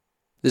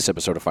This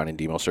episode of Finding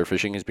Demo Surf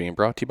Fishing is being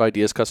brought to you by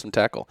DS Custom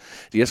Tackle.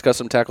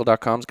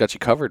 DSCustomTackle.com's got you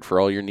covered for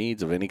all your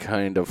needs of any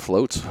kind of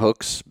floats,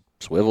 hooks,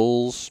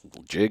 swivels,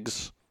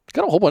 jigs. It's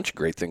got a whole bunch of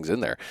great things in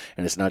there.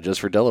 And it's not just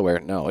for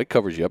Delaware. No, it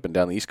covers you up and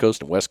down the East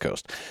Coast and West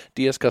Coast.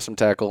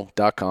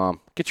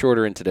 DSCustomTackle.com. Get your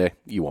order in today.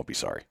 You won't be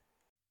sorry.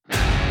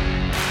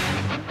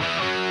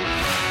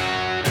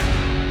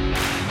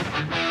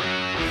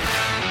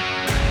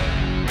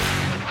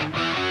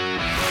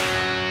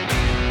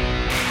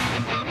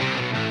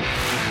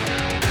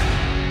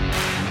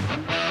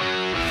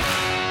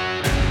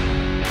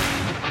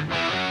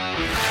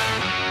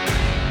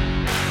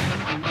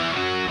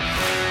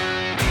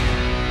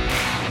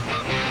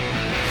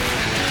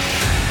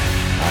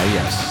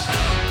 Yes.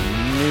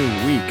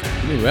 New week,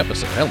 new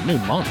episode, hell, new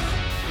month.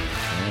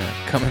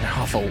 Yeah, coming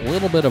off a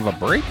little bit of a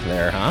break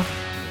there, huh?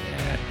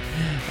 Yeah.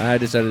 I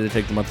decided to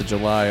take the month of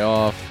July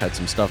off, had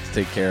some stuff to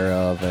take care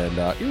of, and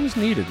it was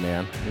needed,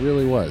 man. It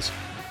really was.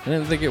 I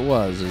didn't think it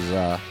was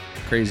as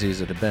crazy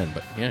as it had been,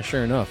 but yeah,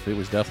 sure enough, it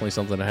was definitely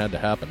something that had to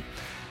happen.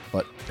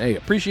 But hey,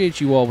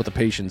 appreciate you all with the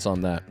patience on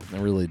that. I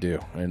really do.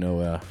 I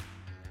know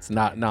it's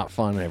not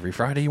fun every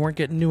Friday. You weren't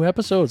getting new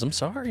episodes. I'm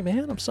sorry,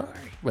 man. I'm sorry.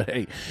 But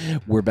hey,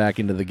 we're back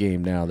into the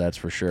game now, that's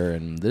for sure.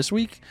 And this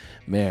week,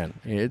 man,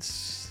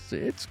 it's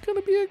going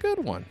to be a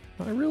good one.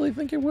 I really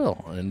think it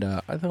will. And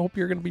I hope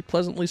you're going to be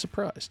pleasantly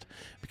surprised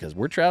because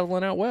we're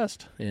traveling out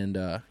west. And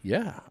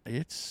yeah,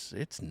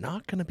 it's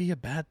not going to be a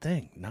bad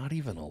thing. Not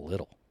even a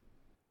little.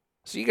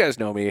 So you guys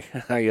know me.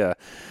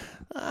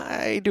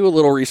 I do a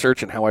little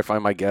research in how I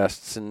find my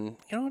guests, and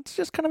it's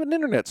just kind of an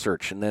internet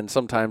search. And then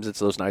sometimes it's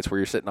those nights where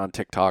you're sitting on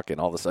TikTok, and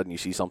all of a sudden you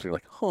see something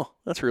like, "Huh,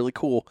 that's really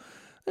cool.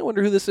 I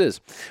wonder who this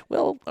is."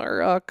 Well,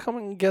 our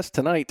coming guest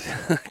tonight,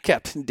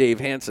 Captain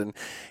Dave Hansen.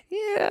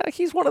 Yeah,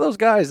 he's one of those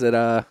guys that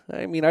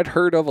I'd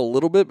heard of a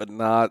little bit, but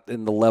not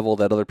in the level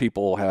that other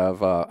people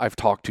have. I've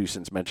talked to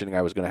since mentioning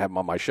I was going to have him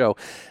on my show.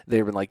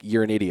 They've been like,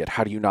 "You're an idiot.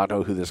 How do you not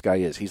know who this guy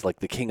is? He's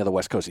like the king of the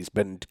West Coast. He's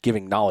been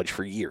giving knowledge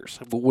for years.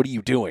 But what are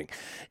you doing?"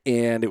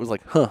 And it was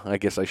like, I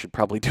guess I should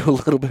probably do a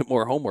little bit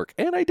more homework.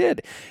 And I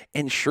did.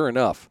 And sure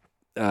enough,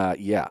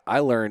 I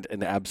learned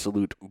an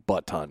absolute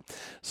butt ton.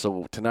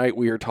 So tonight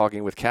we are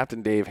talking with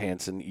Captain Dave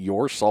Hansen,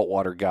 your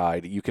saltwater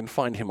guide. You can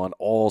find him on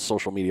all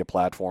social media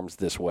platforms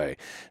this way: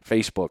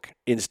 Facebook,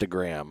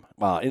 Instagram.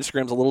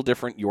 Instagram's a little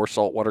different. Your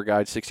Saltwater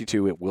Guide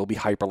 62. It will be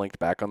hyperlinked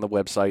back on the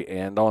website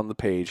and on the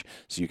page,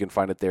 so you can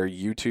find it there.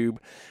 YouTube,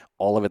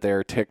 all of it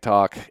there,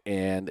 TikTok,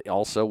 and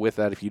also with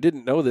that, if you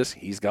didn't know this,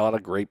 he's got a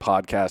great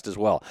podcast as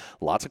well.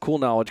 Lots of cool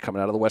knowledge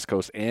coming out of the West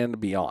Coast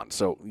and beyond.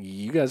 So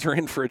you guys are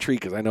in for a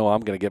treat because I know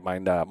I'm going to get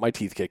my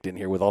teeth kicked in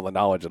here with all the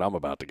knowledge that I'm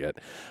about to get.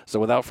 So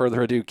without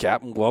further ado,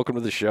 Captain, welcome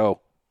to the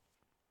show.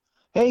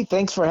 Hey,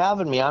 thanks for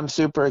having me. I'm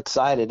super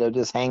excited. I'm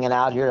just hanging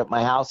out here at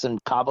my house in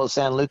Cabo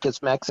San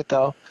Lucas,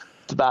 Mexico.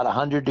 It's about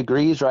 100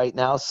 degrees right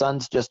now.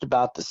 Sun's just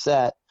about to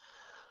set.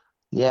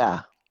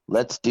 Yeah.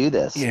 Let's do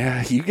this.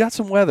 Yeah, you got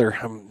some weather.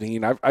 I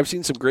mean, I've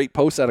seen some great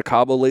posts out of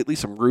Cabo lately.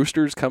 Some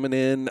roosters coming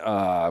in.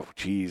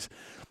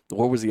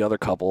 What was the other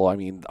couple? I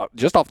mean,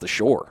 just off the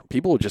shore,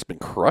 people have just been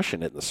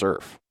crushing it in the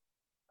surf.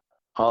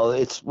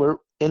 Oh, we're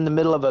in the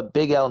middle of a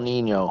big El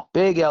Nino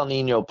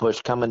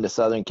push coming to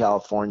Southern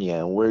California,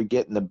 and we're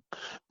getting the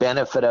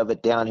benefit of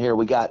it down here.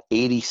 We got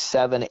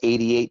 87,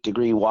 88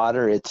 degree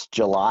water. It's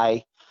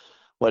July.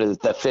 What is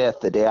it, the 5th,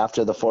 the day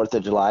after the 4th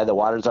of July? The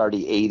water's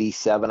already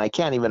 87. I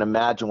can't even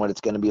imagine what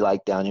it's going to be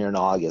like down here in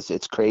August.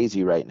 It's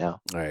crazy right now.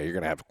 All right, you're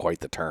going to have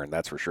quite the turn,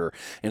 that's for sure.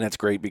 And that's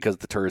great because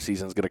the tourist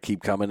season is going to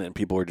keep coming and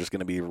people are just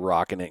going to be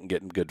rocking it and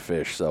getting good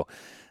fish. So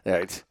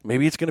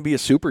maybe it's going to be a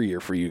super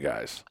year for you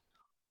guys.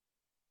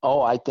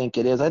 Oh, I think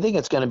it is. I think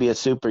it's going to be a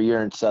super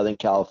year in Southern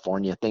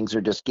California. Things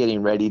are just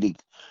getting ready to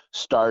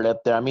start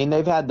up there. I mean,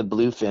 they've had the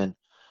bluefin,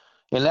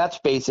 and that's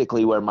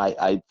basically where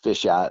I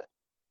fish at.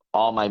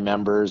 All my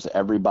members,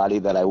 everybody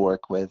that I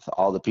work with,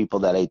 all the people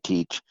that I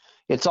teach.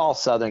 It's all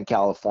Southern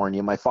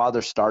California. My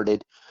father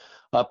started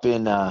up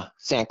in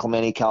San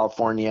Clemente,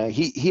 California.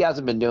 He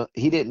didn't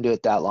do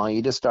it that long.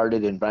 He just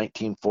started in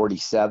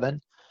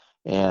 1947,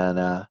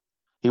 and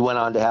he went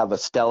on to have a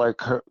stellar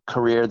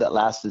career that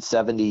lasted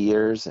 70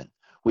 years. And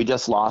we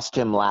just lost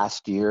him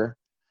last year.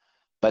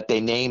 But they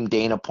named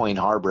Dana Point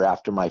Harbor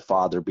after my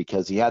father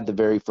because he had the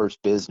very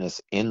first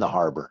business in the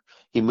harbor.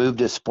 He moved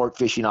his sport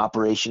fishing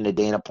operation to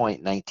Dana Point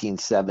in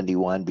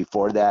 1971.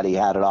 Before that, he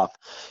had it off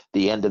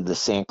the end of the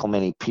San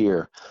Clemente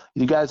Pier.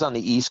 You guys on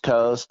the East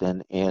Coast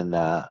and in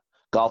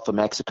Gulf of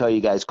Mexico,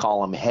 you guys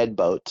call them head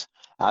boats.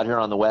 Out here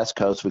on the West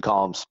Coast, we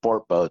call them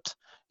sport boats.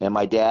 And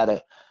my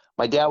dad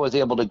was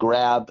able to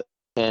grab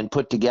and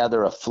put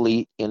together a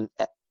fleet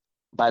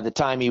by the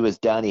time he was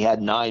done, he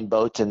had 9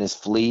 boats in his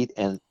fleet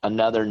and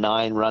another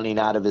 9 running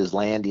out of his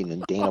landing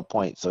in Dana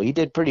Point. So he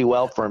did pretty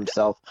well for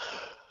himself.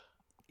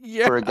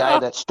 Yeah. For a guy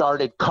that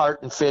started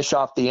carting fish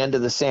off the end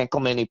of the San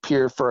Clemente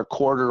Pier for a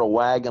quarter a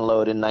wagon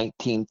load in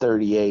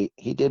 1938.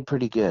 He did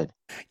pretty good.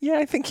 Yeah,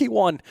 I think he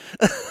won.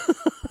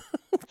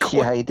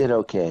 Cool. Yeah, he did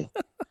okay.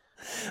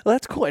 Well,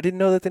 that's cool. I didn't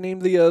know that they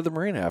named the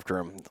marina after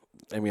him.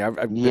 I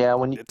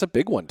mean, it's a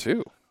big one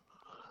too.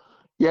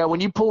 Yeah,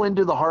 when you pull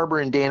into the harbor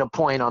in Dana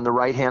Point, on the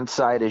right-hand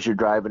side as you're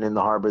driving in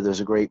the harbor,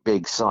 there's a great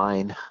big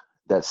sign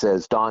that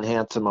says Don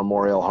Hansen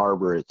Memorial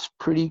Harbor. It's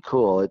pretty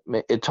cool.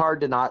 It's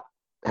hard to not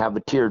have a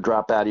tear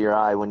drop out of your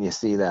eye when you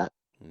see that.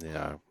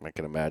 Yeah, I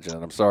can imagine.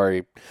 And I'm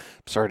sorry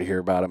to hear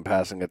about him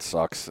passing. It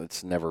sucks.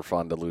 It's never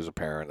fun to lose a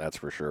parent, that's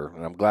for sure.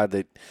 And I'm glad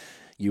that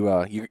I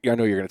know you're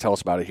going to tell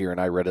us about it here,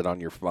 and I read it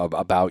on your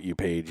About You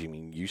page. I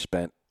mean, you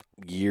spent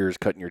years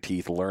cutting your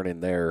teeth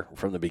learning there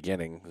from the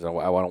beginning. So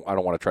I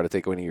don't want to try to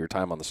take any of your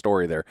time on the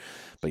story there,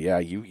 but yeah,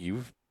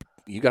 you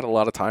got a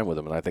lot of time with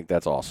him, and I think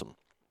that's awesome.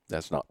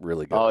 That's not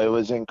really good. Oh, it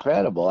was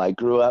incredible. I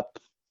grew up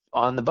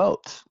on the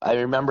boats. I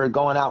remember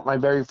going out my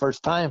very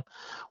first time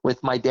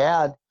with my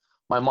dad.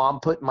 My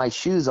mom put my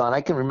shoes on. I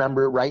can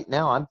remember it right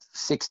now. I'm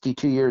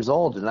 62 years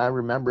old, and I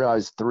remember I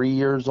was 3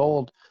 years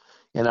old.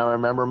 And I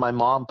remember my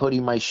mom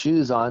putting my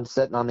shoes on,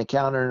 sitting on the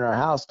counter in our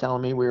house,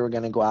 telling me we were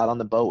going to go out on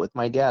the boat with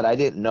my dad. I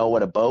didn't know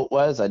what a boat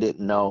was. I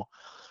didn't know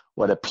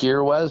what a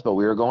pier was, but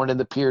we were going to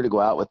the pier to go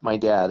out with my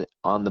dad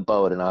on the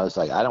boat. And I was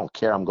like, I don't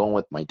care. I'm going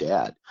with my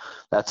dad.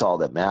 That's all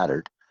that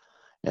mattered.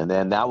 And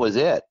then that was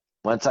it.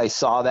 Once I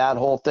saw that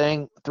whole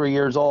thing, 3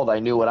 years old, I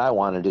knew what I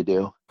wanted to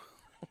do.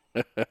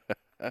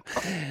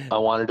 I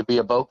wanted to be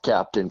a boat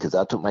captain because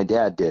that's what my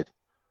dad did.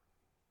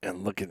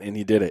 And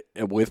you did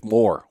it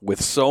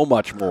with so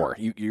much more.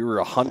 You're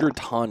a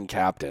 100-ton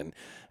captain,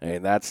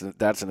 and that's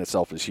in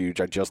itself is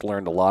huge. I just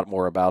learned a lot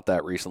more about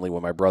that recently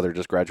when my brother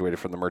just graduated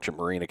from the Merchant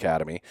Marine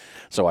Academy.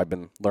 So I've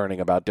been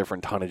learning about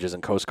different tonnages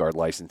and Coast Guard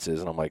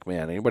licenses, and I'm like,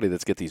 man, anybody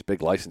that's get these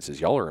big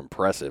licenses, y'all are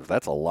impressive.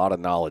 That's a lot of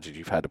knowledge that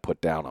you've had to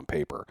put down on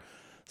paper.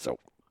 So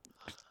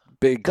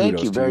big kudos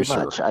Thank you to very you,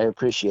 much. sir. I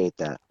appreciate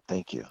that.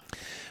 Thank you.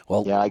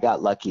 Well, Yeah, I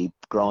got lucky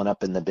growing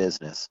up in the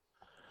business.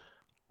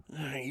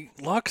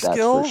 luck, That's for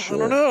skill. I don't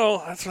sure.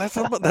 know.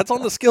 That's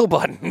on the skill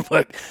button.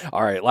 But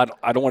all right,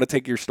 I don't want to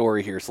take your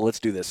story here, so let's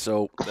do this.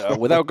 So,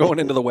 without going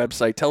into the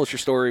website, tell us your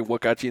story.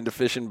 What got you into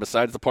fishing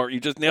besides the part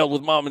you just nailed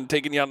with mom and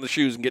taking you on the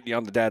shoes and getting you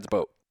on the dad's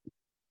boat?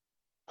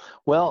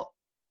 Well,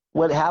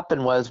 what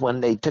happened was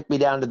when they took me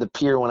down to the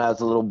pier when I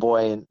was a little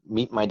boy and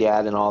meet my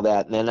dad and all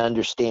that, and then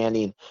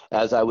understanding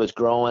as I was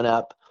growing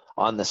up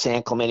on the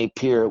San Clemente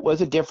Pier, it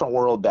was a different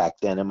world back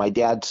then. And my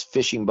dad's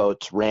fishing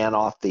boats ran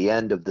off the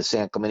end of the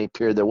San Clemente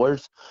Pier. There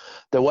was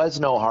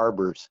no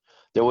harbors.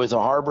 There was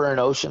a harbor in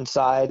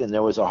Oceanside and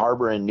there was a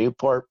harbor in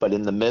Newport, but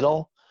in the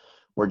middle,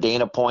 where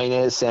Dana Point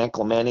is, San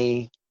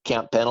Clemente,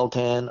 Camp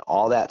Pendleton,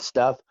 all that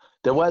stuff,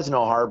 there was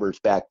no harbors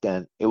back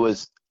then. It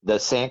was the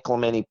San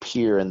Clemente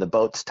Pier, and the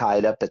boats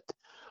tied up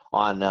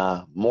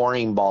on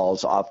mooring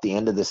balls off the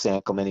end of the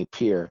San Clemente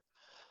Pier.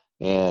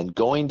 And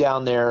going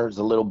down there as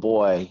a little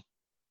boy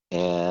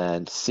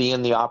and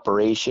seeing the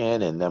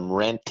operation and them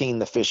renting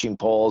the fishing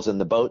poles and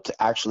the boats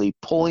actually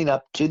pulling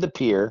up to the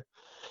pier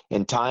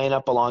and tying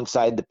up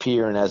alongside the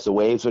pier. And as the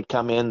waves would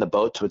come in, the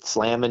boats would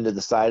slam into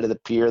the side of the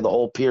pier. The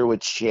whole pier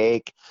would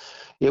shake.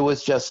 It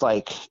was just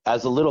like,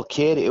 as a little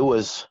kid, it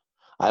was,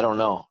 I don't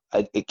know.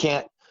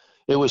 It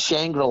was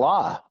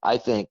Shangri-La, I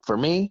think. For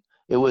me,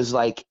 it was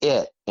like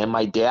it. And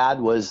my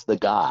dad was the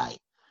guy.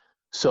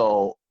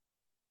 So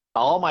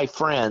all my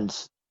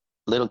friends,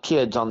 little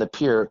kids on the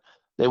pier,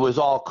 it was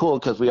all cool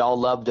because we all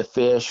loved to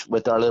fish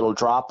with our little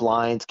drop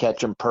lines,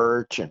 catching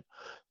perch and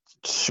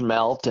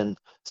smelt and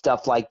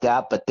stuff like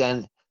that. But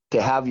then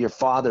to have your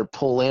father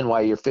pull in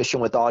while you're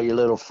fishing with all your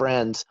little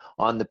friends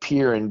on the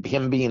pier and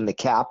him being the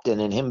captain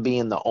and him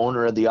being the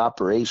owner of the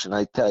operation,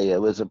 I tell you,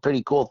 it was a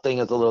pretty cool thing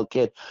as a little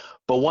kid.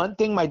 But one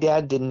thing my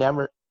dad did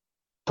never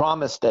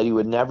promise that he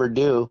would never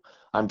do,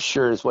 I'm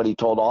sure is what he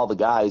told all the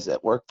guys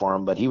that work for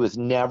him, but he was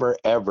never,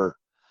 ever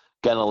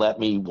going to let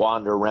me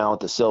wander around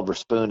with a silver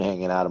spoon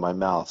hanging out of my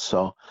mouth.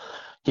 So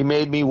he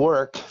made me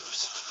work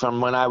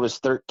from when I was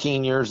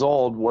 13 years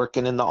old,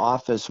 working in the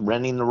office,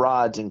 renting the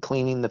rods and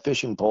cleaning the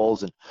fishing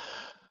poles and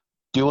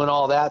doing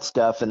all that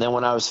stuff. And then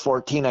when I was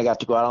 14, I got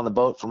to go out on the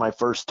boat for my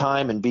first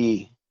time and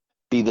be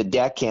the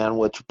deckhand,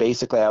 which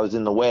basically I was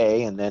in the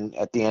way. And then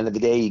at the end of the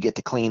day, you get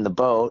to clean the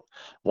boat,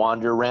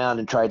 wander around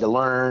and try to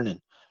learn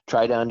and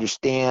try to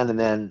understand. And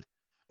then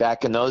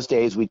back in those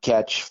days, we'd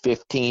catch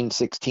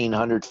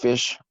 1,600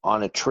 fish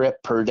on a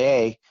trip per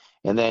day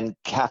and then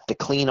have to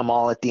clean them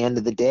all at the end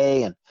of the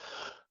day. And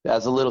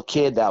as a little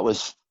kid, that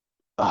was,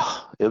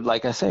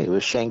 like I say, it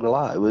was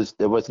Shangri-La.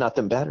 There was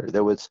nothing better. It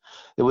was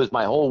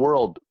my whole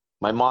world.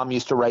 My mom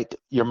used to write,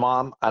 your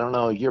mom, I don't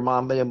know your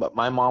mom, but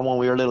my mom, when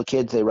we were little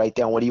kids, they write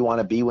down, what do you want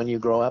to be when you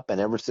grow up? And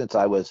ever since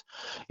I was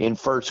in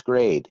first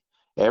grade,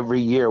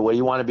 every year, what do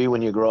you want to be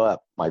when you grow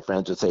up? My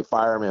friends would say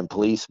fireman,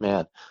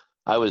 policeman.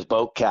 I was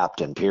boat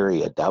captain,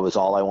 period. That was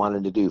all I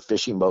wanted to do,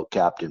 fishing boat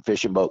captain,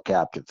 fishing boat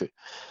captain.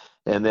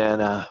 And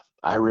then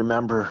I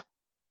remember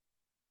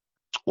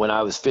when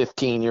I was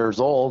 15 years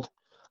old,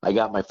 I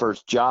got my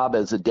first job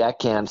as a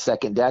deckhand,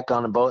 second deck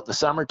on a boat in the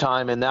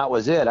summertime, and that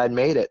was it. I'd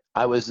made it.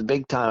 I was the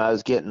big time. I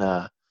was getting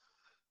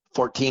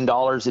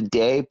 $14 a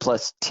day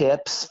plus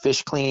tips,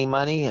 fish cleaning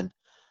money. And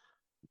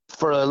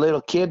for a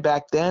little kid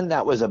back then,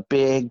 that was a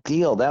big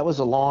deal. That was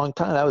a long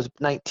time. That was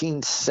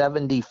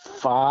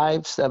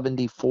 1975,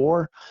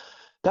 74.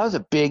 that was a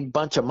big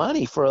bunch of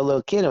money for a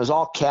little kid. It was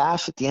all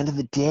cash at the end of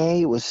the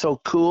day. It was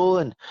so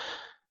cool.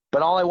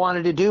 But all I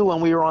wanted to do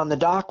when we were on the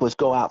dock was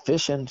go out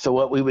fishing. So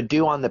what we would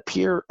do on the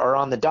pier or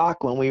on the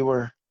dock when we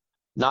were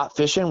not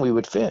fishing, we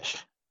would fish,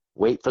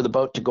 wait for the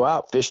boat to go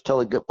out, fish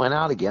till it went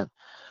out again.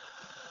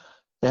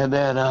 And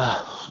then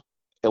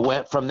it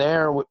went from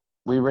there.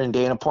 We were in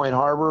Dana Point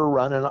Harbor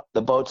running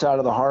the boats out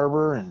of the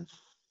harbor. And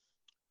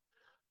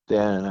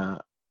then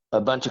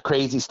a bunch of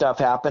crazy stuff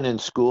happened in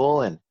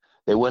school, and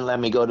they wouldn't let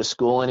me go to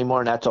school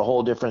anymore. And that's a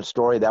whole different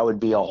story. That would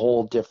be a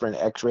whole different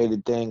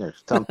X-rated thing or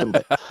something.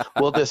 But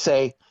we'll just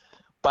say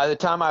by the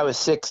time I was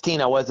 16,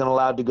 I wasn't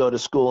allowed to go to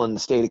school in the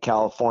state of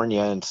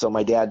California. And so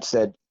my dad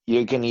said,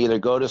 you can either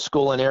go to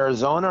school in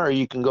Arizona or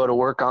you can go to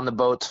work on the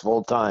boats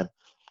full time.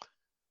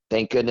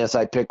 Thank goodness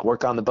I picked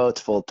work on the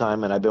boats full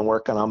time, and I've been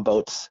working on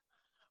boats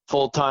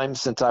full time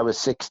since I was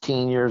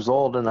 16 years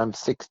old, and I'm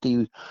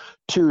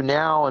 62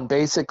 now. And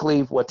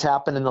basically what's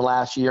happened in the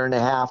last year and a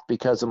half,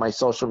 because of my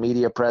social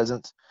media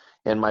presence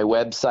and my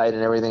website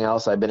and everything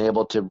else, I've been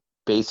able to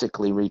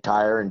basically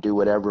retire and do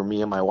whatever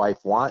me and my wife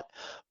want.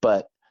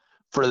 But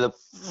for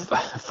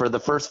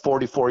the first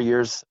 44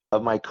 years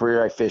of my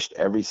career, I fished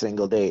every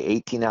single day,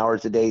 18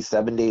 hours a day,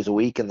 7 days a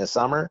week in the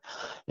summer.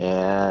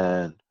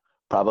 And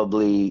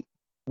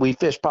we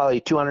fished probably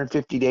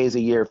 250 days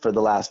a year for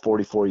the last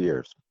 44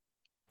 years.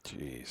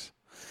 Jeez.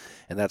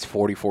 And that's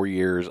 44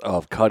 years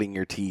of cutting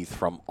your teeth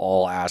from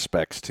all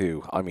aspects,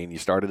 too. I mean, you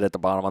started at the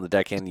bottom on the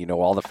deckhand, you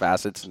know all the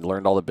facets and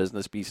learned all the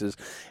business pieces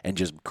and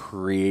just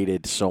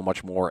created so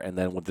much more. And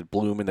then with the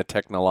bloom in the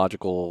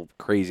technological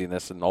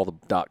craziness and all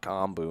the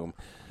 .com boom,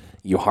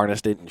 you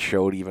harnessed it and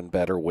showed even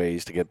better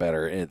ways to get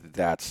better. And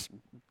that's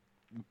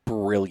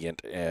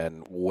brilliant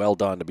and well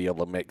done to be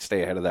able to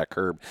stay ahead of that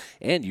curve.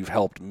 And you've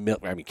helped,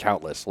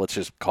 countless. Let's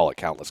just call it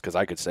countless, because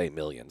I could say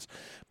millions.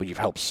 But you've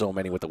helped so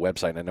many with the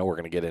website, and I know we're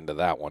going to get into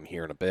that one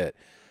here in a bit.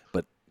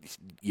 But,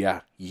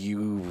 yeah,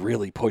 you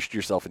really pushed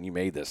yourself and you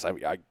made this.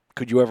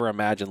 Could you ever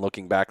imagine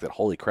looking back that,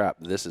 holy crap,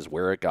 this is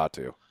where it got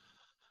to?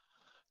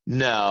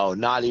 No,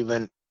 not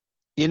even.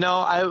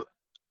 I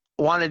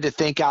wanted to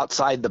think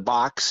outside the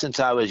box since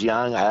I was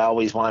young. I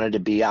always wanted to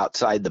be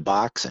outside the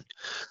box. And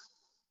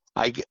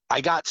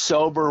I got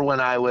sober when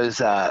I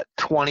was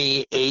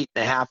 28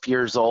 and a half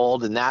years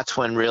old, and that's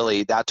when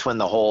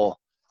the whole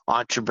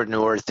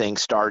entrepreneur thing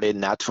started,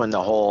 and that's when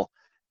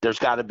there's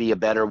got to be a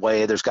better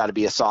way, there's got to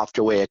be a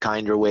softer way, a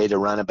kinder way to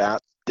run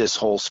about this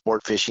whole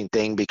sport fishing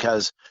thing.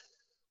 Because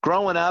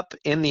growing up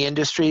in the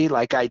industry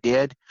like I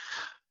did,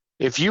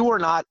 if you were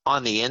not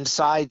on the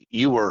inside,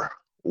 you were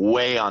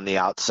way on the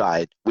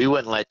outside. We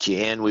wouldn't let you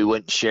in. We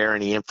wouldn't share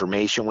any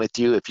information with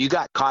you. If you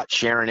got caught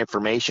sharing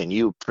information,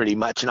 you were pretty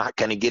much not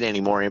going to get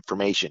any more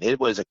information. It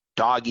was a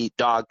dog eat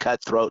dog,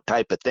 cutthroat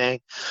type of thing.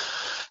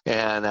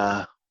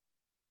 And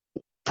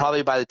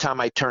probably by the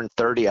time I turned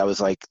 30, I was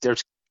like,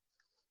 there's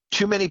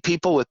too many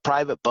people with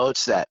private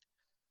boats that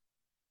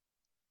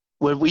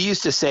what we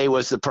used to say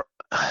was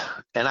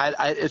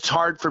it's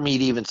hard for me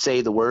to even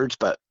say the words,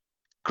 but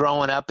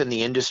growing up in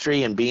the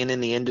industry and being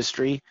in the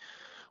industry,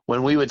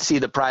 when we would see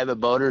the private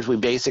boaters, we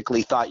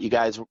basically thought you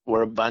guys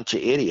were a bunch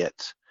of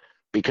idiots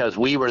because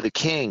we were the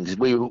kings.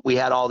 We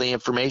had all the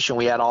information,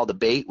 we had all the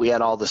bait, we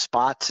had all the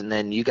spots, and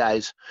then you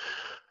guys,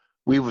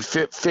 we would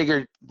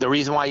figure the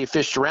reason why you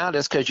fished around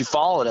us because you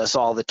followed us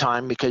all the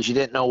time because you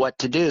didn't know what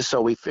to do.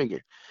 So we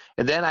figured.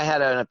 And then I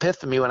had an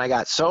epiphany when I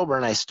got sober,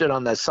 and I stood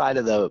on the side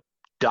of the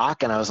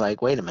dock and I was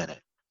like, wait a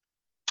minute.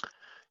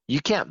 You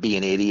can't be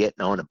an idiot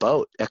and own a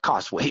boat. It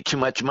costs way too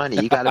much money.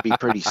 You got to be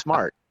pretty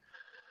smart.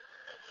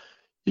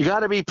 You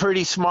got to be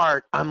pretty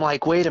smart. I'm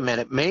like, wait a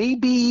minute.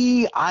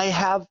 Maybe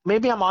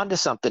I'm onto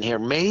something here.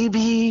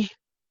 Maybe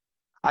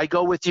I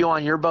go with you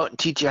on your boat and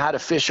teach you how to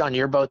fish on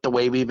your boat the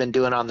way we've been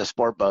doing on the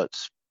sport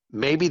boats.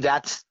 Maybe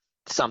that's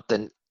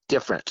something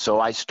different.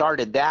 So I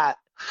started that.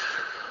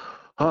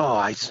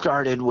 I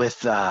started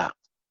with a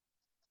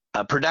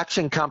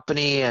production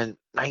company in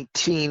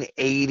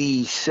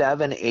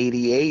 1987,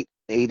 88,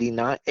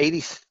 89,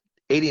 80,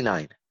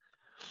 89,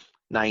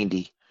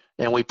 90.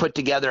 And we put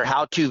together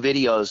how-to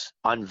videos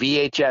on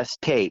VHS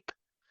tape,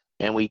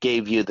 and we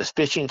gave you the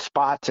fishing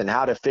spots and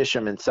how to fish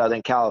them in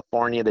Southern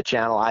California, the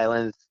Channel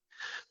Islands,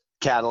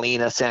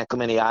 Catalina, San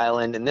Clemente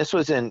Island. And this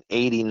was in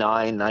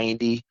 89,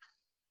 90.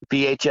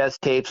 VHS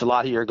tapes. A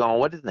lot of you are going,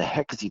 what in the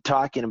heck is he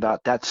talking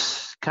about?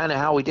 That's kind of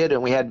how we did it.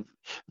 And we had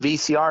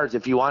VCRs.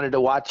 If you wanted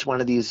to watch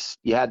one of these,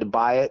 you had to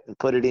buy it and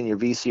put it in your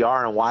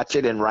VCR and watch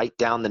it and write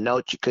down the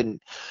notes. You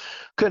couldn't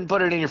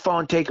put it in your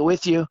phone, take it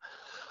with you.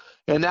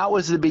 And that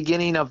was the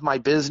beginning of my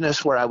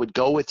business, where I would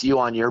go with you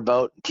on your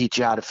boat and teach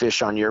you how to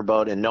fish on your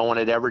boat. And no one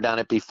had ever done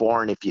it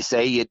before. And if you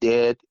say you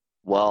did,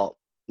 well,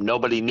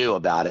 nobody knew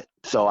about it.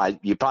 So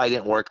you probably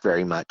didn't work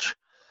very much.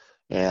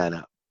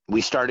 And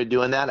we started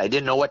doing that. I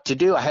didn't know what to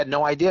do. I had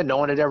no idea. No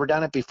one had ever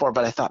done it before.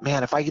 But I thought,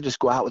 man, if I could just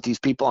go out with these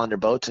people on their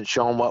boats and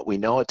show them what we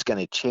know, it's going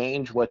to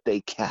change what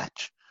they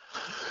catch.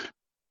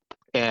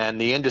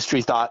 And the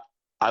industry thought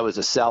I was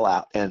a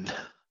sellout. And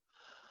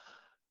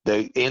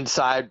The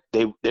inside,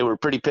 they were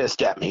pretty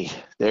pissed at me.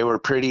 They were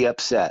pretty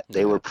upset.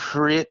 They Yeah. were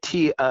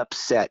pretty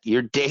upset.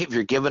 You're Dave,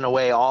 you're giving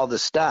away all the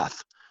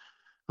stuff.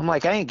 I'm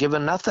like, I ain't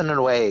giving nothing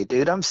away,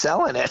 dude. I'm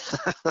selling it.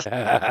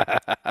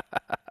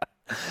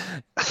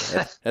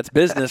 That's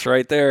business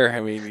right there.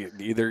 I mean,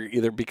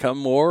 either become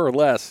more or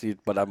less,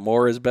 but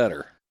more is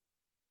better.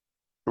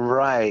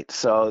 Right.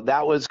 So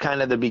that was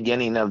kind of the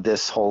beginning of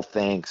this whole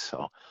thing.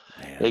 So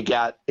Man.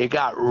 it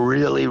got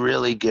really,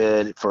 really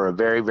good for a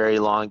very, very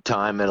long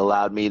time. It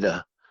allowed me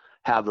to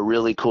have a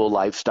really cool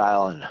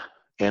lifestyle,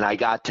 and I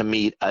got to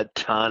meet a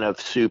ton of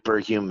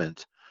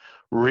superhumans,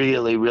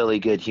 really, really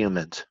good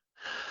humans,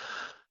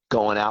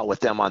 going out with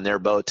them on their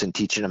boats and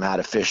teaching them how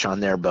to fish on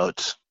their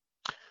boats.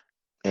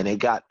 And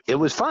it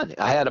was fun.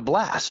 I had a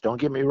blast. Don't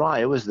get me wrong.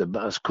 It was the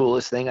most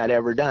coolest thing I'd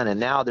ever done. And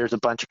now there's a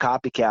bunch of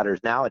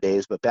copycatters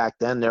nowadays, but back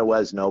then there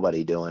was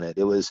nobody doing it.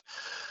 It was,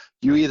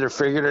 you either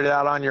figured it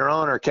out on your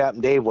own or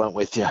Captain Dave went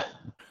with you.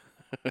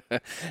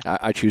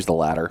 I choose the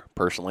latter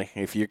personally.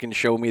 If you can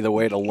show me the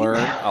way to learn,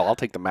 Yeah. I'll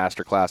take the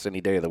master class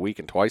any day of the week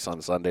and twice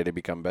on Sunday to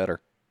become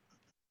better.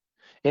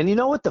 And you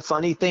know what the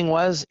funny thing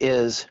was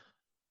is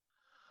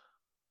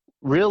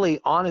really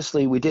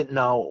honestly we didn't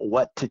know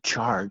what to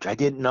charge. I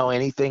didn't know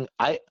anything.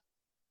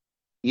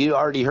 You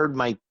already heard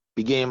my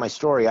beginning of my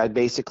story. I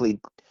basically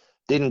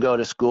didn't go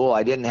to school.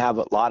 I didn't have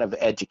a lot of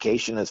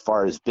education as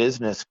far as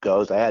business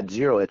goes. I had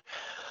zero.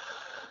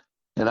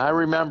 And I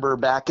remember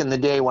back in the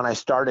day when I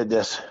started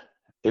this,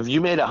 if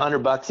you made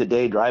 $100 a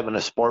day driving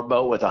a sport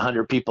boat with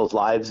 100 people's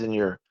lives in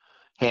your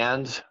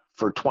hands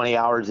for 20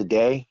 hours a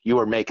day, you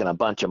were making a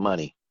bunch of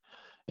money.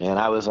 And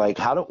I was like,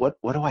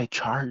 what do I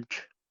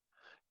charge?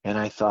 And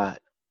I thought,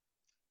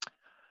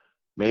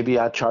 maybe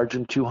I'll charge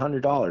them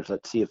 $200.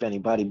 Let's see if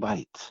anybody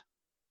bites.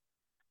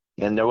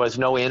 And there was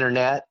no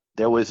internet.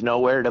 There was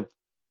nowhere to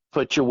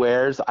put your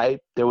wares.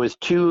 There was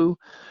 2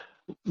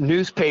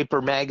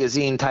 newspaper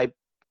magazine type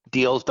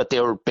deals, but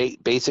they were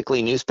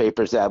basically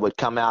newspapers that would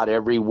come out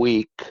every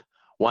week.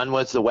 One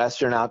was the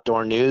Western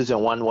Outdoor News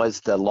and one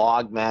was the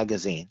Log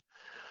magazine.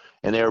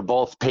 And they were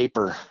both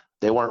paper.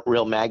 They weren't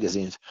real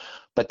magazines.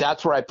 But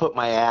that's where I put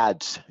my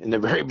ads in the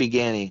very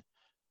beginning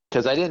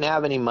because I didn't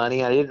have any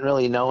money. I didn't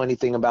really know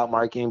anything about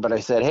marketing, but I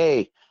said,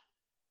 hey,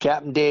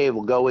 Captain Dave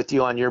will go with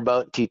you on your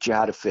boat and teach you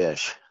how to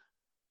fish.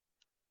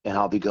 And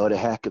I'll be go to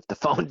heck if the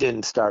phone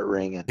didn't start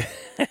ringing.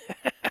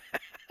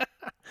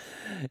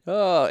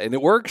 Oh, and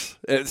it works.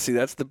 See,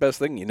 that's the best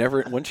thing.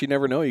 Once you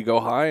never know, you go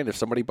high, and if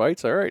somebody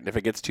bites, all right. And if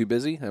it gets too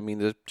busy, I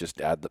mean,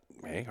 just add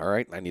hey, all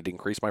right, I need to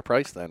increase my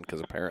price then because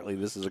apparently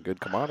this is a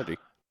good commodity.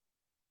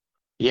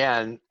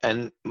 Yeah,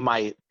 and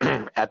my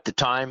at the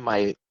time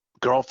my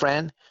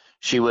girlfriend,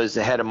 she was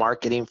the head of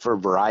marketing for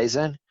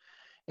Verizon,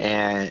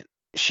 and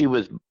she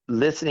was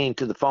listening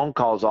to the phone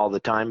calls all the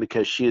time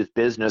because she is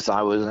business.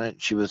 I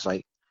wasn't. She was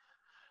like,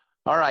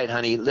 "All right,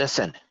 honey,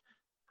 listen,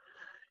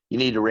 you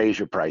need to raise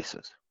your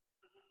prices."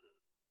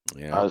 I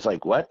Yeah. was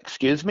like, "What?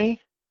 Excuse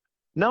me?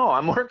 No,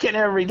 I'm working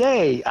every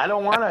day. I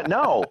don't want to."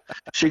 No.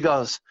 She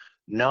goes,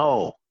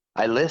 "No,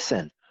 I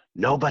listen.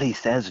 Nobody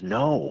says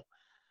no."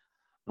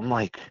 I'm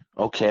like,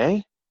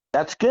 "Okay,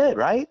 that's good,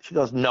 right?" She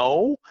goes,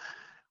 "No,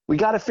 we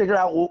got to figure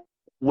out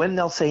when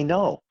they'll say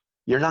no.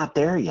 You're not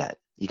there yet.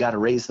 You got to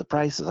raise the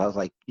prices." I was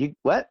like, "You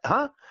what?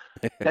 Huh?"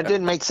 That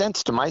didn't make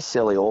sense to my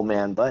silly old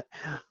man, but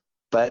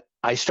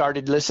I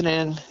started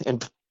listening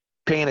and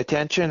paying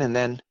attention, and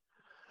then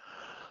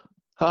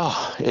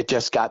it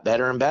just got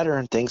better and better,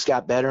 and things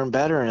got better and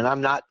better. And I'm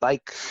not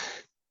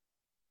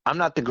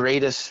the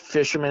greatest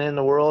fisherman in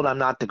the world. I'm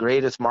not the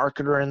greatest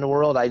marketer in the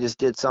world. I just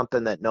did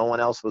something that no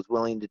one else was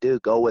willing to do: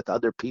 go with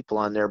other people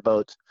on their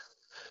boats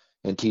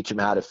and teach them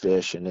how to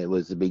fish. And it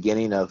was the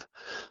beginning of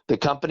the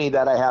company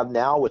that I have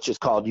now, which is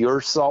called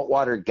Your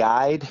Saltwater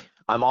Guide.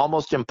 I'm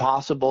almost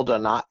impossible to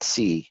not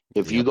see.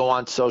 If you Yep. go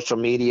on social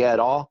media at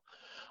all,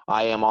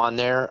 I am on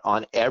there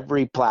on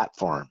every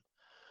platform.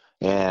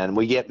 And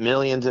we get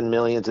millions and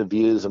millions of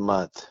views a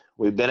month.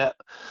 We've been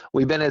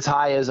as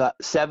high as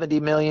 70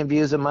 million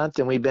views a month,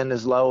 and we've been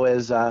as low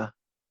as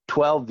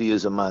 12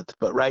 views a month.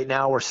 But right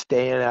now we're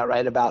staying at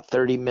right about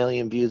 30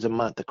 million views a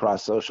month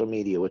across social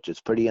media, which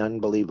is pretty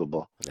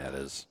unbelievable.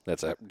 That's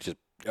just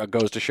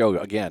goes to show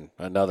again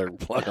another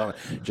plug on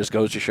it. Just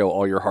goes to show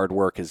all your hard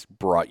work has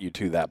brought you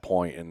to that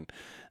point, and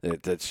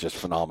that's just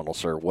phenomenal,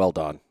 sir. Well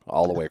done,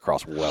 all the way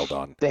across. Well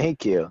done.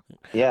 Thank you.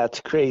 Yeah,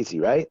 it's crazy,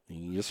 right?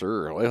 Yes,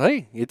 sir. Well,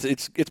 hey,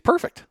 it's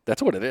perfect.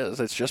 That's what it is.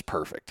 It's just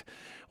perfect.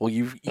 Well,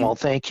 Well,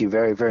 thank you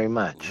very, very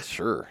much.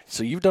 sure.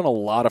 So you've done a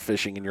lot of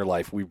fishing in your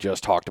life. We've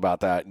just talked about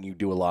that, and you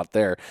do a lot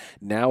there.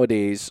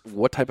 Nowadays,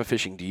 what type of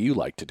fishing do you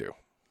like to do?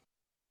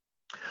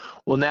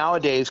 Well,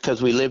 nowadays,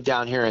 because we live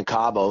down here in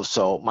Cabo,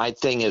 so my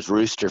thing is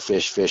rooster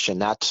fish fishing.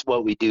 That's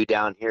what we do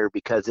down here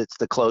because it's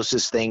the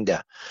closest thing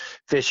to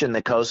fishing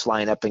the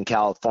coastline up in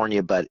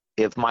California. But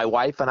if my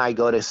wife and I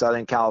go to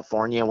Southern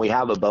California and we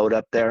have a boat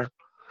up there,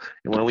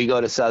 and when we go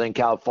to Southern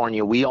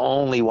California, we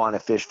only want to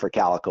fish for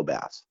calico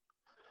bass.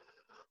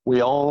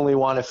 We only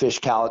want to fish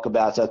calico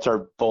bass. That's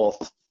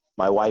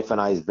my wife and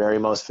I's very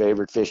most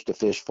favorite fish to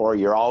fish for.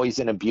 You're always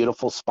in a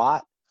beautiful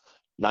spot.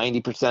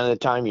 90% of the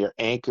time you're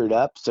anchored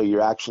up, so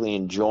you're actually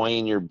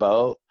enjoying your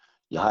boat.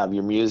 You'll have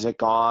your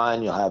music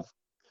on, you'll have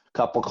a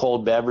couple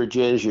cold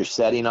beverages, you're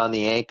setting on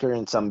the anchor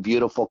in some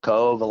beautiful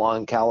cove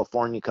along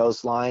California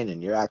coastline,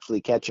 and you're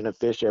actually catching a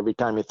fish every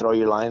time you throw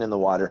your line in the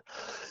water.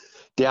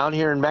 Down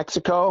here in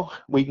Mexico,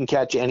 we can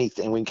catch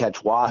anything. We can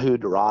catch wahoo,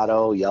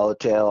 dorado,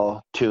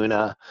 yellowtail,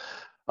 tuna,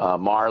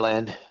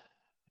 marlin,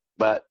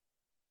 but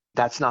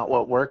that's not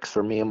what works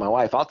for me and my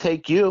wife. I'll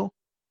take you,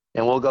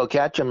 and we'll go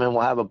catch them, and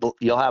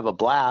you'll have a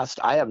blast.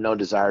 I have no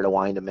desire to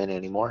wind them in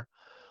anymore.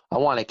 I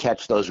want to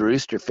catch those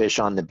rooster fish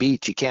on the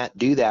beach. You can't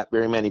do that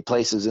very many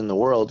places in the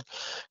world.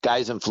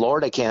 Guys in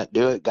Florida can't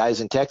do it. Guys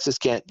in Texas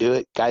can't do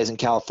it. Guys in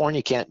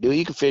California can't do it.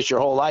 You can fish your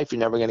whole life. You're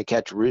never going to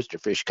catch a rooster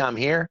fish. Come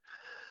here.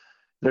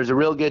 There's a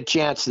real good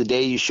chance the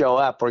day you show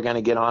up, we're going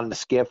to get on the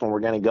skiff and we're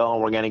going to go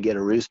and we're going to get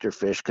a rooster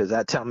fish, because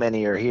that's how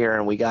many are here,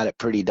 and we got it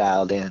pretty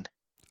dialed in.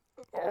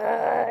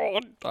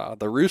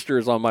 The rooster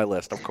is on my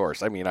list, of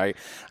course. I mean,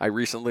 I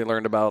recently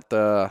learned about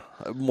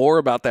more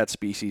about that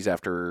species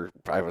after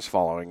I was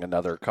following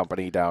another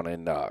company down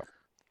in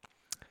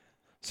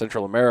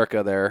Central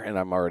America there, and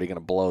I'm already going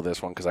to blow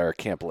this one because I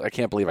can't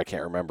believe I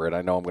can't remember it.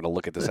 I know I'm going to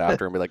look at this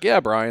after and be like, yeah,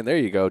 Brian, there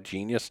you go,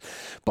 genius.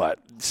 But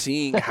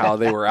seeing how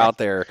they were out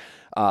there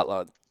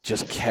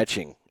just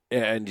catching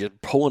and just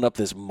pulling up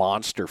this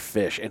monster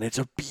fish, and it's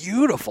a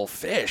beautiful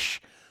fish.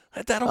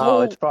 It's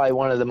probably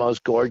one of the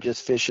most gorgeous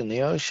fish in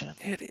the ocean.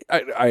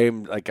 I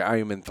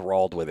am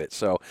enthralled with it.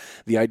 So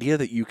the idea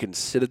that you can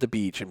sit at the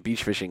beach, and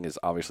beach fishing is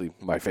obviously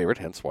my favorite,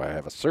 hence why I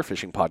have a surf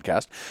fishing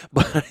podcast.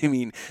 But I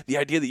mean, the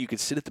idea that you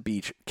could sit at the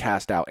beach,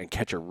 cast out, and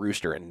catch a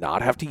rooster and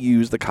not have to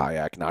use the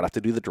kayak, not have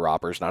to do the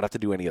droppers, not have to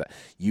do any of that.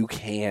 You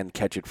can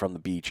catch it from the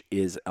beach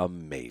is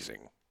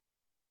amazing.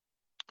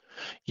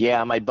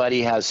 Yeah, my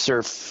buddy has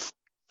Surf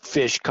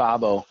Fish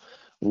Cabo.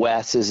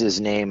 Wes is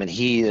his name, and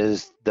he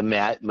is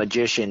the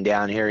magician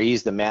down here.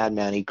 He's the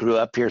madman. He grew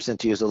up here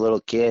since he was a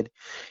little kid.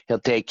 He'll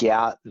take you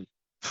out, and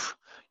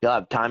you'll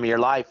have time of your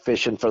life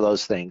fishing for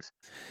those things.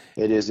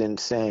 It is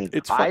insane.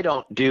 I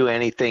don't do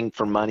anything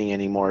for money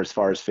anymore as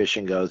far as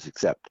fishing goes,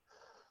 except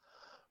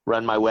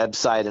run my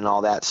website and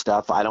all that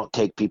stuff. I don't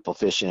take people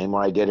fishing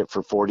anymore. I did it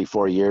for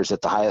 44 years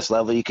at the highest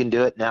level you can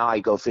do it. Now I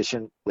go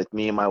fishing with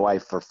me and my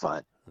wife for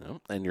fun.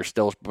 And you're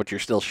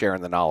still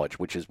sharing the knowledge,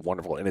 which is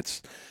wonderful. And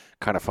it's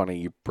kind of funny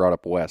you brought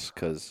up Wes,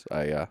 because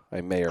I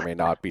may or may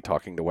not be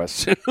talking to Wes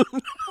soon.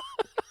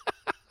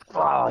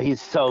 Oh,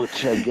 he's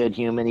such a good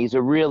human. He's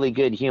a really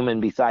good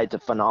human besides a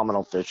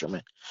phenomenal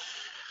fisherman.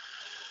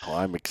 Well,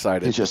 I'm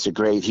excited. He's just a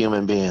great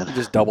human being. You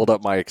just doubled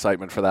up my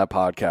excitement for that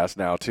podcast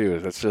now,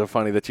 too. It's so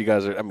funny that you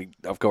guys are, I mean,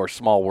 of course,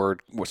 small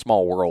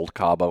world,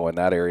 Cabo in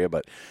that area,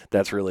 but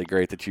that's really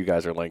great that you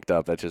guys are linked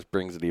up. That just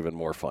brings it even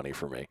more funny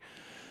for me.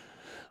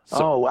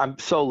 I'm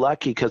so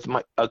lucky because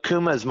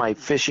Akuma is my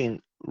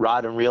fishing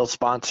rod and reel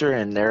sponsor,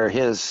 and they're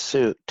his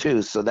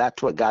too. So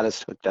that's what got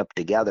us hooked up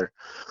together.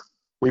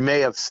 We may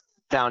have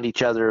found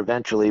each other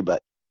eventually,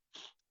 but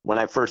when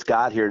I first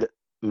got here to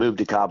move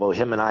to Cabo,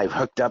 him and I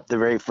hooked up the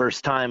very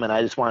first time, and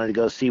I just wanted to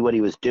go see what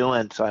he was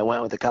doing. So I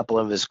went with a couple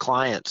of his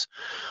clients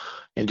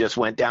and just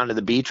went down to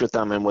the beach with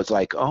them and was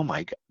like, oh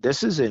my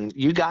God,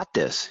 you got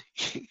this.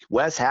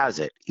 Wes has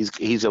it.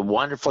 He's a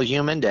wonderful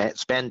human to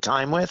spend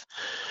time with,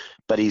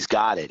 but he's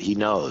got it. He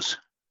knows.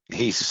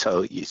 He's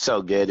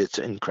so good. It's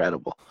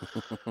incredible.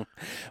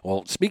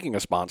 Well, speaking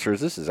of sponsors,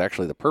 this is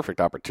actually the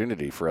perfect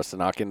opportunity for us to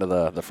knock into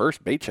the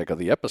first bait check of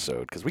the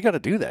episode, because we got to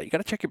do that. You got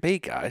to check your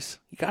bait, guys.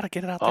 You got to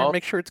get it out there and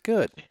make sure it's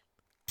good.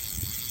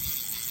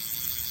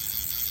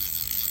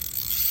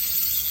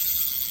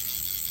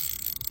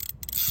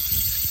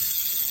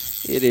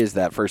 It is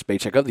that first bait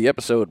check of the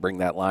episode. Bring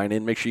that line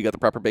in. Make sure you got the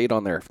proper bait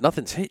on there. If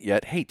nothing's hit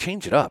yet, hey,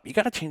 change it up. You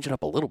got to change it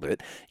up a little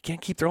bit. You can't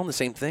keep throwing the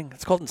same thing.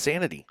 It's called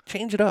insanity.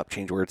 Change it up.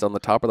 Change where it's on the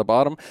top or the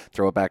bottom.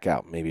 Throw it back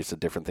out. Maybe it's a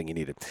different thing you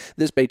needed.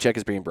 This bait check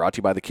is being brought to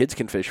you by the Kids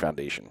Can Fish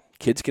Foundation.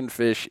 Kids Can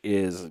Fish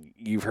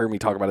you've heard me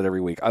talk about it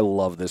every week. I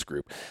love this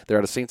group. They're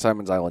out of St.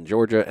 Simons Island,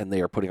 Georgia, and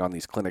they are putting on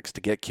these clinics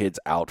to get kids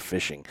out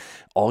fishing.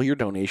 All your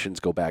donations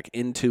go back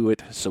into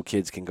it so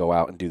kids can go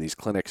out and do these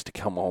clinics to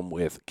come home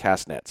with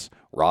cast nets,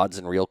 rods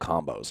and reel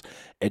combos,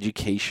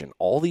 education.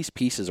 All these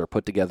pieces are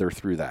put together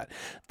through that.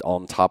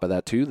 On top of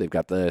that, too, they've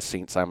got the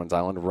St. Simons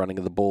Island Running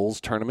of the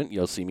Bulls tournament.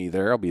 You'll see me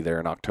there. I'll be there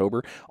in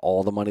October.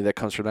 All the money that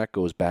comes from that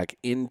goes back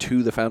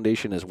into the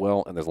foundation as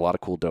well, and there's a lot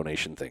of cool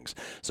donation things.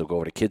 So go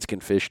over to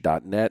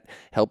kidscanfish.net,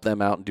 help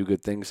them out and do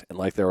good things. And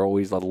like they're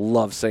always, I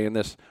love saying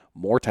this,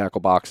 more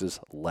tackle boxes,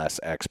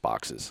 less X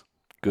boxes.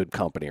 Good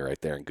company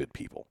right there and good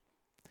people.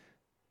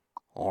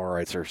 All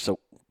right, sir. So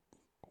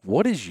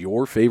what is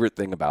your favorite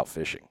thing about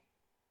fishing?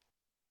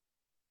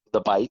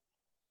 The bite.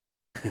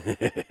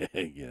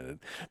 Yeah,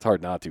 it's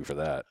hard not to for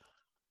that.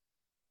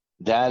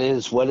 That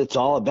is what it's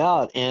all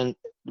about. And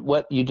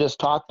what you just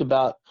talked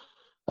about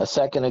a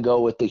second ago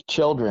with the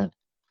children,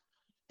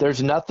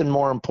 there's nothing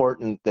more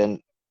important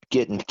than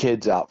getting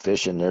kids out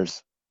fishing.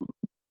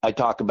 I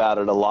talk about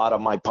it a lot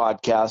on my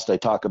podcast. I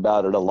talk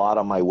about it a lot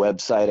on my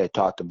website. I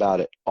talk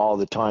about it all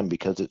the time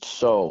because it's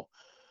so,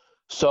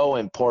 so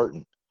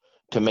important.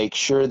 to make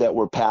sure that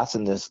we're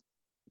passing this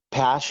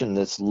passion,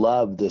 this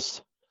love,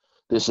 this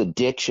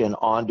addiction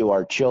onto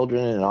our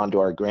children and onto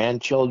our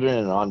grandchildren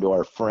and onto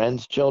our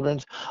friends' children.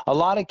 A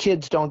lot of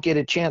kids don't get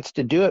a chance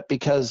to do it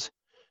because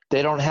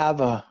they don't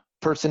have a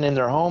person in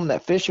their home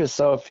that fishes.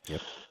 So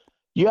if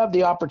you have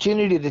the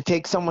opportunity to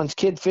take someone's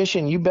kid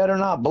fishing, you better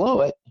not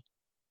blow it.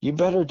 You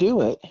better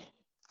do it.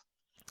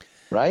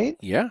 Right?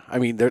 Yeah. I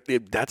mean,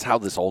 that's how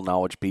this whole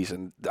knowledge piece,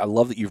 and I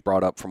love that you've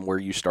brought up from where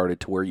you started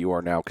to where you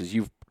are now, because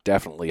you've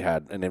definitely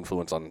had an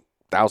influence on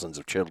thousands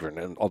of children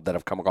and that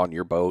have come on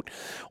your boat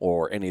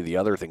or any of the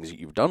other things that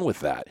you've done with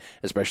that,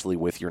 especially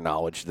with your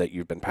knowledge that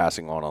you've been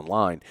passing on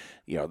online.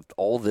 You know,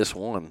 all this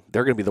one,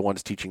 they're going to be the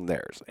ones teaching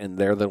theirs, and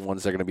they're the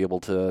ones that are going to be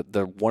able to,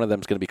 one of them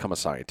is going to become a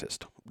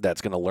scientist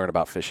that's going to learn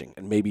about fishing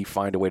and maybe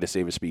find a way to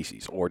save a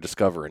species or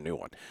discover a new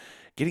one.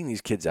 Getting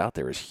these kids out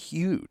there is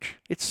huge.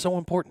 It's so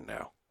important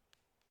now.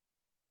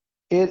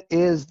 It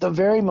is the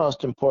very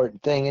most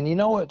important thing. And you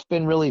know what's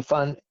been really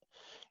fun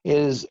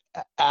is,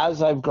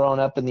 as I've grown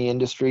up in the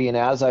industry and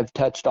as I've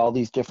touched all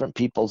these different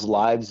people's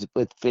lives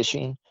with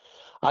fishing,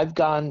 I've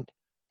gone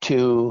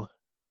to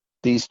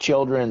these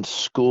children's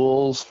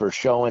schools for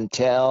show and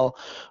tell.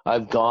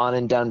 I've gone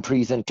and done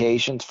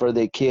presentations for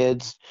the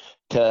kids.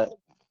 They're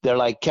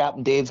like,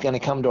 Captain Dave's going to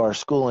come to our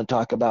school and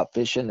talk about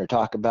fishing or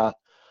talk about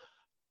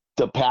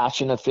the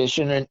passion of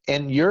fishing.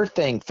 And your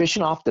thing,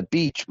 fishing off the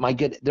beach, my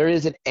good, there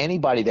isn't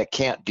anybody that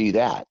can't do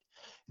that.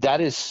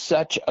 That is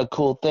such a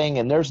cool thing.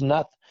 And there's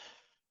nothing.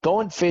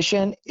 Going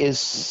fishing is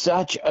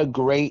such a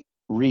great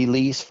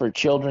release for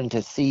children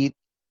to see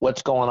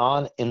what's going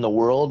on in the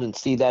world and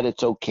see that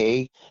it's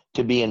okay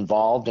to be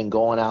involved in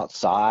going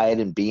outside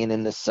and being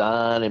in the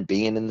sun and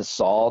being in the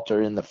salt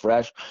or in the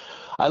fresh.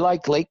 I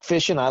like lake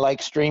fishing. I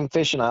like stream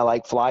fishing. I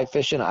like fly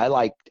fishing.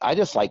 I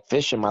just like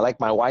fishing.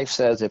 Like my wife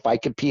says, if I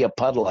could pee a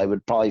puddle, I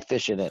would probably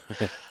fish in it.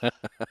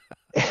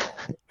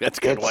 That's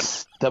a good one.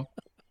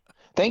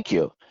 Thank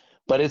you.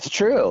 But it's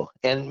true.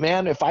 And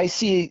man, if I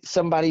see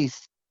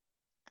somebody's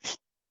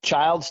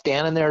child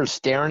standing there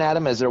staring at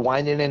them as they're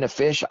winding in a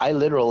fish, I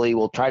literally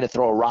will try to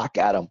throw a rock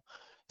at them.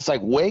 It's like,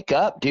 wake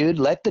up, dude.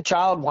 Let the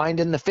child wind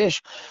in the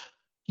fish.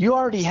 You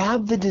already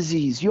have the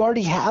disease. You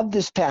already have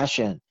this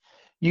passion.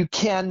 You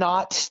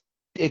cannot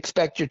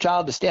expect your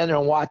child to stand there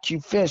and watch you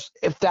fish.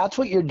 If that's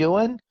what you're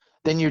doing,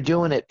 then you're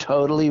doing it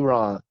totally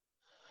wrong.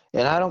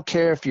 And I don't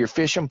care if your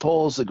fishing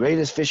pole is the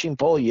greatest fishing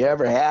pole you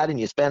ever had and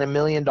you spent $1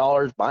 million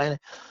buying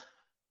it.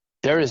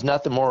 There is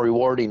nothing more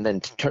rewarding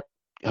than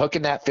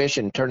hooking that fish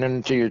and turning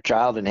it to your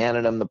child and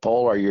handing them the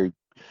pole, or your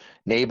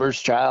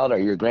neighbor's child or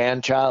your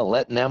grandchild,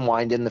 letting them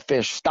wind in the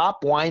fish.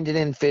 Stop winding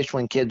in fish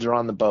when kids are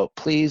on the boat,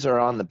 please, or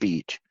on the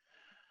beach.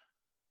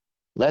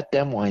 Let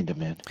them wind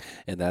them in.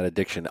 And that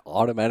addiction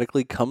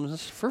automatically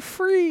comes for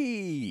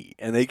free.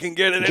 And they can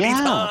get it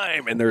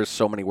anytime. And there's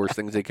so many worse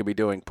things they could be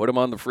doing. Put them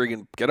on the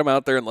friggin', get them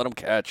out there and let them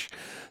catch.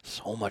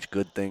 So much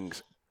good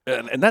things.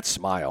 And that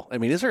smile. I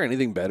mean, is there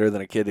anything better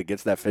than a kid that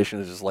gets that fish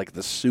and is just like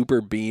the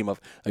super beam of,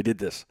 I did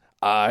this.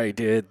 I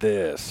did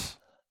this.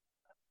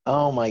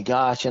 Oh my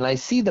gosh. And I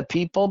see the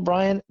people,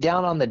 Brian,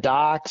 down on the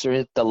docks or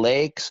at the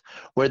lakes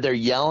where they're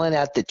yelling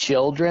at the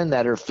children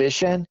that are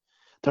fishing.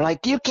 They're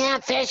like, you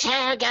can't fish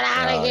here, get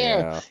out of here.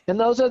 Yeah. And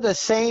those are the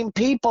same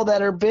people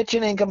that are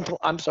bitching and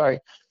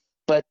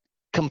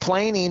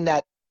complaining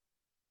that,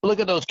 look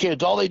at those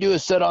kids, all they do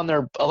is sit on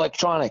their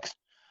electronics.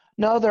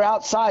 No, they're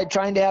outside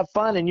trying to have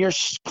fun, and you're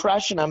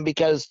crushing them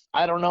because,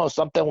 I don't know,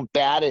 something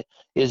bad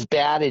is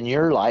bad in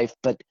your life.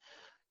 But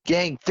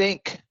gang,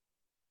 think.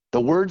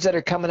 The words that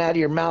are coming out of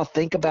your mouth,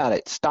 think about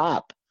it.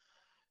 Stop.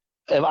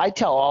 If I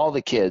tell all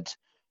the kids,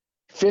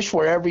 fish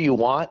wherever you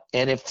want,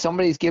 and if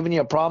somebody's giving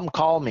you a problem,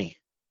 call me.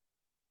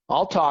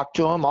 I'll talk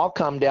to them. I'll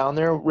come down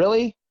there.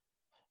 Really?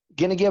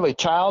 Going to give a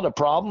child a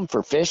problem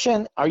for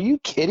fishing? Are you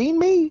kidding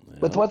me? Yeah.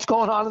 With what's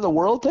going on in the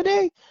world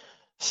today?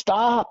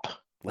 Stop.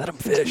 Let them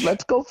fish.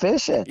 Let's go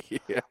fishing.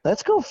 Yeah.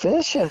 Let's go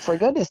fishing, for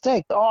goodness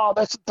sake. Oh,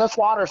 this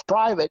water's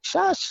private.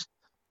 Shush.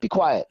 Be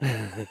quiet.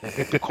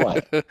 Be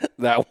quiet.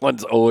 That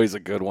one's always a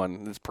good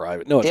one. It's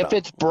private. No, it's not.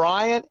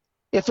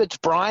 If it's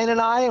Brian and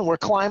I, and we're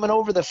climbing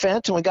over the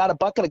fence, and we got a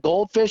bucket of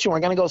goldfish, and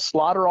we're gonna go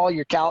slaughter all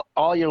your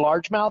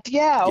largemouth,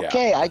 yeah,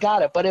 okay, yeah. I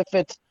got it. But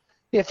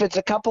if it's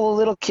a couple of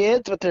little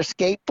kids with their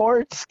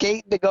skateboards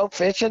skating to go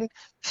fishing,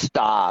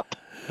 stop.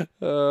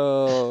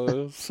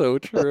 Oh, so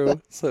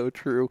true, so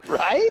true.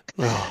 Right?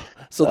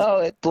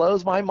 It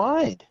blows my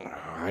mind.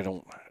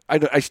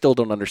 I still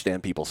don't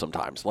understand people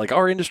sometimes. Like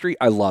our industry,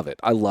 I love it.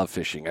 I love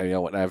fishing.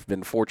 And I've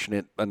been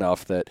fortunate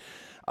enough that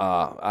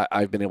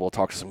I've been able to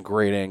talk to some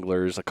great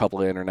anglers, a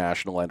couple of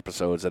international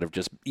episodes that have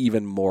just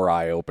even more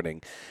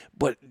eye-opening.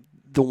 But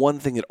the one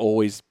thing that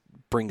always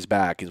brings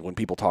back is when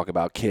people talk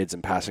about kids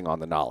and passing on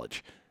the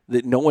knowledge.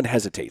 That no one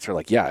hesitates. They're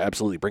like, yeah,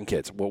 absolutely, bring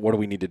kids. What do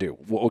we need to do?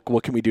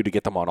 What can we do to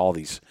get them on all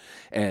these?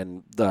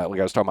 And like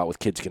I was talking about with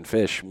Kids Can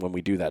Fish, when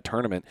we do that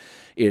tournament,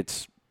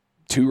 it's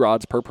 2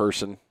 rods per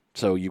person.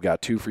 So you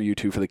got 2 for you,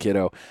 2 for the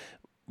kiddo.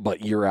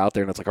 But you're out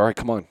there and it's like, all right,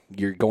 come on.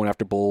 You're going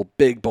after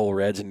big bull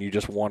reds, and you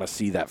just want to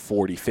see that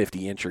 40, 50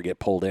 incher get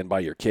pulled in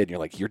by your kid. And you're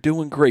like, you're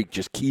doing great.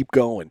 Just keep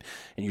going.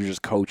 And you're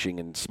just coaching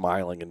and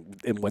smiling.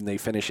 And when they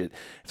finish it,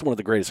 it's one of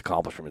the greatest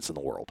accomplishments in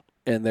the world.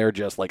 And they're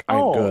just like,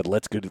 I'm Oh, good.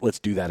 Let's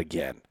do that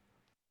again.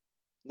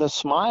 the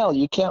smile,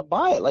 you can't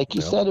buy it. Like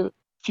you No. said a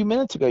few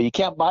minutes ago, you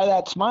can't buy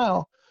that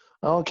smile.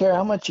 I don't care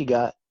how much you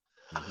got.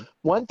 Mm-hmm.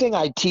 One thing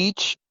I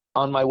teach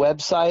on my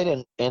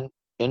website and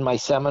in my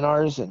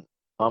seminars and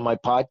on my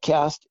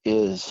podcast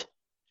is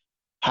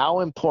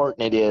how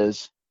important it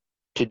is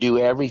to do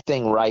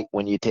everything right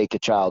when you take a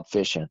child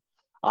fishing.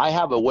 I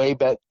have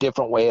a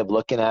different way of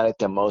looking at it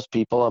than most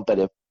people, but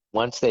if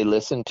once they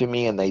listen to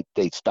me and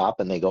they stop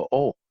and they go,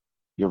 oh,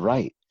 you're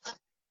right.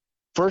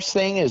 First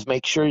thing is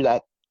make sure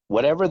that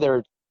whatever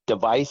their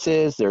device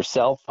is, their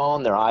cell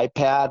phone, their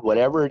iPad,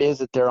 whatever it is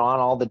that they're on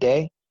all the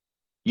day,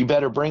 you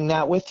better bring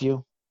that with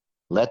you.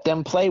 Let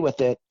them play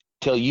with it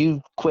till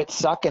you quit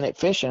sucking at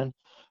fishing,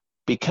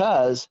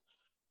 because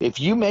if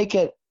you make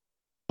it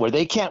where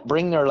they can't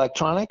bring their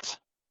electronics,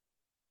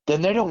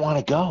 then they don't want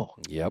to go.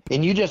 Yep.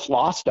 And you just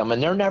lost them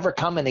and they're never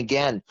coming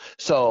again.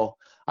 So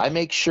I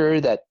make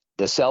sure that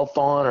the cell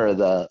phone or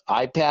the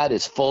iPad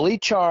is fully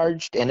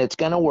charged and it's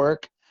going to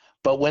work.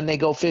 But when they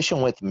go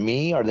fishing with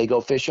me or they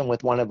go fishing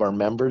with one of our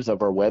members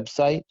of our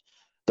website,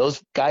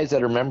 those guys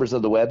that are members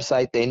of the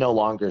website, they no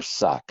longer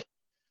suck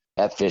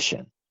at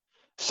fishing.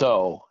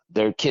 So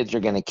their kids are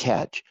going to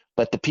catch.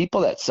 But the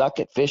people that suck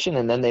at fishing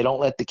and then they don't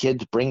let the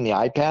kids bring the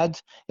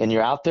iPads, and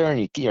you're out there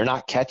and you're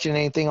not catching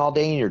anything all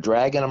day and you're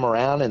dragging them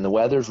around and the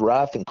weather's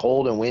rough and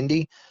cold and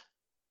windy,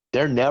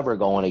 they're never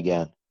going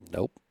again.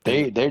 Nope.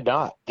 They're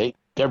not.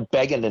 They're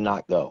begging to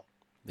not go.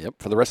 Yep,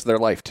 for the rest of their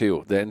life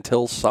too.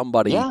 Until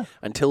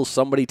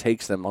somebody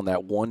takes them on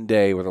that one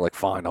day where they're like,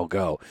 "Fine, I'll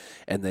go,"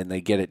 and then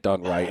they get it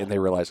done right, and they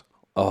realize,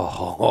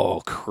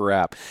 "Oh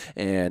crap!"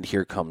 And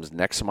here comes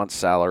next month's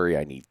salary.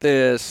 I need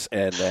this,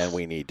 and then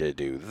we need to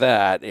do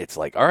that. It's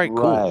like, all right,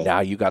 cool. Right.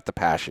 Now you got the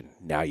passion.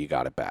 Now you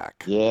got it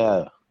back.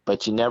 Yeah,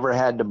 but you never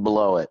had to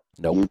blow it.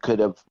 Nope. You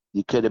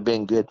could have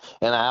been good.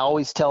 And I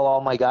always tell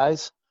all my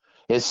guys,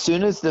 as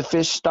soon as the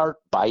fish start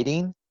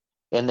biting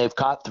and they've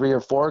caught 3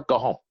 or 4, go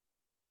home.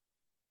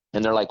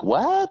 And they're like,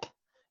 what?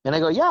 And I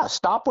go, yeah,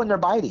 stop when they're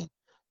biting.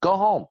 Go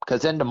home.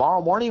 Because then tomorrow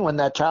morning when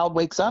that child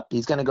wakes up,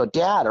 he's going to go,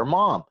 Dad or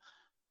Mom,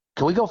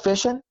 can we go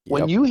fishing? Yep.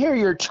 When you hear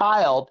your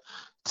child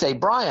say,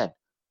 Brian,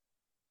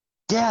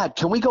 Dad,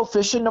 can we go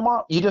fishing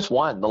tomorrow? You just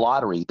won the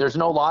lottery. There's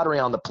no lottery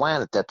on the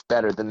planet that's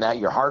better than that.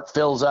 Your heart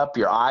fills up,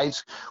 your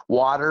eyes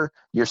water,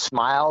 your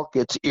smile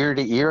gets ear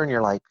to ear, and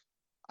you're like,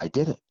 I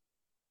did it.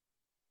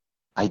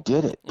 I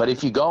did it. But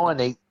if you go and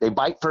they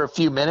bite for a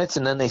few minutes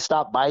and then they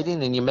stop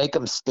biting and you make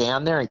them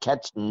stand there and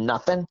catch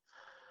nothing,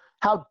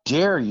 how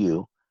dare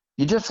you?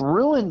 You just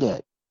ruined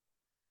it.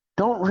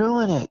 Don't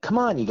ruin it. Come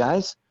on, you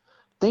guys.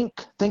 Think.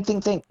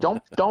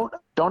 Don't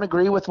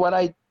agree with what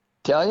I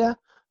tell you.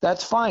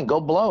 That's fine. Go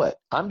blow it.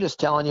 I'm just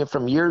telling you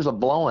from years of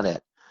blowing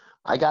it.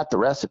 I got the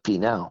recipe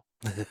now.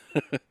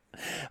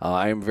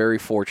 I am very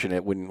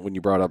fortunate when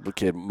you brought up the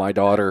kid. My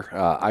daughter,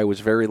 I was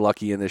very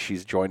lucky in this.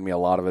 She's joined me a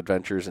lot of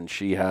adventures, and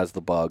she has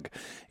the bug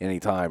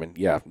anytime. And,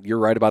 yeah, you're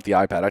right about the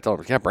iPad. I told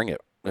her, yeah, bring it.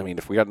 I mean,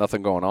 if we got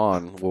nothing going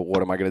on, well,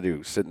 what am I going to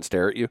do? Sit and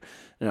stare at you?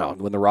 No,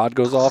 when the rod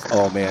goes off,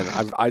 oh, man,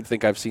 I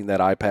think I've seen that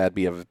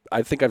iPad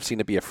I think I've seen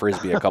it be a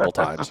Frisbee a couple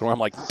times. Where I'm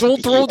like,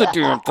 don't throw the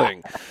damn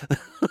thing.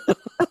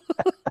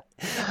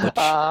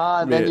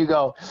 Then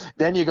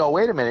you go,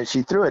 wait a minute,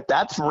 she threw it.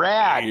 That's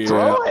rad. Yeah,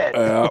 throw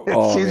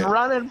it. She's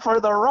running for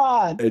the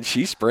rod. And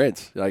she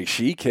sprints. Like,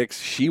 she kicks.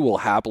 She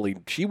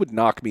would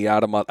knock me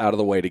out of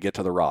the way to get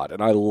to the rod.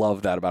 And I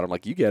love that about her. I'm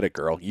like, you get it,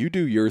 girl. You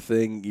do your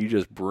thing. You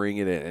just bring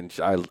it in.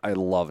 And I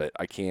love it.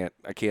 I can't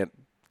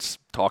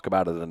talk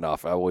about it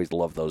enough. I always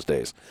love those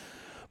days.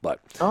 But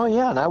oh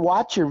yeah, and I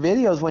watch your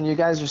videos when you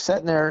guys are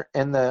sitting there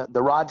and the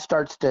rod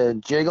starts to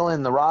jiggle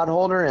in the rod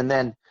holder, and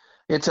then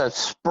it's a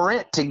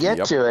sprint to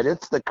get to it.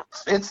 It's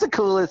the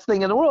coolest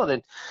thing in the world.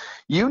 And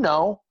you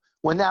know,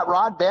 when that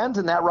rod bends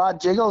and that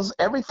rod jiggles,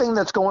 everything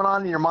that's going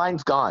on in your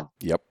mind's gone.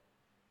 Yep.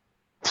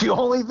 The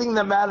only thing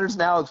that matters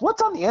now is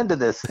what's on the end of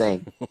this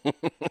thing.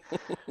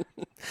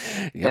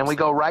 And we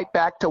go right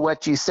back to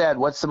what you said.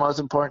 What's the most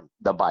important?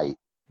 The bite.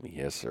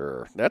 Yes,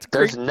 sir. That's great.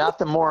 There's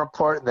nothing more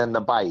important than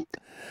the bite.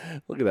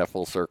 Look at that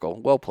full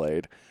circle. Well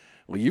played.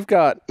 Well, you've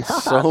got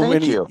so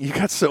many. You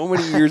got so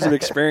many years of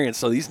experience.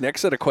 So these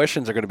next set of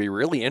questions are going to be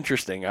really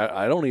interesting.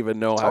 I don't even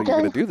know how you're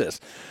going to do this.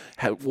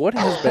 What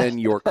has been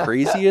your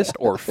craziest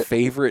or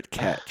favorite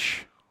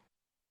catch?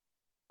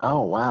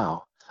 Oh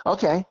wow.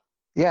 Okay.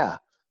 Yeah.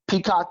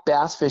 Peacock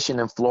bass fishing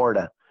in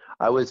Florida.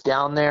 I was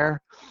down there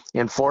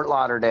in Fort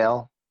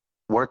Lauderdale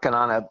working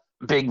on a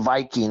big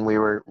Viking. We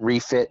were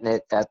refitting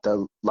it at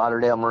the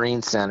Lauderdale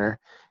Marine Center,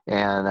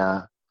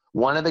 and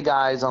one of the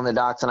guys on the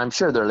docks, and I'm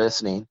sure they're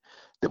listening.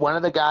 One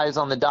of the guys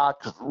on the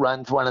dock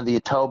runs one of the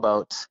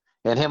towboats,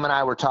 and him and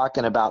I were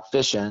talking about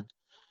fishing,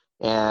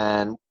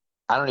 and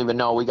I don't even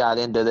know, we got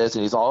into this,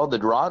 and he's all the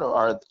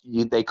Dorado,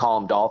 they call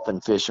them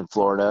dolphin fish in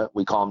Florida.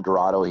 We call them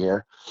Dorado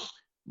here.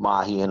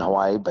 mahi in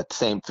Hawaii, but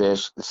same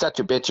fish. It's such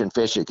a bitchin'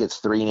 fish, it gets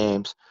 3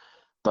 names.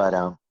 But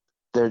and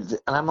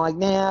I'm like,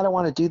 nah, I don't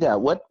want to do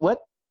that. What?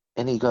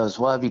 And he goes,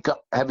 well, have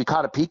you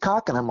caught a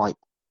peacock? And I'm like,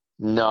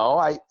 no,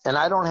 I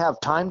don't have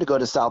time to go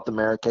to South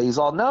America. He's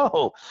all,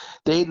 no,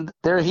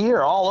 they're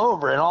here all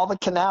over in all the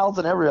canals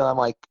and everything. I'm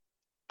like,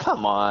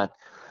 come on.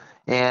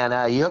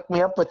 And he hooked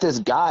me up with this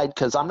guide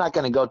because I'm not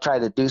going to go try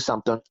to do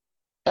something.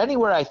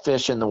 Anywhere I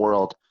fish in the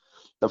world,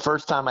 the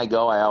first time I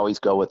go, I always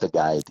go with a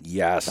guide.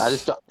 Yes. I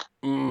just don't,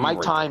 my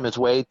time is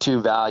way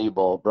too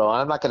valuable, bro.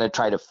 I'm not going to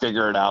try to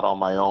figure it out on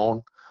my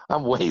own.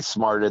 I'm way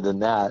smarter than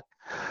that.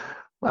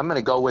 I'm going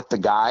to go with the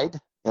guide,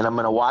 and I'm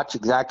going to watch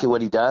exactly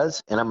what he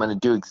does, and I'm going to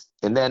do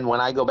and then when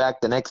I go back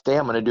the next day,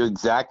 I'm going to do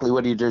exactly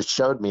what he just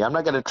showed me. I'm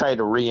not going to try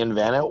to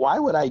reinvent it. Why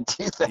would I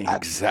do that?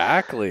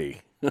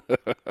 Exactly.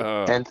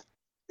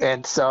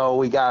 and so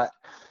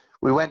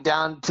we went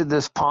down to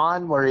this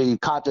pond where he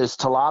caught this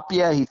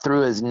tilapia. He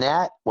threw his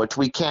net, which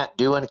we can't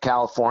do in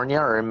California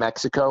or in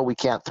Mexico. We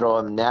can't throw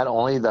a net.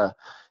 Only the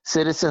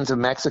citizens of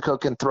Mexico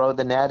can throw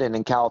the net, and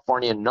in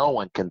California, no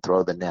one can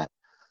throw the net.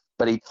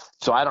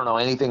 So I don't know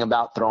anything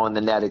about throwing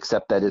the net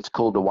except that it's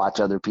cool to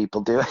watch other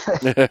people do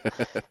it.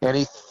 And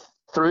he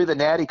threw the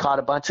net. He caught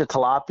a bunch of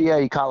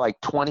tilapia. He caught like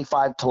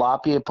 25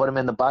 tilapia, put them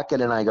in the bucket,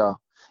 and I go,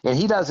 and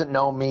he doesn't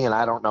know me and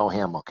I don't know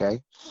him,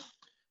 okay?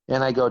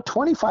 And I go,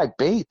 25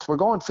 baits. We're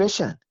going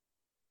fishing.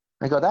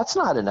 I go, that's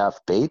not enough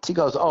baits. He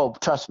goes, oh,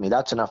 trust me,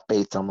 that's enough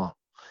baits.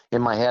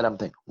 In my head, I'm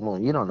thinking, well,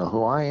 you don't know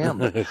who I am.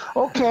 But,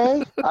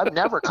 okay, I've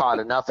never caught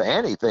enough of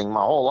anything my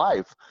whole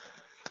life.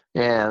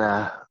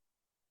 And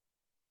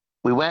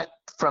we went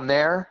from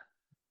there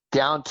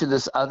down to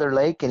this other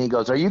lake, and he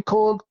goes, are you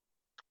cool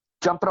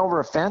jumping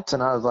over a fence?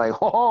 And I was like,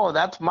 oh,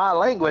 that's my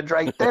language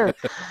right there.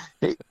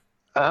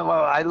 Well,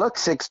 I look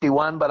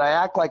 61, but I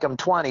act like I'm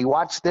 20.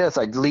 Watch this.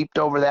 I leaped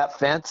over that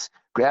fence,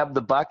 grabbed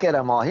the bucket.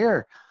 I'm all,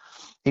 here.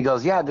 He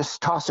goes, yeah,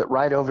 just toss it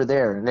right over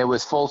there. And it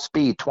was full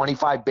speed,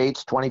 25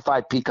 baits,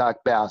 25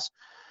 peacock bass.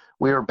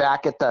 We were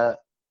back at the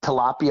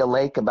tilapia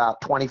lake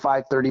about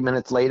 25, 30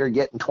 minutes later,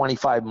 getting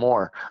 25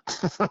 more.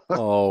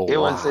 Oh, It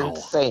was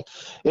insane.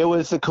 It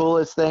was the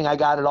coolest thing. I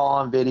got it all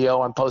on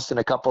video. I'm posting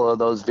a couple of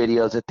those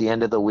videos at the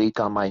end of the week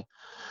on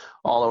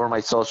all over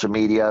my social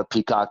media,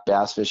 peacock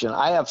bass fishing.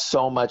 I have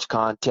so much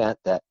content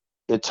that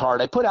it's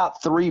hard. I put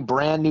out 3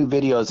 brand new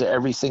videos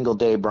every single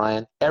day,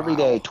 Brian. Every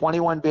day,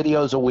 21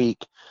 videos a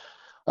week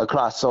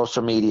across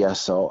social media.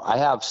 So I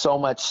have so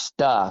much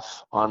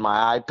stuff on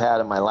my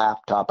iPad and my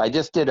laptop. I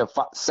just did a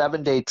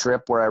 7-day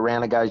trip where I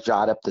ran a guy's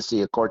yacht up the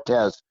Sea of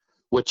Cortez,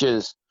 which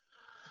is,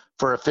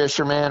 for a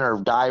fisherman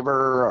or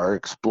diver or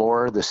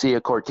explorer, the Sea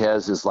of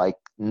Cortez is like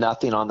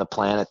nothing on the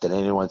planet that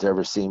anyone's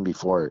ever seen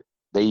before.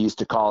 They used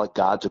to call it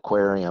God's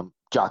Aquarium.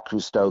 Jacques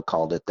Cousteau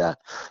called it that.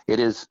 It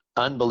is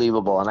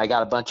unbelievable. And I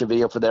got a bunch of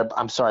video for there.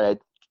 I'm sorry,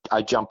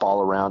 I jump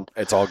all around.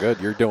 It's all good.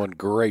 You're doing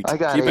great. I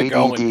got Keep ADD. it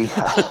going.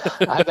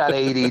 I got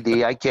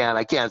ADD.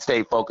 I can't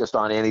stay focused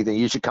on anything.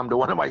 You should come to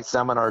one of my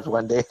seminars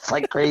one day. It's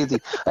like crazy.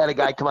 I had a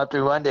guy come up to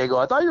me one day and go,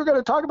 I thought you were going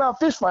to talk about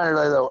fish finders.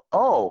 I go,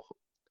 oh.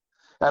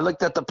 I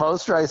looked at the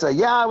poster. I said,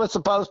 yeah, I was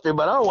supposed to,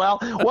 but oh, well,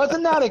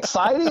 wasn't that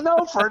exciting,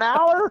 though, for an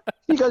hour?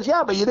 He goes,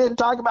 yeah, but you didn't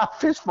talk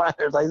about fish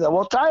finders. I said,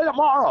 well, try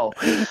tomorrow.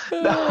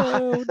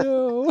 Oh,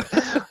 no.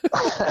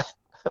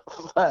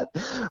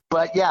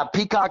 But yeah,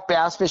 peacock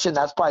bass fishing,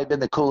 that's probably been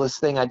the coolest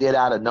thing I did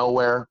out of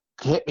nowhere.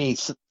 Hit me.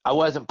 I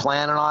wasn't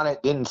planning on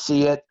it, didn't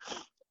see it.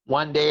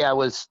 One day I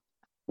was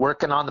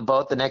working on the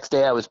boat. The next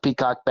day I was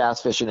peacock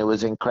bass fishing. It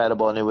was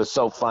incredible, and it was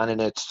so fun,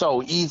 and it's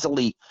so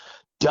easily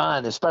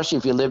done, especially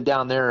if you live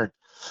down there in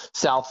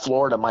South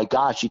Florida. My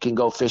gosh, you can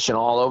go fishing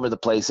all over the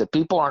place. If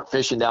people aren't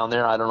fishing down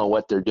there, I don't know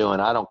what they're doing.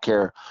 I don't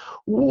care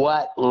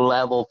what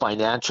level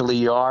financially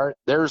you are.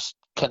 There's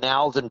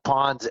canals and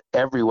ponds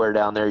everywhere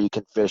down there you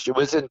can fish. It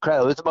was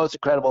incredible. It was the most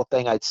incredible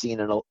thing I'd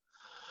seen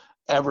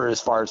ever as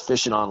far as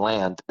fishing on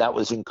land. That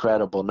was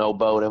incredible. No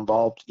boat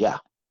involved. Yeah.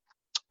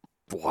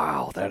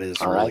 Wow, that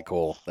is All really right.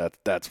 cool.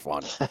 That's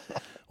fun.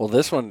 Well,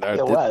 this one,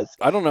 It was.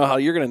 I don't know how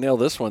you're going to nail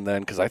this one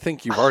then, because I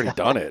think you've already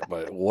done it.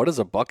 But what is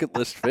a bucket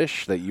list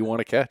fish that you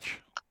want to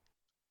catch?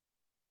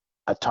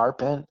 A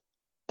tarpon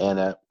and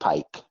a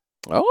pike.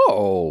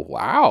 Oh,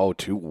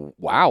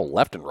 wow.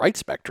 Left and right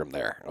spectrum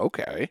there.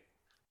 Okay.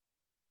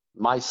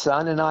 My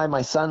son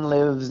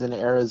lives in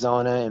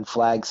Arizona in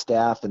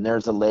Flagstaff, and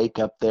there's a lake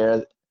up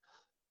there,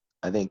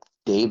 I think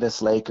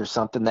Davis Lake or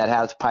something, that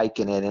has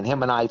pike in it. And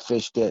him and I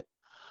fished it,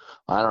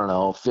 I don't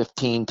know,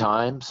 15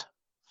 times.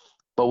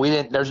 But we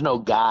didn't, there's no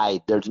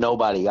guide. There's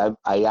nobody. I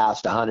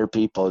asked 100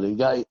 people, do you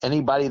got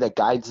anybody that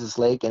guides this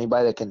lake?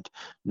 Anybody that can?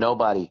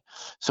 Nobody.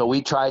 So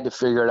we tried to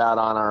figure it out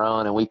on our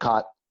own,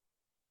 and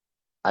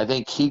I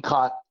think he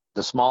caught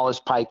the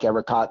smallest pike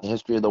ever caught in the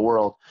history of the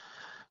world.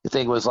 I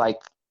think it was like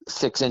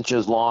 6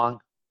 inches long.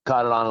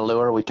 Caught it on a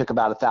lure. We took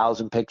about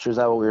 1,000 pictures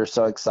of it. We were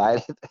so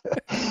excited.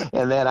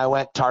 And then I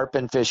went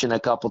tarpon fishing a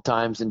couple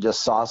times and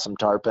just saw some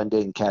tarpon,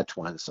 didn't catch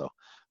one. So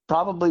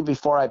probably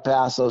before I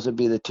pass, those would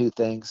be the 2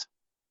 things.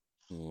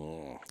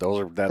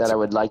 that I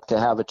would like to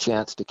have a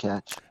chance to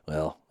catch.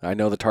 Well, I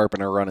know the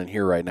tarpon are running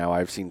here right now.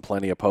 I've seen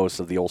plenty of posts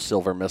of the old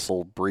silver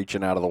missile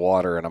breaching out of the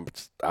water,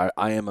 and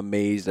I am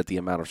amazed at the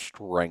amount of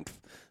strength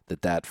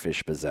that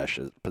fish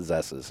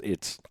possesses.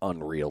 It's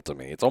unreal to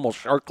me. It's almost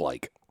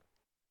shark-like.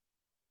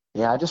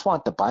 Yeah, I just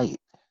want the bite.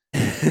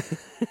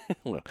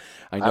 Well,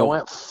 I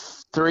went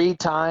 3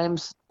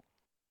 times,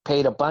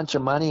 paid a bunch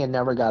of money, and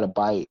never got a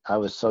bite. I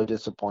was so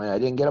disappointed. I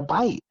didn't get a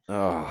bite.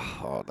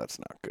 Oh, that's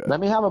not good. Let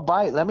me have a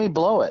bite. Let me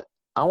blow it.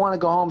 I want to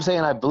go home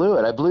saying I blew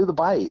it. I blew the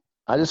bite.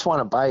 I just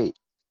want a bite.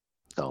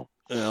 So.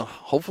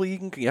 Hopefully you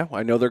can. Yeah,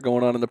 I know they're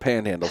going on in the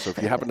Panhandle. So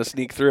if you happen to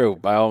sneak through,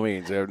 by all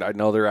means, I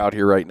know they're out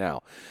here right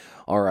now.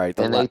 All right.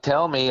 And they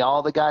tell me,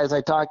 all the guys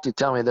I talk to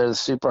tell me they're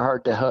super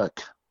hard to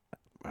hook.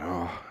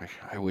 Oh,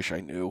 I wish I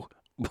knew,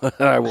 but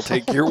I will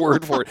take your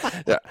word for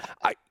it.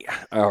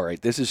 All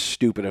right, this is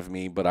stupid of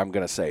me, but I'm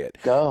going to say it.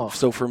 Go.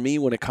 So for me,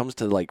 when it comes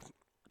to like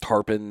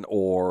tarpon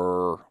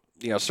or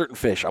certain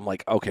fish, I'm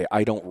like, okay,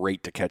 I don't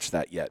rate to catch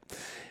that yet.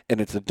 And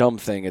it's a dumb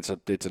thing. It's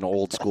an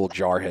old school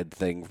jarhead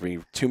thing for me.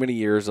 Too many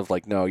years of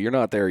like, no, you're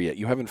not there yet.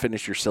 You haven't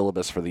finished your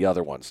syllabus for the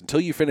other ones.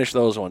 Until you finish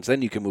those ones,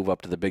 then you can move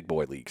up to the big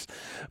boy leagues.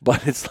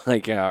 But it's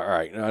like, yeah, all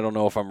right, I don't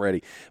know if I'm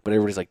ready. But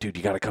everybody's like, dude,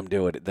 you got to come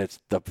do it. That's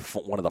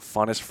one of the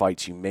funnest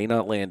fights. You may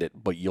not land it,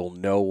 but you'll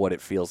know what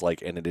it feels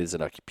like, and it is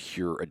a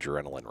pure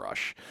adrenaline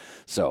rush.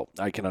 So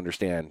I can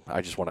understand. I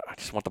just want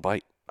the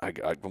bite. I'm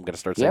going to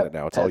start saying it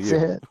now. It's all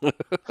you.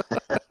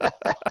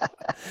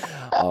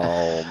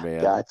 Oh,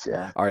 man.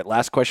 Gotcha. All right,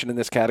 last question in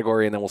this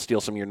category, and then we'll steal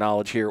some of your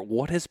knowledge here.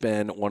 What has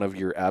been one of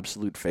your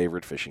absolute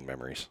favorite fishing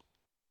memories?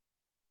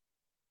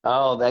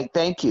 Oh,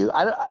 thank you.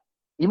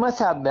 You must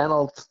have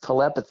mental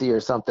telepathy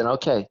or something.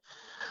 Okay.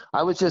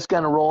 I was just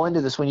going to roll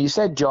into this. When you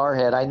said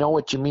jarhead, I know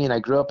what you mean. I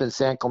grew up in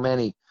San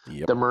Clemente,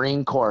 the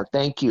Marine Corps.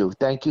 Thank you.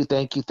 Thank you.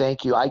 Thank you.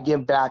 Thank you. I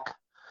give back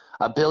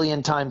 1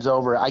 billion times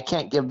over. I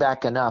can't give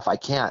back enough. I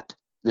can't.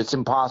 It's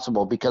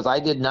impossible because I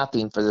did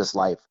nothing for this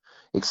life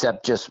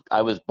except just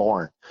I was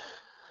born.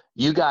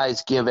 You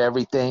guys give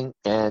everything,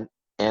 and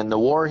the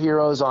War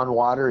Heroes on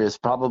Water is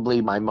probably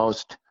my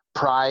most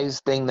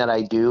prized thing that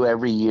I do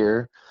every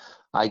year.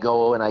 I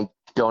go and I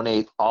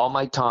donate all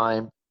my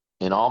time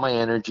and all my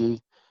energy,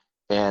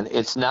 and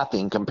it's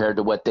nothing compared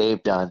to what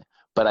they've done.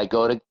 But I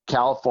go to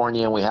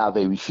California, and we have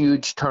a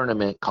huge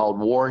tournament called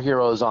War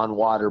Heroes on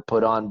Water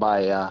put on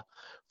by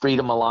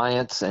Freedom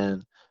Alliance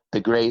and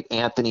the great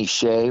Anthony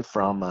Shea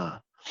from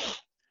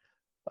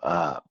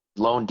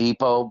Lone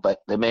Depot.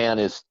 But the man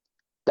is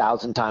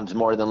 1,000 times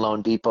more than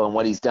Lone Depot, and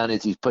what he's done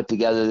is he's put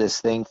together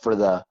this thing for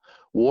the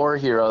war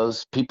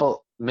heroes,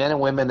 people, men and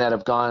women that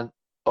have gone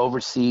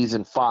overseas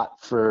and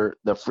fought for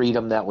the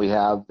freedom that we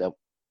have.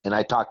 And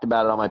I talked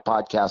about it on my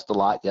podcast a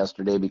lot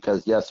yesterday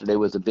because yesterday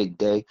was a big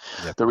day.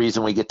 Yep. The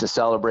reason we get to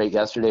celebrate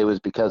yesterday was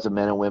because of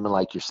men and women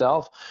like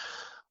yourself.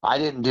 I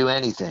didn't do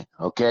anything,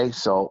 okay?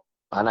 So,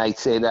 and I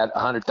say that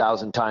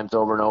 100,000 times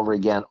over and over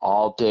again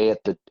all day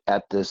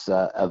at this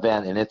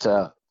event, and it's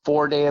a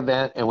 4-day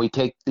event, and we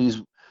take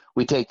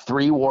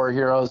 3 war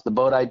heroes. The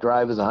boat I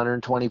drive is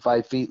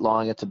 125 feet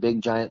long. It's a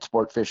big, giant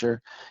sport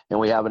fisher. And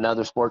we have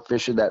another sport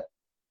fisher that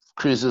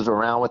cruises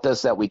around with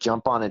us that we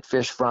jump on and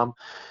fish from.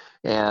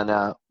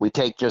 And we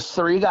take just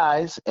 3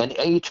 guys, and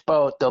each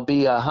boat, there'll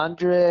be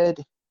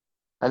 100,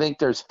 I think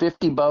there's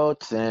 50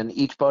 boats, and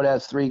each boat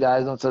has 3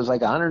 guys. So there's like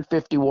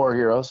 150 war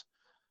heroes,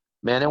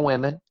 men and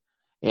women.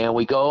 And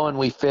we go and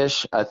we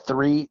fish a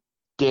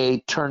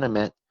 3-day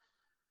tournament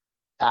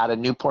out of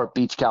Newport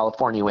Beach,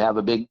 California. We have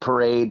a big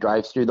parade,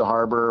 drives through the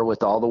harbor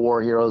with all the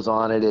war heroes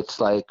on it. It's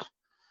like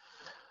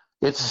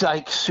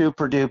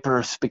super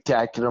duper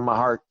spectacular. My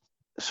heart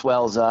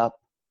swells up.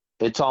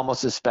 It's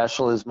almost as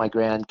special as my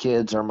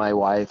grandkids or my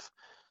wife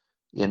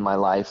in my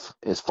life.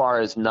 As far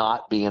as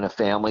not being a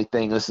family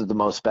thing, this is the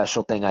most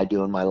special thing I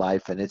do in my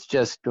life. And it's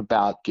just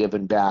about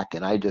giving back.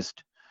 And I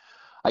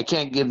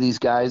can't give these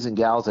guys and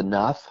gals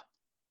enough.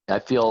 I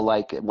feel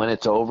like when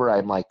it's over,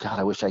 I'm like, God,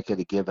 I wish I could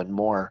have given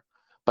more.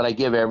 But I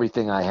give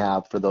everything I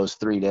have for those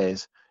 3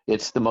 days.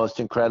 It's the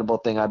most incredible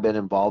thing I've been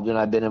involved in.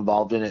 I've been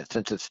involved in it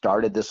since it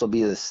started. This will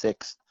be the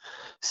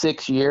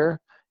sixth year.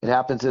 It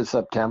happens in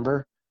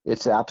September.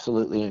 It's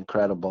absolutely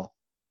incredible.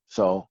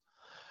 So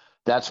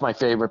that's my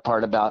favorite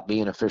part about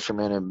being a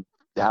fisherman and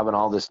having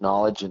all this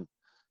knowledge and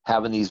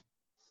having these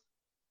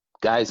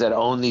guys that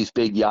own these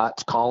big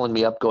yachts calling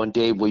me up going,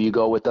 Dave, will you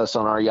go with us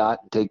on our yacht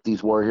and take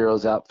these war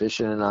heroes out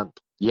fishing? And I'm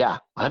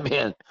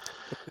in.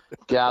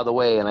 Get out of the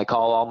way. And I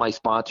call all my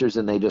sponsors,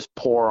 and they just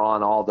pour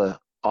on all the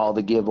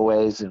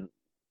giveaways, and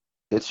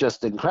it's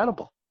just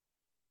incredible.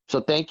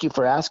 So thank you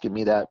for asking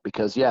me that,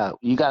 because you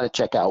got to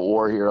check out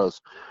War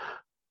Heroes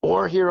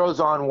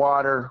on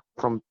Water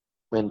from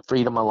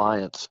Freedom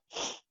Alliance.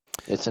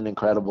 It's an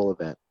incredible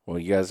event. Well,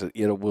 you guys,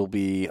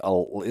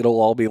 it'll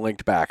all be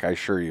linked back, I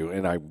assure you,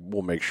 and I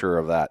will make sure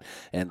of that.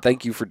 And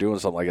thank you for doing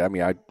something like that. I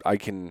mean, I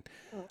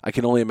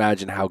can only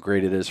imagine how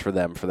great it is for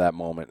them for that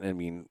moment. I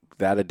mean,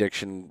 that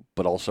addiction,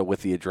 but also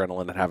with the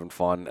adrenaline and having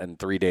fun, and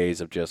 3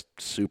 days of just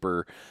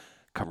super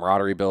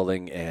camaraderie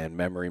building and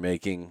memory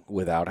making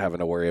without having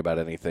to worry about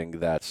anything.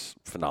 That's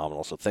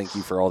phenomenal. So thank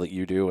you for all that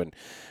you do. And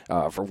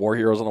for War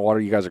Heroes on the Water,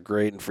 you guys are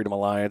great. And Freedom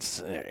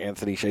Alliance,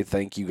 Anthony, Shea,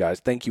 thank you guys.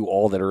 Thank you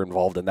all that are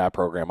involved in that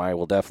program. I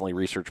will definitely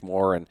research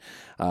more, and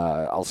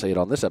I'll say it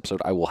on this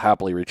episode. I will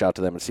happily reach out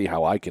to them and see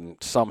how I can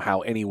somehow,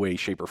 any way,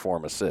 shape, or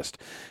form assist,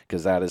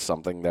 because that is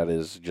something that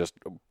is just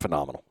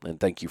phenomenal. And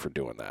thank you for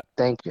doing that.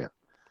 Thank you.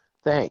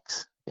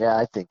 Thanks. Yeah,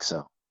 I think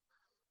so.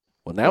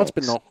 Well, now it's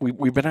been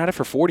we've been at it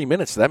for 40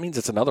 minutes. So that means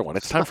it's another one.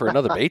 It's time for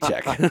another bait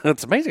check.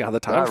 It's amazing how the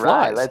time flies. All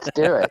right, let's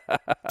do it.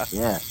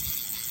 Yeah.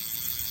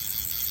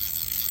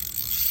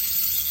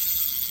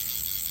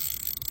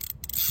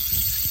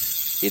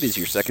 It is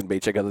your second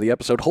bait check of the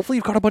episode. Hopefully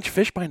you've caught a bunch of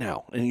fish by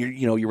now. And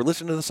you were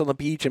listening to this on the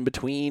beach in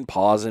between,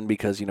 pausing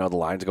because, the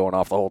line's going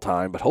off the whole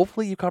time. But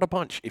hopefully you caught a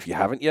bunch. If you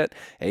haven't yet,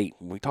 hey,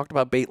 we talked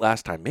about bait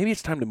last time. Maybe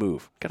it's time to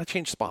move. Got to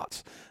change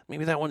spots.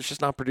 Maybe that one's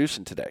just not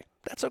producing today.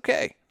 That's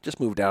okay. Just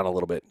move down a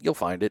little bit. You'll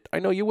find it. I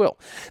know you will.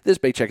 This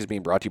bait check is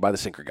being brought to you by The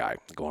Sinker Guy.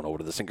 Go on over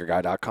to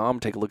thesinkerguy.com.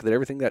 Take a look at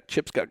everything that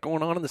Chip's got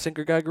going on in the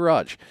Sinker Guy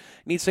garage.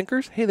 Need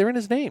sinkers? Hey, they're in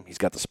his name. He's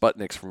got the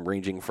Sputniks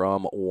ranging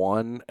from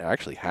 1,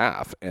 actually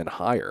half, and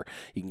higher.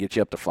 He can get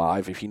you up to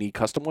 5. If you need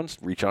custom ones,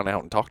 reach on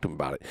out and talk to him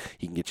about it.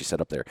 He can get you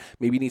set up there.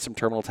 Maybe you need some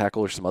terminal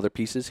tackle or some other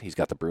pieces. He's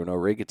got the Bruno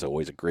rig. It's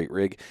always a great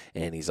rig.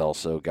 And he's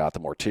also got the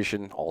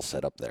Mortician all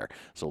set up there.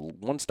 So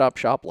one-stop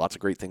shop, lots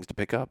of great things to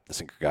pick up.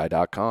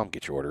 Thesinkerguy.com.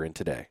 Get your order in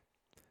today.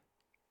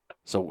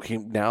 So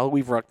now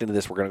we've rucked into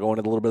this, we're going to go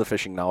into a little bit of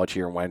fishing knowledge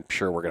here, and I'm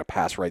sure we're going to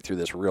pass right through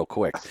this real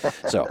quick.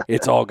 So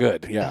it's all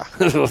good. Yeah,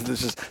 this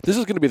is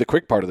going to be the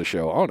quick part of the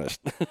show,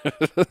 honest.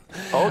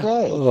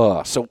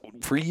 Okay. So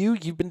for you,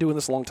 you've been doing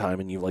this a long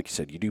time, and like you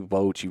said, you do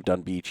boats, you've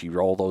done beach,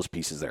 you're all those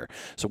pieces there.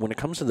 So when it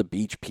comes to the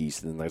beach piece,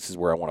 then this is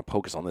where I want to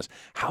focus on this.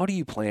 How do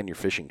you plan your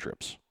fishing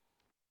trips?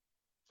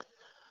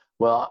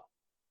 Well,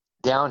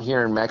 down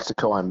here in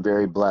Mexico, I'm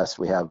very blessed.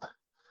 We have a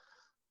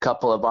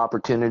couple of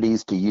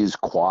opportunities to use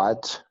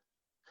quads.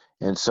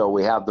 And so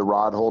we have the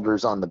rod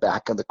holders on the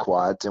back of the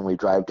quads, and we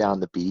drive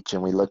down the beach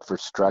and we look for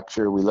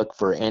structure. We look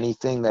for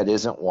anything that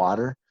isn't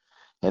water,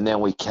 and then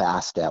we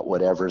cast at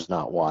whatever's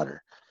not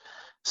water.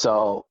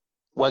 So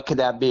what could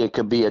that be? It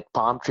could be a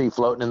palm tree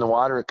floating in the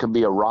water. It could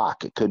be a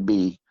rock. It could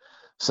be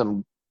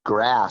some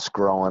grass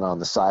growing on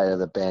the side of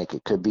the bank.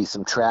 It could be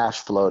some trash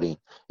floating.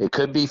 It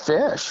could be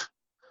fish.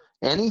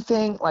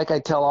 Anything, like I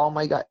tell all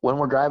my guys, when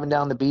we're driving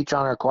down the beach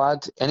on our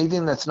quads,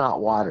 anything that's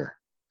not water.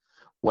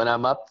 When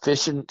I'm up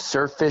fishing,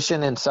 surf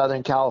fishing in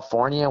Southern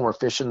California, and we're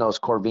fishing those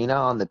corvina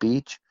on the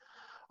beach,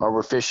 or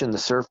we're fishing the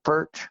surf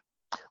perch,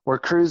 we're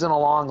cruising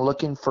along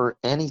looking for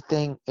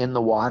anything in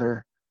the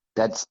water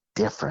that's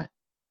different.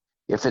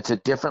 If it's a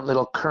different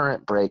little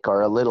current break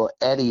or a little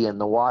eddy in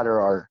the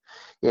water, or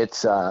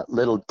it's a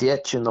little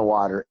ditch in the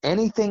water,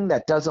 anything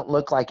that doesn't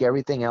look like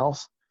everything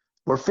else,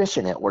 we're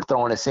fishing it. We're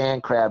throwing a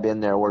sand crab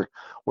in there. We're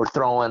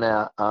throwing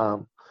a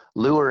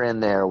lure in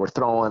there. We're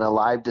throwing a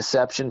live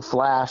deception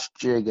flash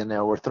jig in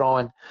there. We're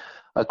throwing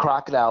a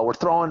crocodile. We're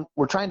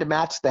trying to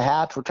match the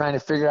hatch. We're trying to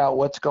figure out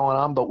what's going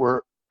on,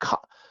 but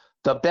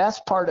the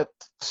best part of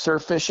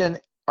surf fishing,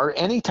 or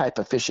any type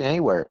of fishing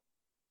anywhere,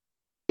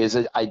 is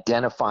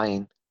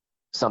identifying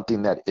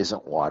something that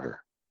isn't water.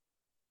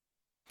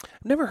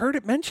 I've never heard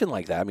it mentioned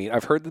like that. I mean,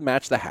 I've heard the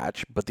match the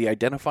hatch, but the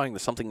identifying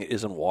something that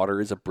isn't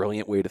water is a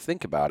brilliant way to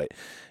think about it.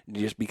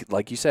 Just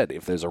like you said,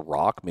 if there's a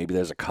rock, maybe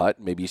there's a cut,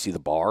 maybe you see the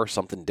bar,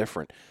 something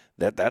different.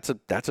 That's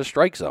a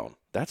strike zone.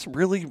 That's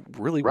really,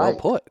 really Right.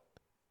 well put.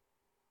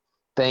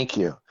 Thank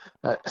you.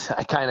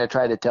 I kind of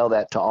try to tell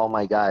that to all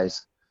my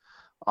guys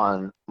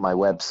on my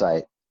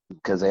website,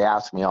 because they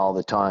ask me all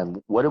the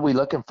time, what are we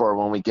looking for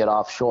when we get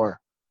offshore?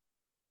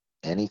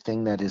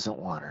 Anything that isn't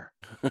water.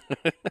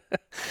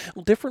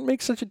 Well, different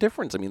makes such a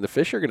difference. I mean, the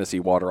fish are going to see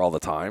water all the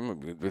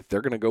time. If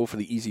they're going to go for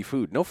the easy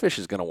food, no fish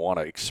is going to want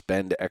to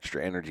expend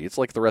extra energy. It's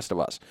like the rest of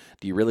us.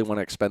 Do you really want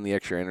to expend the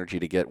extra energy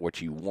to get what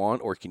you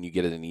want, or can you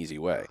get it an easy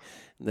way?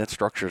 And that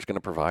structure is going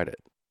to provide it.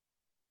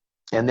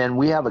 And then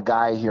we have a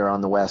guy here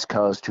on the West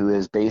Coast who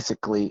is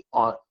basically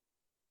on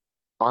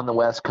the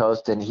West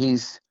Coast, and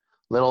he's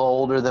a little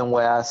older than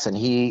Wes,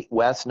 and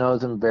Wes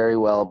knows him very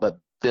well, but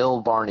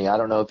Bill Varney, I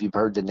don't know if you've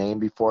heard the name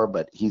before,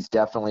 but he's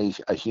definitely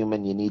a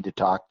human you need to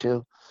talk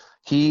to.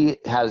 He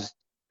has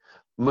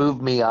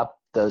moved me up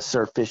the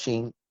surf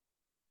fishing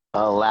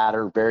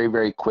ladder very,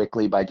 very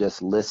quickly by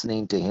just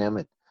listening to him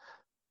and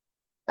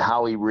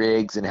how he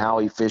rigs and how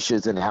he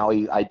fishes and how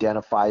he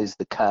identifies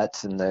the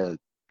cuts and the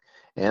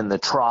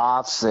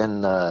troughs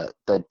and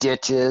the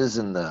ditches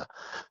and the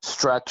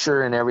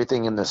structure and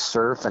everything in the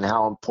surf and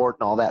how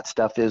important all that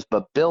stuff is.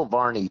 But Bill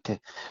Varney,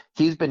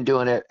 he's been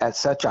doing it at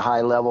such a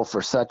high level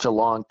for such a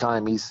long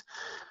time.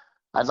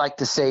 I'd like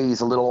to say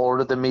he's a little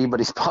older than me, but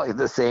he's probably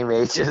the same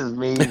age as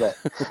me.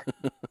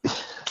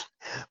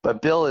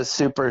 But Bill is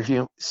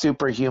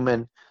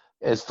superhuman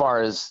as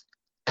far as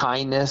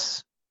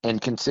kindness and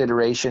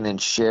consideration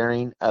and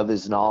sharing of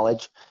his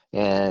knowledge.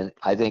 And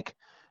I think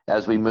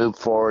as we move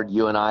forward,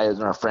 you and I, as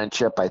in our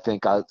friendship, I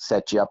think I'll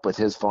set you up with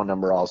his phone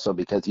number also,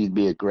 because he'd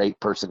be a great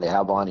person to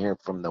have on here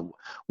from the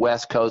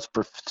West Coast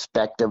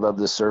perspective of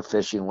the surf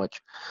fishing,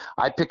 which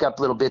I pick up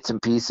little bits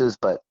and pieces,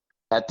 but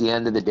at the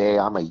end of the day,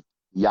 I'm a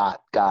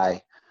yacht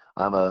guy.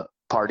 I'm a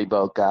party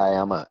boat guy.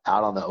 I'm a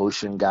out on the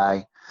ocean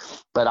guy.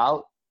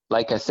 But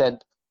like I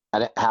said,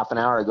 half an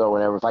hour ago, or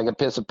whatever, if I can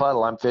piss a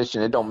puddle, I'm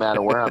fishing. It don't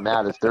matter where I'm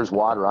at. If there's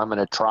water, I'm going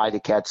to try to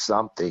catch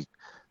something.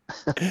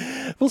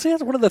 Well, see,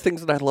 that's one of the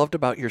things that I loved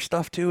about your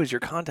stuff too. Is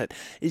your content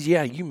is,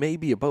 yeah, you may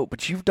be a boat,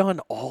 but you've done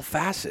all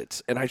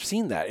facets, and I've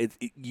seen that.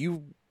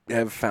 You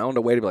have found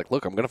a way to be like,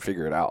 look, I'm going to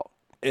figure it out,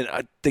 and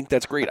I think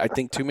that's great. I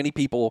think too many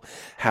people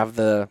have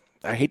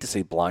I hate to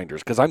say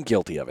blinders, because I'm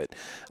guilty of it.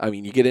 I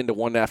mean, you get into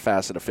one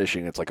facet of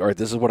fishing, it's like, all right,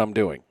 this is what I'm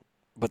doing.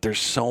 But there's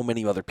so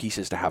many other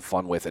pieces to have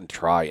fun with and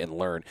try and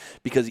learn,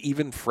 because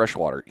even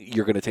freshwater,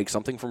 you're going to take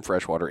something from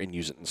freshwater and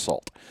use it in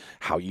salt.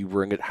 How you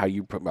bring it, how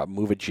you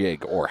move a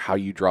jig, or how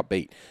you drop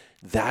bait,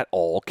 that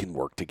all can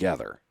work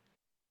together.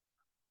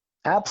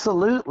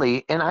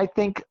 Absolutely. And I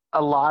think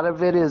a lot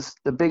of it is,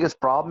 the biggest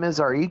problem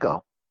is our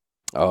ego.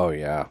 Oh,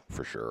 yeah,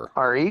 for sure.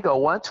 Our ego,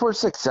 once we're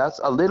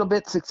a little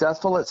bit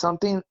successful at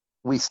something,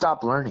 we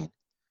stop learning.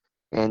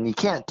 And you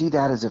can't do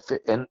that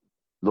and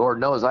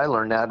Lord knows I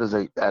learned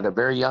that at a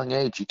very young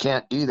age. You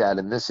can't do that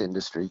in this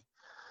industry.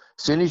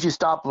 As soon as you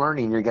stop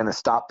learning, you're going to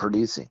stop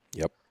producing.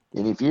 Yep.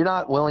 And if you're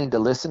not willing to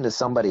listen to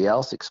somebody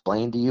else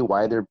explain to you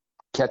why they're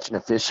catching a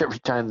fish every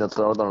time they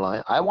throw their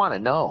line, I want to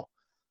know.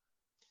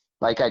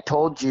 Like I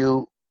told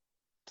you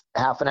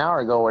half an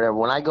hour ago, or whatever,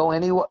 when I go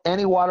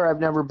any water I've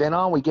never been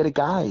on, we get a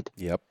guide.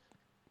 Yep.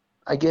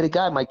 I get a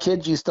guide. My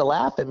kids used to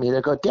laugh at me.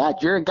 They go, Dad,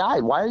 you're a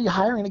guide. Why are you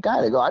hiring a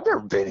guide? I go, I've never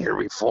been here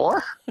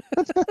before.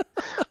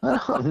 I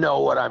don't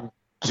know what I'm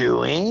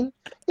doing.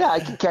 Yeah,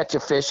 I can catch a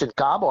fish in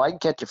Cabo. I can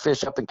catch a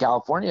fish up in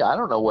California. I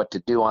don't know what to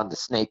do on the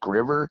Snake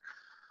River.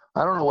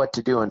 I don't know what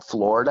to do in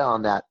Florida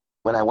on that,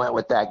 when I went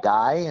with that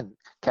guy and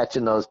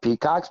catching those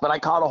peacocks. But I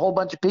caught a whole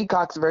bunch of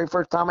peacocks the very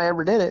first time I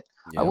ever did it.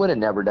 Yep. I would have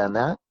never done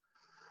that.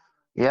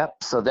 Yep.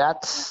 So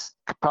that's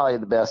probably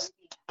the best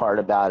part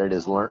about it,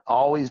 is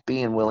always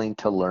being willing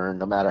to learn,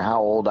 no matter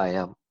how old I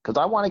am, because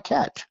I want to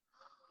catch.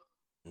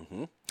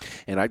 Mm-hmm.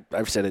 And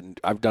I've said it.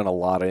 I've done a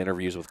lot of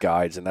interviews with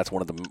guides, and that's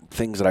one of the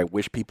things that I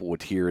wish people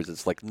would hear. Is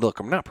it's like, look,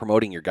 I'm not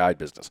promoting your guide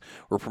business.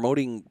 We're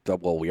promoting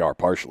well, we are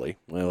partially.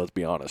 Well, let's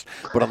be honest.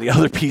 But on the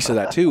other piece of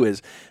that too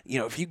is,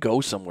 if you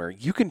go somewhere,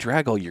 you can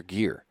drag all your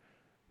gear,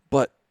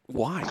 but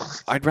why?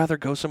 I'd rather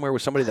go somewhere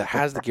with somebody that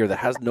has the gear,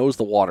 knows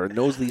the water,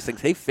 knows these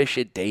things. They fish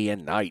it day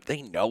and night.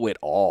 They know it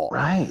all.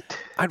 Right.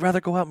 I'd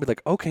rather go out and be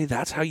like, okay,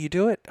 that's how you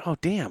do it? Oh,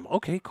 damn.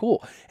 Okay,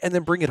 cool. And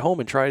then bring it home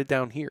and try it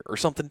down here, or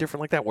something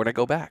different like that when I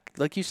go back.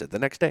 Like you said, the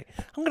next day,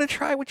 I'm going to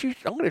try I'm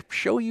going to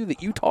show you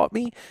that you taught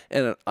me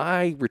and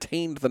I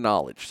retained the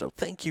knowledge. So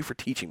thank you for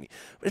teaching me.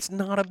 But it's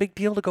not a big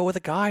deal to go with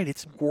a guide.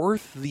 It's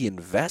worth the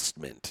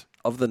investment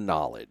of the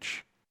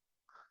knowledge.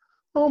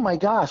 Oh my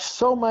gosh,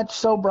 so much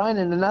so, Brian.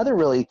 And another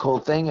really cool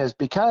thing is,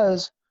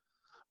 because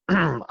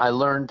I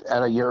learned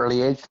at a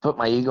early age to put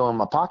my ego in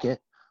my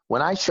pocket.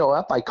 When I show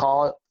up, I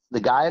call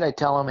the guide. I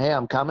tell him, hey,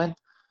 I'm coming.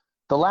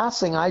 The last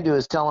thing I do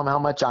is tell him how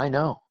much I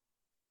know.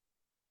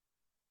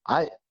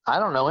 I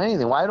don't know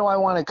anything. Why do I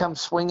want to come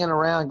swinging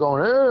around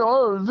going, hey,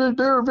 oh, fish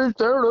there, fish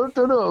there,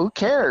 who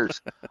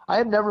cares? I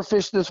have never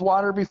fished this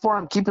water before.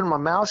 I'm keeping my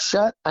mouth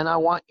shut, and I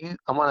want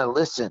to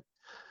listen.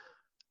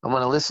 I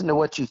want to listen to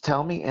what you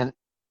tell me, and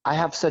I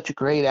have such a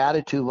great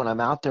attitude when I'm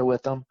out there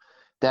with them,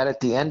 that at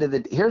the end of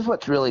here's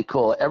what's really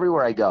cool.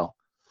 Everywhere I go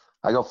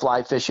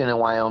fly fishing in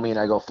Wyoming,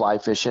 I go fly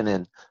fishing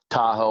in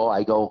Tahoe,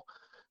 I go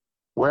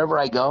wherever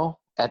I go.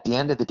 At the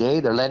end of the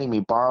day, they're letting me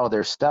borrow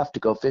their stuff to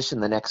go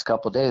fishing the next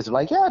couple of days. They're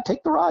like, yeah,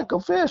 take the rod,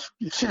 go fish.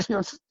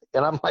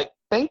 And I'm like,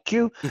 thank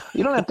you.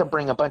 You don't have to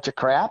bring a bunch of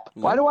crap.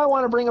 Why do I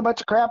want to bring a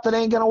bunch of crap that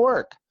ain't going to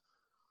work?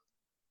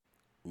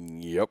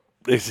 Yep.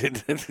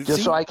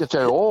 Just so I could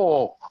say,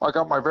 oh, I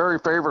got my very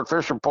favorite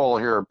fishing pole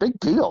here. Big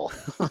deal.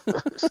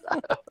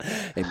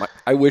 Hey,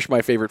 I wish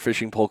my favorite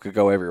fishing pole could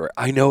go everywhere.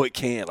 I know it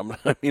can. I'm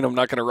not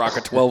going to rock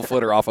a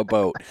 12-footer off a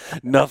boat.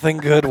 Nothing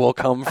good will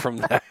come from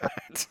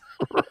that.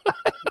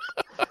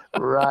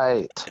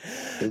 Right.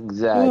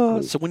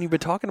 Exactly. So when you've been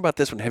talking about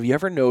this one, have you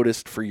ever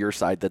noticed for your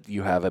side that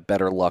you have a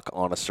better luck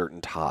on a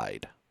certain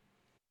tide?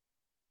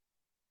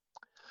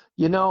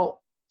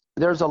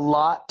 There's a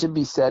lot to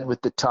be said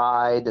with the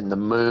tide and the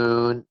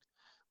moon,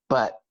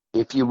 but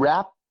if you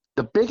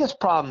the biggest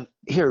problem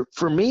here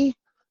for me,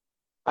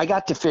 I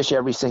got to fish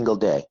every single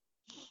day.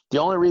 The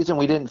only reason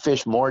we didn't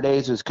fish more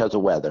days is because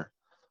of weather,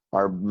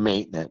 our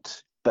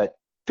maintenance. But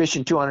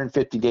fishing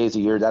 250 days a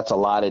year, that's a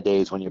lot of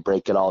days when you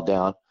break it all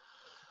down.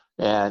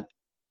 And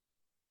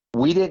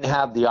we didn't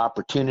have the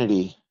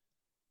opportunity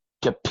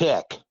to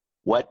pick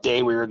what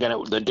day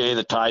the day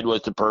the tide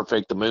was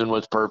the moon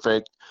was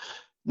perfect.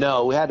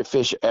 No, we had to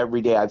fish every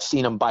day. I've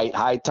seen them bite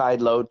high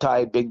tide, low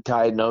tide, big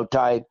tide, no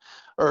tide,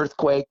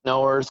 earthquake,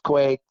 no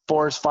earthquake,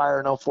 forest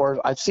fire, no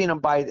forest. I've seen them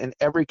bite in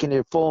every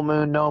condition, full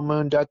moon, no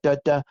moon, But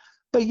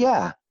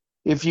yeah,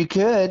 if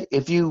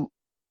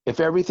if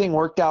everything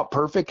worked out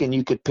perfect and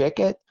you could pick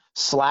it,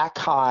 slack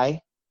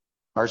high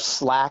or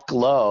slack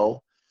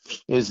low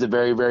is the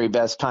very, very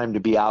best time to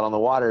be out on the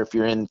water. If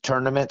you're in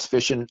tournaments,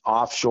 fishing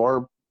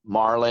offshore,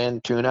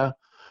 marlin, tuna,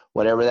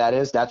 whatever that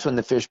is, that's when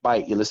the fish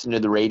bite. You listen to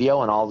the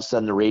radio, and all of a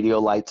sudden the radio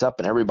lights up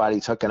and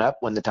everybody's hooking up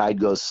when the tide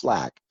goes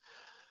slack.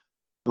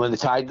 When the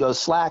tide goes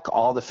slack,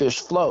 all the fish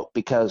float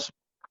because,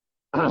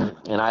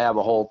 and I have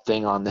a whole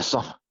thing on this,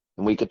 and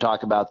we could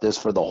talk about this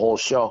for the whole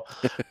show,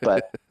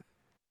 but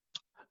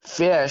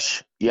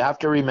fish, you have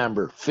to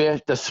remember,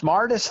 fish, the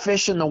smartest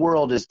fish in the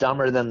world is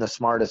dumber than the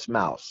smartest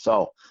mouse.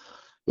 So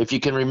if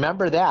you can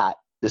remember that,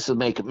 this will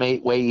make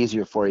it way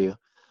easier for you.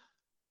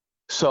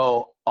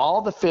 So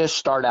all the fish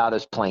start out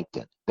as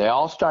plankton. They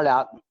all start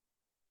out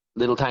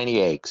little tiny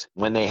eggs.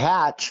 When they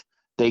hatch,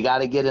 they got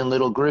to get in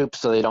little groups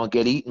so they don't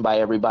get eaten by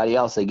everybody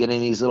else. They get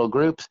in these little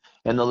groups,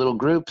 and the little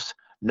groups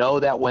know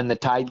that when the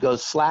tide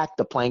goes slack,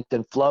 the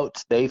plankton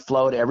floats. They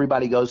float.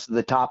 Everybody goes to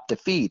the top to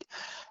feed.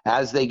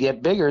 As they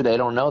get bigger, they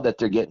don't know that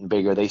they're getting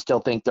bigger. They still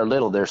think they're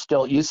little. They're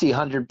still, you see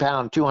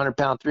 100-pound,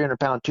 200-pound,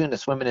 300-pound tuna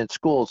swimming in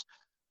schools.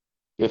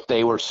 If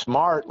they were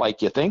smart,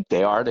 like you think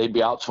they are, they'd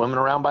be out swimming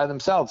around by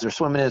themselves. They're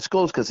swimming in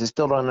schools because they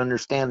still don't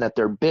understand that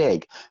they're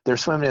big. They're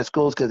swimming in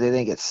schools because they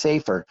think it's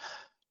safer.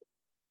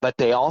 But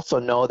they also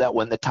know that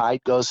when the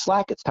tide goes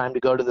slack, it's time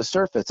to go to the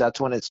surface. That's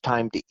when it's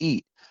time to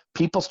eat.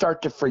 People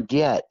start to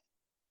forget,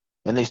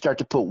 and they start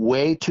to put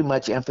way too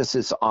much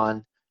emphasis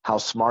on how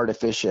smart a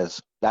fish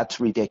is. That's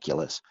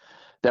ridiculous.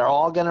 They're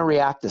all going to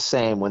react the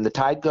same. When the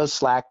tide goes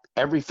slack,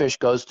 every fish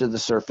goes to the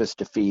surface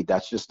to feed.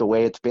 That's just the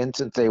way it's been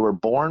since they were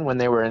born, when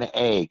they were an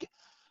egg.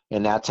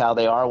 And that's how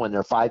they are when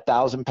they're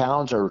 5,000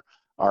 pounds or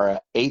an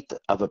eighth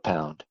of a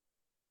pound.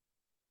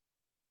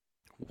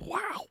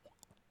 Wow.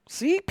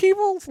 See,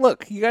 people,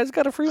 look, you guys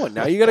got a free one.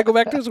 Now you got to go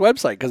back to his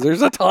website because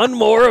there's a ton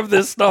more of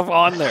this stuff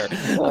on there.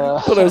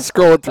 But I was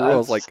scrolling through, I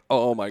was like,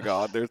 oh my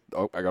God,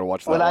 I got to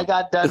watch that. When one. I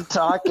got done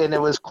talking,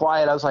 it was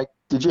quiet. I was like,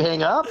 did you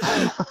hang up?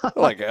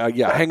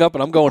 Yeah, hang up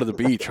and I'm going to the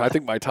beach. I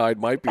think my tide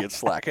might be at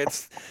slack.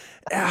 It's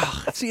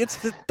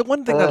the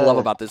one thing I love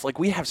about this. Like,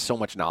 we have so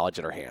much knowledge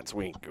in our hands.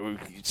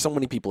 So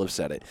many people have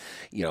said it.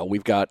 You know,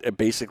 we've got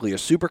basically a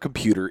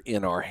supercomputer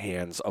in our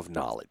hands of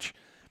knowledge.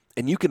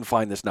 And you can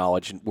find this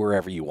knowledge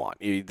wherever you want.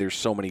 There's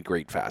so many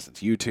great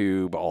facets.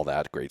 YouTube, all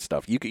that great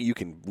stuff. You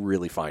can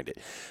really find it.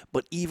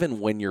 But even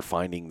when you're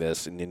finding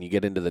this and then you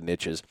get into the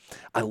niches,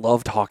 I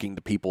love talking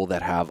to people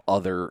that have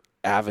other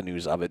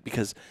avenues of it,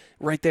 because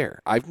right there,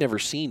 I've never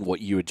seen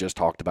what you had just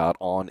talked about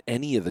on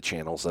any of the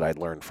channels that I'd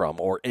learned from,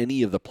 or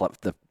any of the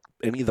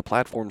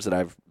platforms that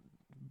I've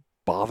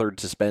bothered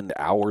to spend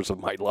hours of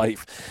my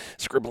life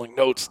scribbling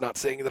notes. Not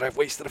saying that I've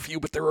wasted a few,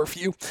 but there are a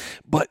few.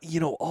 But,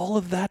 all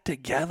of that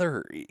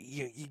together,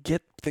 you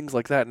get things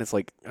like that, and it's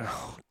like,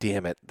 oh,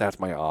 damn it, that's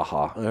my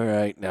aha. All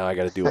right, now I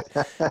got to do it.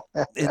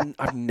 And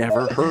I've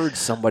never heard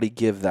somebody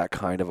give that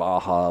kind of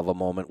aha of a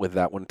moment with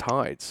that one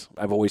tides.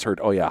 I've always heard,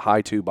 oh yeah,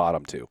 high two,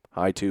 bottom two.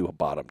 High two,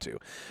 bottom two.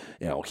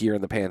 Here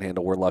in the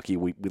Panhandle, we're lucky.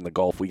 In the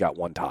Gulf, we got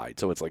one tide.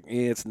 So it's like,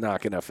 it's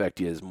not going to affect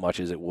you as much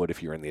as it would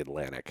if you're in the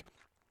Atlantic.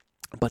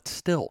 But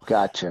still,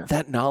 gotcha.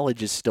 That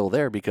knowledge is still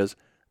there, because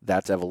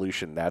that's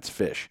evolution. That's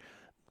fish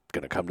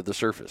going to come to the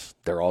surface.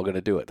 They're all going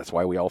to do it. That's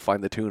why we all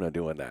find the tuna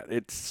doing that.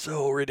 It's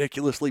so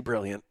ridiculously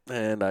brilliant,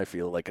 and I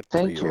feel like a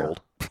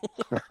 3-year-old.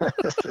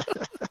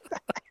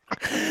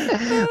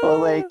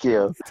 Well, thank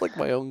you. It's like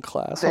my own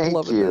class. Thank I'm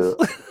loving you.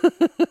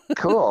 This.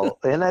 Cool.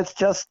 And that's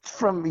just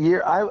from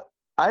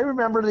I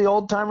remember the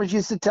old timers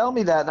used to tell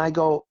me that, and I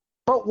go,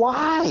 but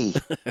why?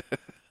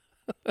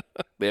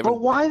 But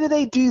why do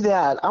they do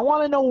that? I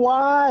want to know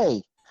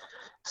why.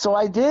 So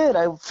I did.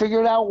 I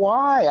figured out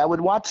why. I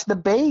would watch the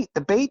bait.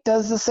 The bait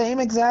does the same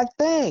exact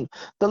thing.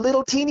 The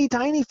little teeny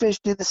tiny fish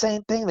do the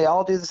same thing. They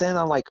all do the same.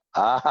 I'm like,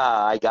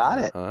 aha, I got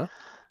it.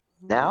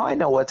 Now I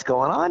know what's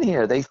going on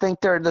here. They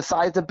think they're the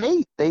size of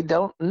bait. They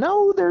don't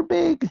know they're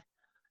big.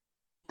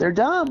 They're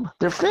dumb.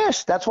 They're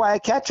fish. That's why I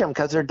catch them,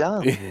 because they're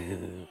dumb.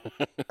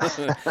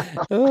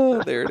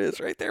 Oh, there it is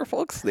right there,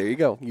 folks. There you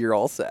go. You're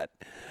all set.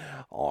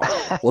 All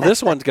right. Well,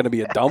 this one's going to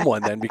be a dumb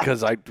one then,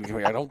 because I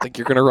don't think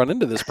you're going to run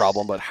into this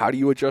problem. But how do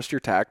you adjust your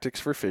tactics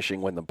for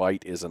fishing when the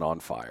bite isn't on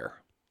fire?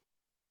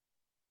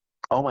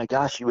 Oh my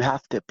gosh, you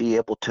have to be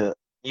able to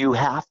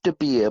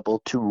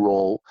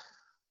roll.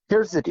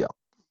 Here's the deal.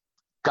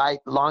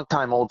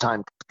 Old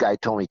time guy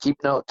told me,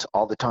 keep notes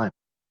all the time.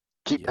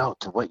 Keep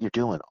notes of what you're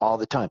doing all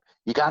the time.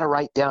 You got to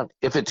write down.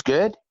 If it's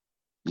good,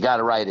 you got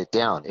to write it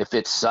down. If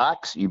it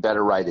sucks, you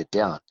better write it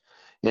down.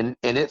 And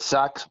it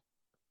sucks.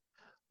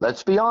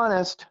 Let's be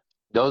honest.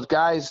 Those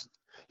guys,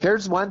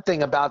 here's one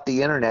thing about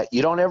the internet.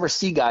 You don't ever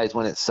see guys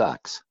when it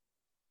sucks.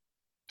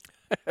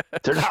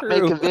 They're not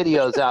making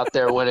videos out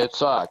there when it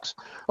sucks.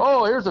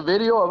 Oh, here's a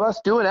video of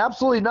us doing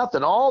absolutely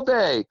nothing all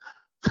day.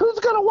 Who's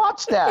going to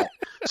watch that?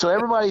 So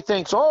everybody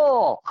thinks,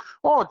 oh,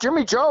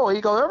 Jimmy Joe,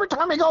 he goes, every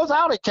time he goes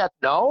out, he catches.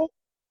 No.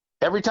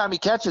 Every time he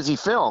catches, he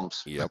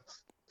films. Yep.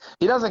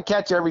 He doesn't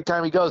catch every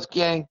time he goes.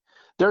 Gang,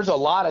 there's a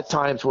lot of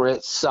times where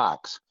it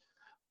sucks.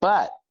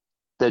 But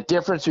the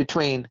difference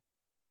between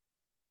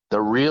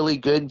The really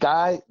good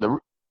guy, the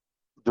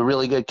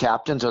really good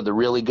captains or the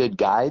really good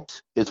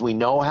guides is we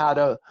know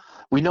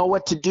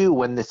what to do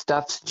when the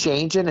stuff's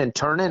changing and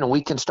turning, and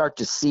we can start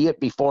to see it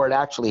before it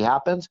actually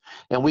happens,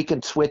 and we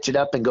can switch it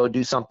up and go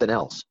do something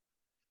else.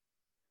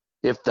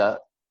 If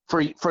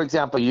for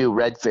example,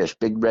 redfish,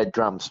 big red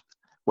drums,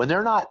 when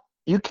they're not,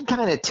 you can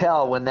kind of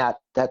tell when that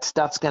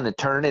stuff's going to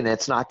turn and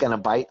it's not going to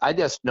bite. I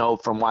just know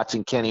from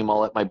watching Kenny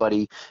Mullet, my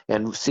buddy,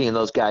 and seeing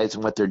those guys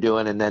and what they're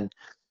doing, and then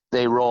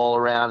they roll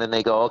around and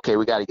they go, okay,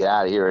 we got to get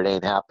out of here. It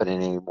ain't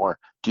happening anymore.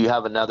 Do you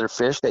have another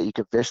fish that you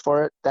can fish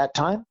for at that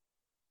time?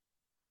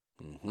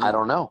 Mm-hmm. I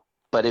don't know.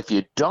 But if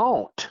you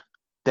don't,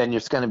 then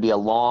it's going to be a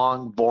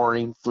long,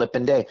 boring,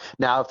 flipping day.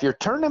 Now, if you're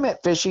tournament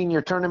fishing,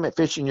 you're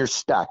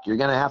stuck. You're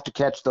going to have to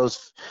catch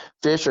those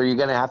fish, or you're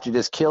going to have to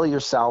just kill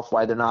yourself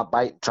while they're not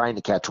biting, trying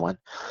to catch one.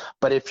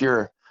 But if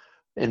you're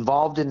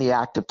involved in the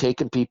act of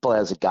taking people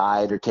as a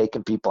guide or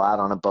taking people out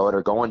on a boat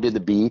or going to the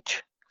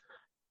beach,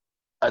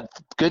 a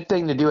good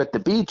thing to do at the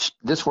beach,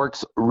 this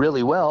works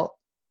really well,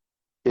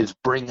 is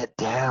bring it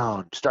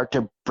down. Start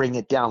to bring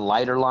it down.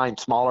 Lighter line,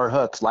 smaller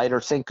hooks,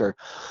 lighter sinker,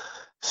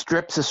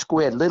 strips of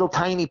squid, little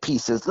tiny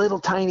pieces.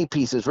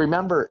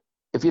 Remember,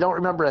 if you don't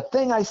remember a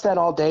thing I said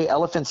all day,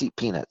 elephants eat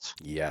peanuts.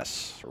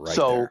 Yes, right.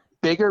 So there.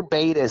 Bigger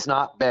bait is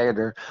not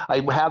better.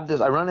 I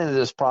run into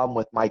this problem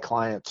with my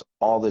clients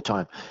all the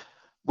time.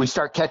 We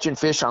start catching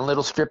fish on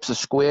little strips of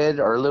squid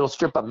or a little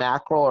strip of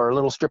mackerel or a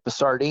little strip of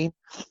sardine,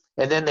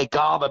 and then they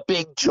gob a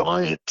big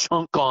giant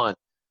chunk on.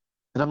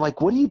 And I'm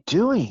like, what are you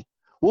doing?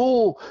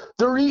 Well,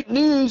 they're eating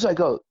these. I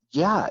go,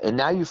 yeah, and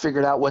now you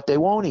figured out what they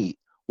won't eat.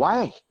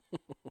 Why?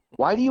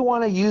 Why do you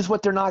want to use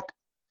what they're not?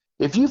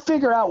 If you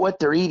figure out what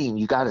they're eating,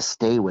 you got to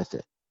stay with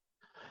it.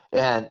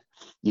 And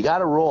you got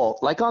to roll.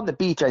 Like on the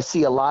beach, I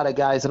see a lot of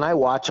guys, and I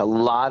watch a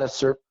lot of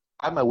surf.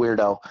 I'm a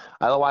weirdo.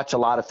 I watch a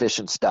lot of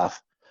fishing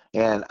stuff.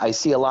 And I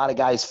see a lot of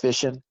guys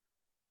fishing,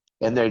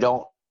 and they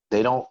don't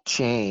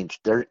change.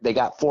 They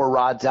got 4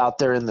 rods out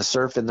there in the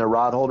surf in their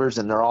rod holders,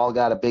 and they're all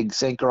got a big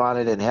sinker on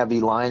it and heavy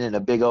line and a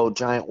big old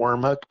giant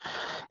worm hook,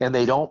 and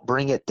they don't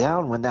bring it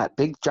down when that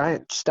big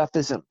giant stuff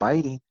isn't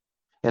biting.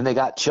 And they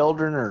got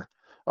children or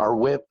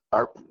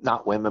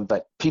not women,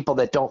 but people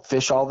that don't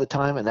fish all the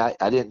time. And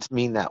I didn't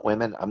mean that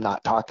women. I'm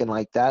not talking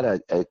like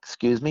that.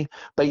 Excuse me.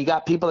 But you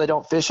got people that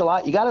don't fish a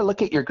lot. You got to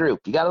look at your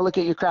group. You got to look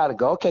at your crowd and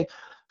go, okay,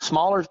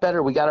 smaller is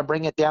better. We got to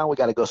bring it down. We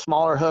got to go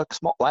smaller hook,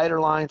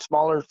 lighter line,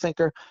 smaller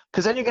sinker,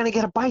 because then you're going to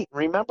get a bite.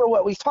 Remember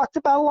what we talked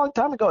about a long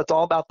time ago? It's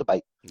all about the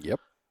bite. Yep,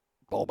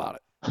 all about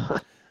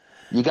it.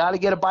 You got to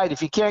get a bite.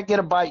 If you can't get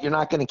a bite, you're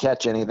not going to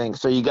catch anything.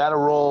 So you got to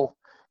roll,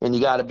 and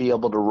you got to be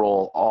able to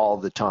roll all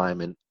the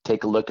time and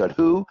take a look at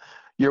who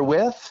you're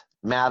with.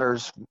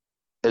 Matters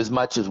as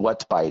much as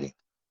what's biting.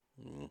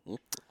 Mm-hmm.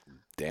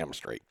 Damn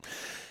straight.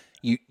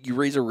 You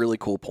raise a really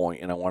cool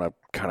point, and I want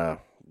to kind of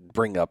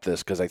bring up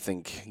this because I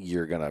think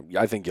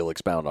you'll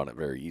expound on it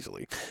very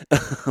easily.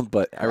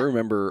 But I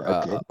remember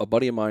Okay. A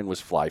buddy of mine was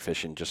fly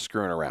fishing, just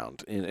screwing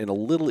around in a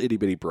little itty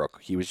bitty brook.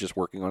 He was just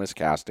working on his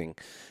casting,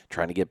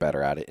 trying to get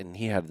better at it, and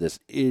he had this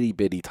itty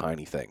bitty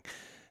tiny thing.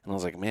 And I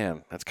was like,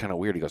 man, that's kind of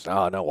weird. He goes,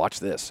 oh, no, watch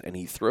this. And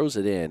he throws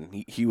it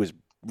in. He was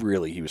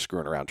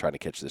screwing around trying to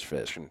catch this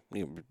fish.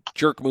 And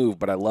jerk move,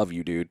 but I love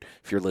you, dude.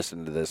 If you're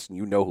listening to this,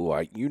 you know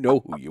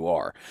who you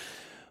are.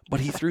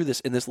 But he threw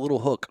this, and this little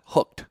hook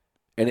hooked,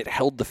 and it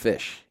held the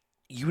fish.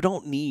 You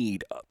don't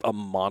need a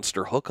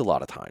monster hook a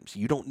lot of times.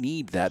 You don't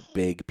need that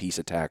big piece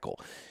of tackle.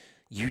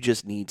 You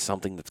just need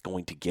something that's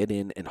going to get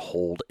in and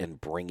hold and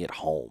bring it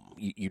home.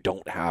 You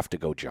don't have to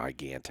go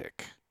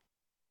gigantic.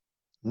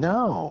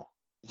 No,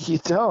 you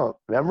don't.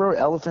 Remember,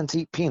 elephants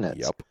eat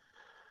peanuts.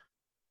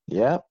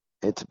 Yep.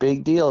 It's a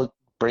big deal.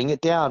 Bring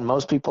it down.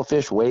 Most people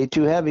fish way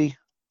too heavy,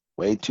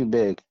 way too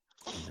big.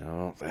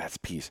 No, that's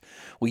peace.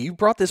 Well, you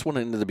brought this one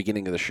into the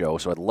beginning of the show,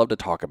 so I'd love to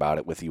talk about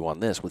it with you on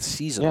this, with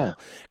seasonal.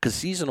 Because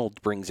seasonal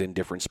brings in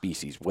different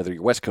species, whether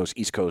you're West Coast,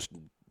 East Coast,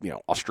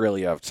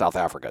 Australia, South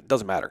Africa, it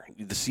doesn't matter.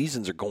 The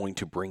seasons are going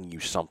to bring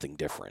you something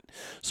different.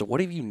 So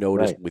what have you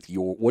noticed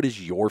what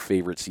is your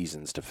favorite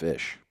seasons to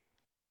fish?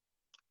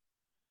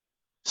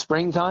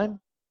 Springtime,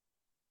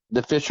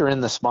 the fish are in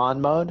the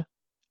spawn mode.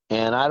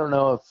 And I don't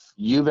know if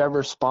you've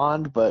ever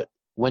spawned, but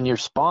when you're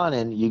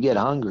spawning, you get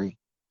hungry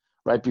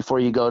right before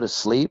you go to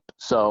sleep.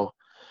 So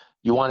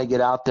you want to get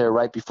out there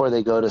right before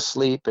they go to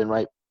sleep, and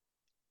right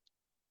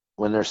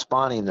when they're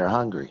spawning, they're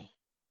hungry.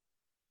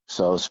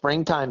 So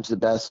springtime's the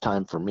best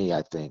time for me,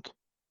 I think.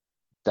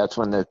 That's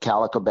when the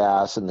calico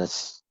bass and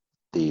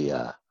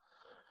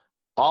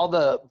all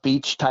the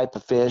beach type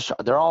of fish,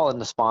 they're all in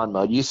the spawn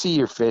mode. You see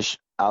your fish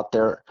out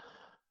there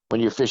when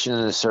you're fishing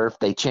in the surf,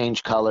 they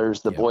change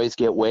colors. The boys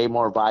get way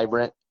more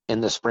vibrant in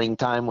the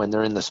springtime when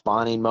they're in the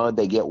spawning mode.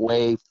 They get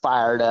way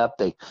fired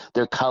up.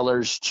 Their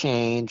colors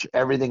change.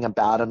 Everything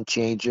about them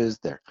changes.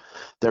 They're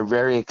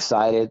very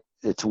excited.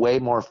 It's way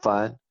more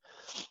fun.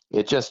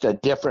 It's just a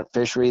different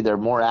fishery. They're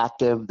more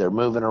active. They're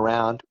moving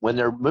around. When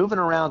they're moving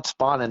around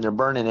spawning, they're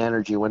burning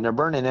energy. When they're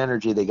burning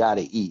energy, they got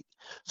to eat.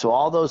 So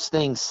all those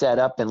things set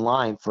up in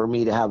line for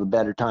me to have a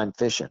better time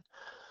fishing.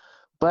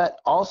 But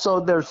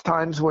also there's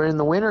times where in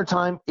the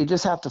wintertime, you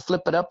just have to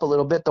flip it up a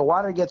little bit. The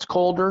water gets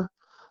colder.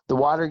 The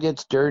water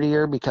gets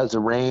dirtier because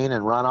of rain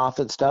and runoff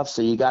and stuff.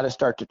 So you got to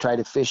start to try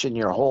to fish in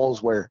your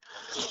holes where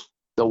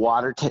the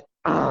water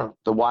the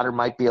water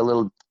might be a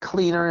little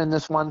cleaner in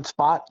this one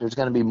spot. There's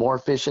going to be more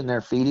fish in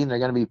there feeding. They're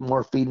going to be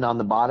more feeding on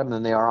the bottom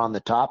than they are on the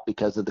top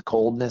because of the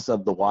coldness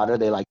of the water.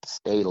 They like to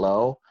stay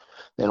low.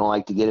 They don't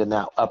like to get in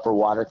that upper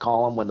water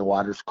column when the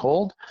water's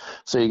cold.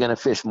 So you're going to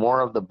fish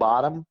more of the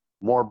bottom,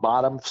 more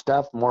bottom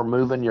stuff, more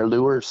moving your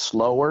lure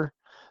slower.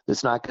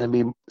 It's not going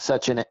to be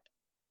such an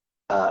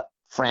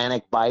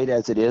frantic bite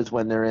as it is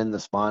when they're in the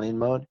spawning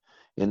mode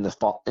in the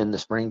fall, in the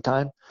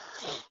springtime.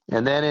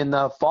 And then in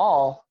the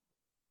fall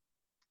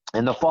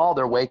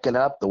they're waking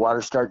up, the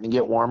water's starting to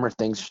get warmer,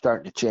 things are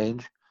starting to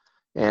change,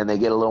 and they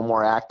get a little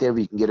more active.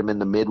 You can get them in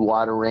the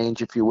mid-water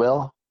range, if you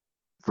will,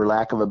 for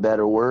lack of a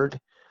better word.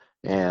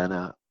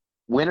 And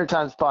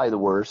wintertime's probably the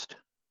worst.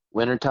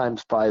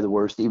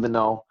 Even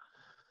though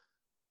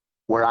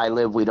where I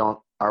live,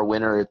 our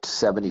winter it's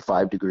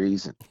 75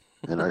 degrees,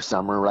 and our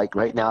summer, like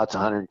right now, it's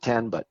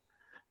 110. But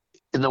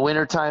in the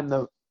wintertime,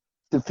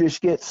 the fish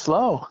get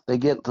slow. They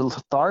get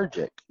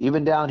lethargic.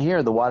 Even down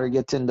here, the water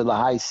gets into the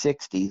high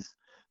 60s,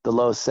 the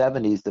low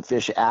 70s. The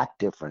fish act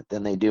different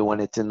than they do when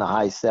it's in the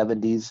high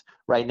 70s.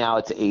 Right now,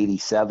 it's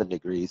 87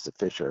 degrees. The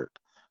fish are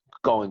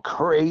going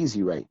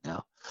crazy right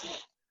now.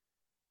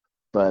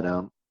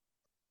 But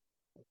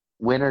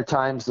winter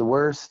time's the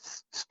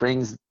worst.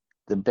 Spring's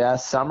the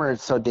best. Summer,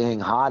 it's so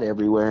dang hot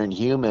everywhere and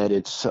humid.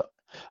 It's so,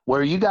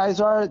 where you guys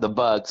are, the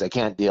bugs, I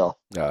can't deal.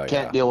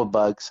 Can't deal with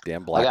bugs.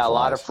 Damn black I got flies. a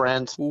lot of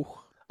friends. Ooh.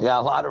 I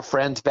got a lot of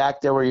friends back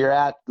there where you're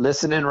at,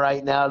 listening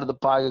right now to the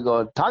podcast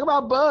going, talk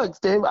about bugs,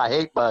 Dave. I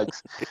hate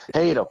bugs.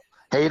 Hate them.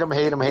 Hate them,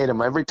 hate them, hate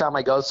them. Every time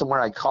I go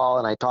somewhere, I call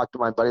and I talk to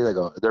my buddy. They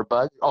go, are there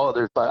bugs? Oh,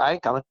 there's bugs. I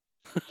ain't coming.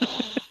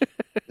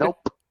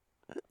 Nope.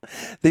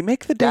 They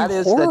make the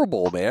day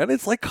horrible, man.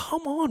 It's like,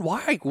 come on,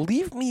 why?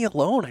 Leave me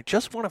alone. I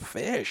just want to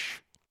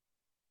fish.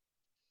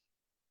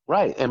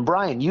 Right. And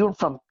Brian, you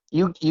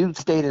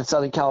stayed in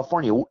Southern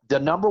California. The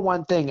number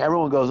one thing,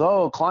 everyone goes,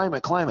 oh,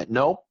 climate.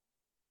 Nope.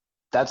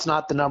 That's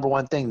not the number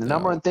one thing. The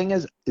number one thing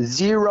is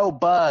 0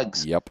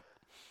 bugs. Yep.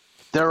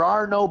 There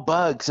are no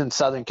bugs in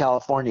Southern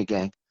California,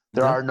 gang.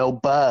 There are no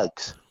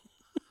bugs.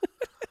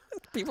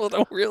 People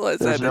don't realize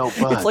There's that. No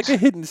bugs. It's like a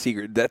hidden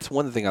secret. That's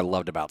one thing I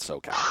loved about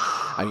SoCal.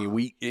 I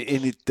mean,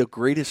 the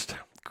greatest,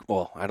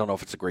 well, I don't know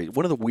if it's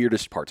one of the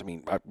weirdest parts. I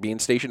mean, being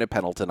stationed at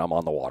Pendleton, I'm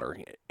on the water.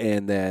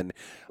 And then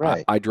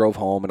I drove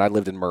home and I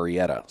lived in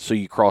Murrieta. So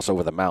you cross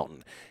over the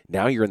mountain.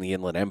 Now you're in the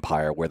Inland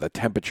Empire where the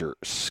temperature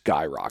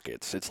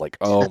skyrockets. It's like,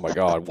 oh my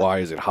God, why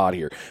is it hot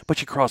here?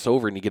 But you cross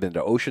over and you get into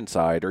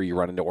Oceanside or you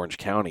run into Orange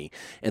County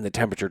and the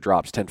temperature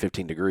drops 10,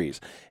 15 degrees.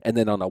 And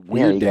then on a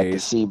weird day, you got the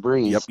sea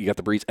breeze. Yep, you got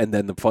the breeze. And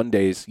then the fun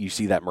days, you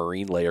see that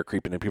marine layer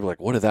creeping in. People are like,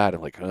 what is that?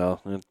 I'm like,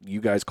 oh,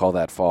 you guys call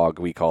that fog.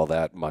 We call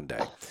that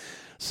Monday.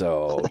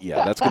 So,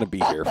 yeah, that's going to be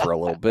here for a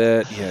little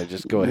bit. Yeah,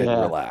 just go ahead and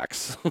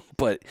relax.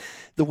 But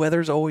the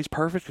weather's always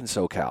perfect in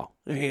SoCal.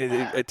 I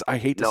mean, I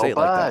hate to say it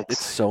like that.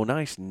 It's so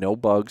nice. No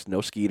bugs,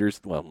 no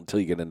skeeters. Well, until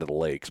you get into the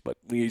lakes. But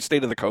when you stay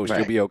to the coast,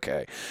 you'll be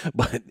okay.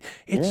 But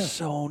it's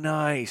so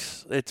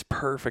nice. It's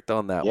perfect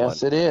on that one.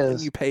 Yes, it is.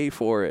 And you pay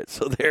for it.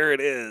 So there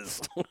it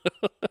is.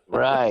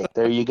 Right.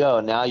 There you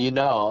go. Now you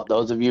know.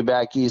 Those of you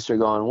back east are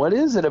going, what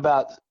is it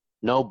about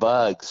no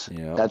bugs?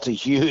 Yep. That's a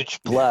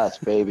huge plus,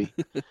 baby.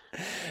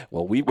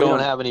 Well, we don't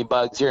have any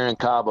bugs here in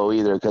Cabo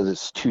either because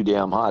it's too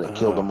damn hot. It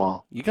killed them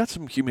all. You got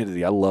some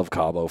humidity. I love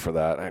Cabo for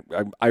that.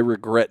 I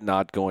regret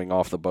not going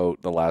off the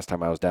boat the last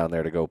time I was down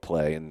there to go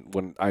play. And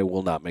when I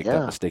will not make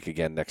that mistake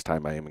again next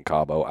time I am in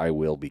Cabo, I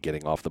will be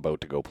getting off the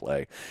boat to go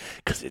play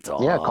because it's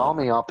all. Yeah, call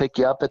me. I'll pick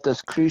you up at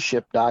this cruise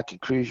ship dock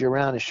and cruise you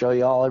around and show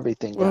you all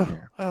everything down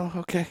here. Oh,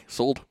 okay.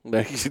 Sold.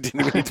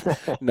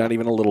 Not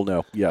even a little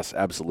no. Yes,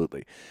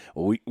 absolutely.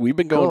 Well, we've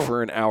been going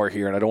for an hour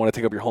here, and I don't want to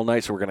take up your whole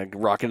night, so we're going to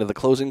rock into the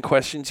closing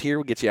questions here.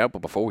 We'll get you out,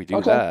 but before we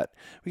do that,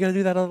 we got to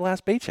do that on the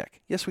last bait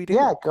check. Yes, we do.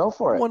 Yeah, go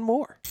for it. One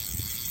more.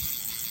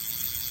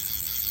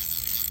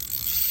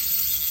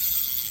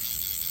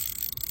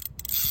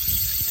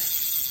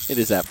 It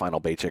is that final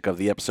bait check of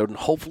the episode, and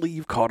hopefully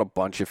you've caught a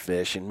bunch of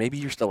fish, and maybe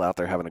you're still out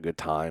there having a good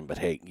time, but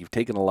hey, you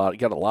got a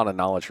lot of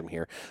knowledge from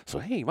here, so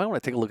hey, you might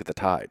want to take a look at the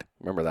tide.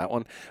 Remember that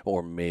one?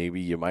 Or maybe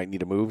you might need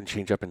to move and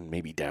change up and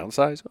maybe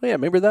downsize. Oh yeah,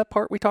 remember that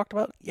part we talked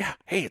about? Yeah,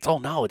 hey, it's all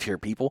knowledge here,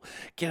 people.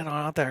 Get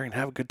on out there and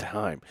have a good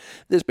time.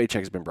 This bait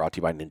check has been brought to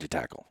you by Ninja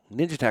Tackle.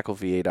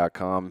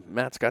 NinjaTackleVA.com.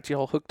 Matt's got you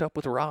all hooked up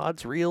with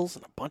rods, reels,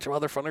 and a bunch of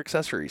other fun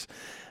accessories.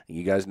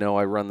 You guys know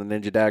I run the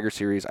Ninja Dagger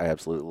series. I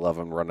absolutely love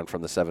them, running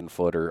from the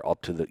 7-footer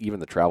up to even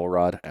the travel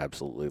rod.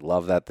 Absolutely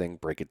love that thing.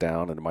 Break it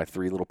down into my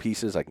 3 little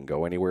pieces. I can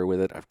go anywhere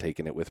with it. I've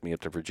taken it with me up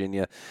to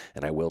Virginia,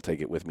 and I will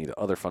take it with me to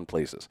other fun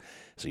places.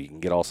 So you can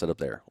get all set up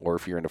there. Or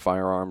if you're into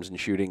firearms and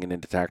shooting and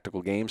into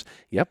tactical games,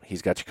 yep,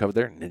 he's got you covered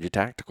there. Ninja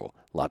Tactical.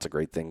 Lots of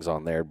great things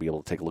on there. Be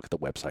able to take a look at the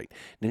website.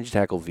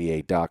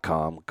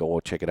 NinjaTackleVA.com. Go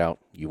check it out.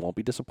 You won't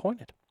be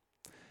disappointed.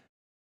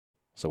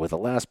 So with the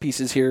last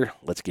pieces here,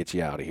 let's get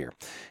you out of here.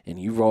 And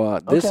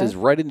this Okay. is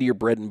right into your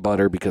bread and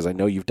butter because I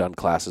know you've done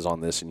classes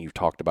on this and you've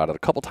talked about it a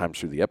couple times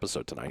through the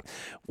episode tonight.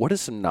 What is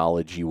some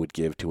knowledge you would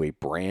give to a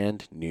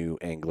brand new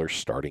angler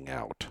starting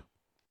out?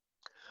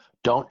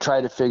 Don't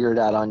try to figure it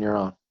out on your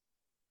own.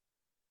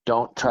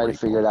 Don't try to Great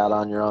figure it point. out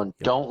on your own.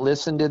 Yep. Don't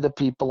listen to the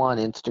people on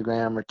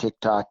Instagram or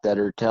TikTok that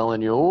are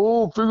telling you,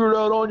 oh, figure it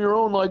out on your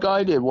own like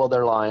I did. Well,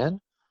 they're lying.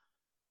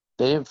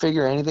 They didn't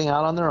figure anything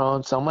out on their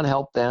own. Someone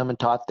helped them and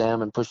taught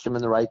them and pushed them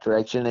in the right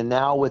direction. And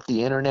now with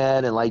the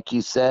internet and like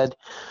you said,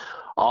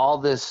 all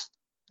this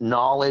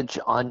knowledge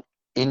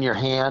in your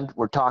hand,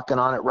 we're talking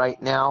on it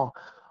right now.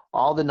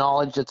 All the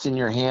knowledge that's in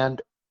your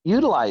hand,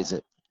 utilize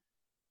it.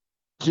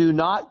 Do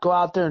not go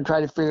out there and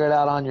try to figure it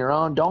out on your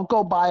own. Don't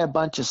go buy a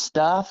bunch of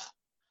stuff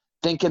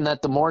thinking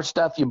that the more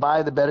stuff you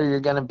buy, the better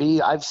you're going to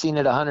be. I've seen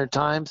it 100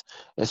 times,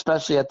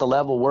 especially at the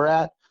level we're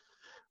at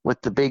with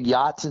the big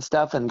yachts and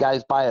stuff. And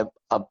guys buy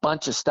a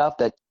bunch of stuff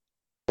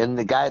and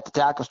the guy at the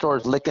tackle store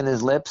is licking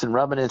his lips and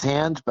rubbing his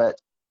hands, but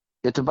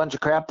it's a bunch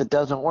of crap that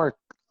doesn't work.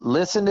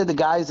 Listen to the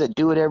guys that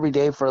do it every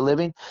day for a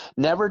living.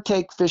 Never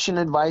take fishing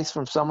advice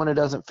from someone who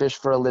doesn't fish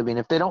for a living.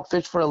 If they don't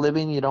fish for a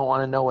living, you don't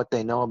want to know what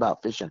they know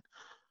about fishing.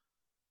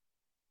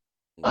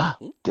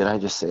 Mhm. Did I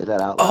just say that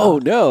out Oh,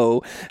 loud?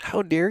 no.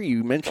 How dare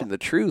you mention the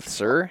truth,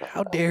 sir?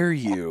 How dare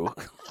you?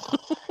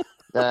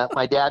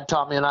 My dad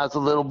taught me when I was a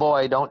little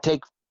boy, don't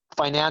take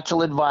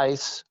financial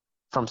advice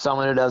from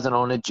someone who doesn't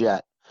own a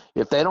jet.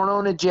 If they don't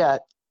own a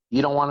jet,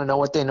 you don't want to know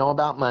what they know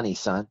about money,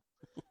 son.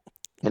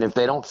 And if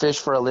they don't fish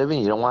for a living,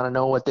 you don't want to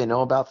know what they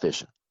know about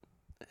fishing.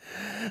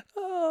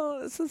 Oh,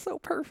 this is so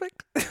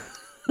perfect.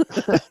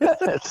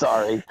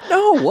 Sorry.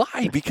 No,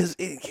 why? Because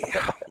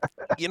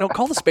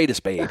call the spade a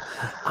spade.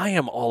 I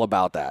am all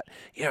about that.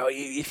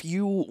 If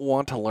you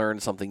want to learn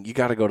something, you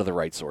got to go to the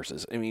right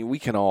sources. I mean, we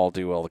can all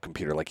do all the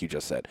computer, like you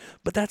just said,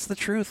 but that's the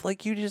truth.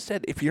 Like you just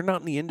said, if you're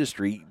not in the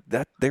industry,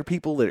 that there are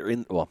people that are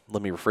in. Well,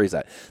 let me rephrase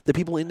that. The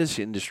people in this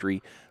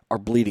industry are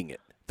bleeding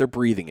it. They're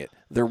breathing it.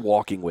 They're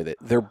walking with it.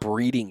 They're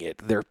breeding it.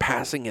 They're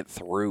passing it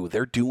through.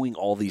 They're doing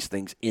all these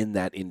things in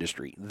that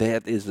industry.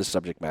 That is the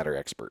subject matter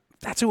expert.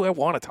 That's who I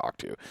want to talk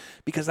to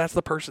because that's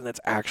the person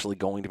that's actually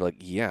going to be like,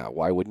 yeah,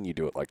 why wouldn't you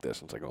do it like this?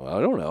 And it's like, well, I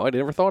don't know. I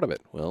never thought of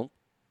it. Well,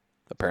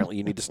 apparently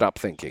you need to stop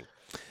thinking.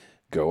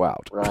 Go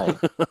out. Right.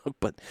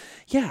 But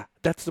yeah,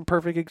 that's the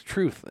perfect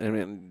truth. I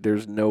mean,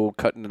 there's no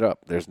cutting it up.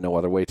 There's no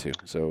other way to.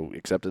 So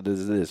accept it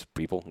as it is,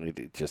 people.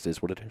 It just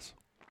is what it is.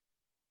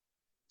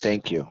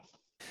 Thank you.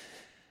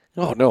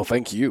 Oh no,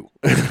 thank you.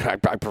 I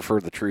prefer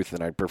the truth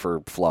and I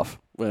prefer fluff.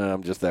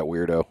 I'm just that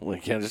weirdo.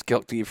 Like, yeah, just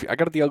if I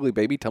got the ugly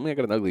baby. Tell me I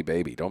got an ugly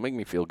baby. Don't make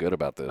me feel good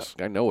about this.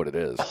 I know what it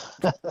is.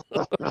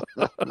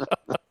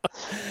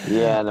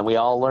 Yeah, and then we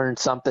all learned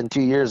something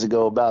 2 years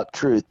ago about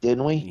truth,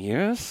 didn't we?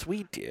 Yes,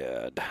 we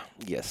did.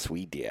 Yes,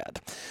 we did.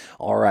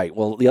 All right.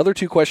 Well, the other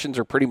two questions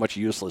are pretty much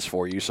useless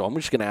for you, so I'm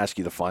just going to ask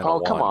you the final Oh,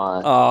 come one.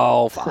 on.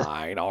 Oh,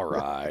 fine. All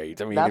right.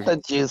 I mean,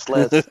 Nothing's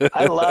useless.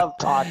 I love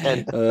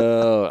talking.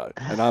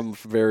 and I'm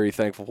very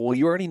thankful. Well,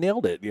 you already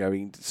nailed it. I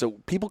mean, so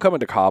people coming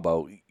to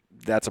Cabo,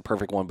 that's a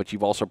perfect one, but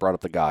you've also brought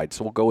up the guide,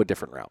 so we'll go a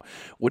different route.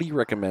 What do you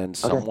recommend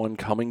Okay. someone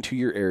coming to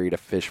your area to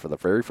fish for the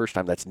very first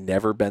time that's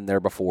never been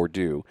there before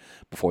do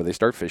before they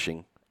start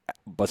fishing,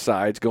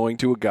 besides going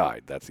to a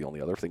guide? That's the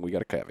only other thing we got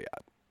to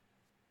caveat.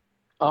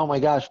 Oh my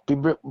gosh,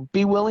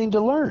 be willing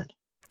to learn.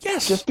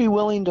 Yes. Just be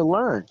willing to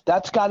learn.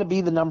 That's got to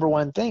be the number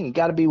one thing. You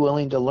got to be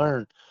willing to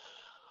learn.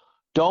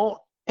 Don't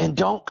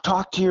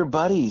talk to your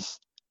buddies.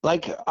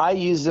 Like I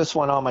use this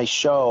one on my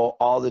show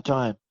all the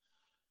time.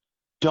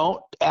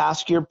 Don't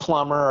ask your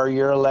plumber or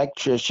your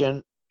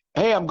electrician,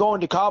 "Hey, I'm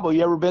going to Cabo.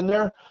 You ever been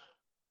there?"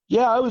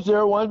 "Yeah, I was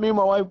there once. Me and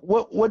my wife."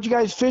 What'd you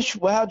guys fish?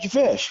 Well, how'd you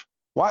fish?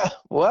 Why?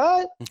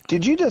 What?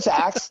 Did you just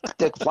ask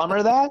the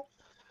plumber that?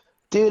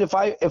 Dude, if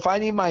I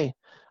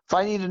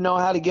need to know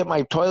how to get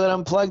my toilet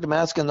unplugged, I'm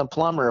asking the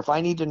plumber. If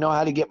I need to know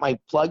how to get my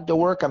plug to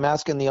work, I'm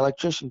asking the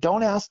electrician.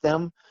 Don't ask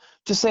them.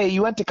 Just say,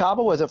 "You went to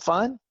Cabo. Was it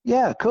fun?"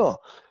 "Yeah,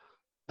 cool."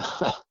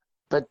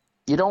 But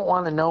you don't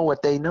want to know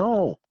what they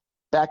know.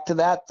 Back to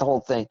that whole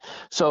thing.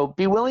 So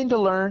be willing to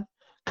learn.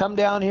 Come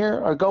down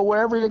here or go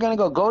wherever you're going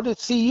to go. Go to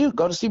see you.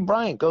 Go to see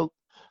Brian. Go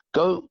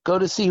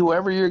to see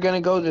whoever you're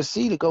going to go to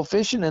see to go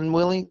fishing, and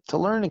willing to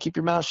learn and keep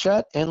your mouth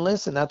shut and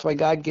listen. That's why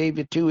God gave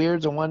you 2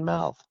 ears and one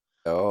mouth.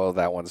 Oh,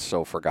 that one's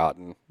so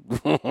forgotten.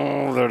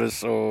 That is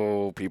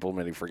so people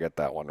many forget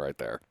that one right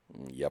there.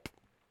 Yep.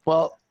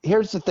 Well,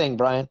 here's the thing,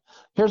 Brian.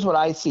 Here's what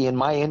I see in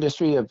my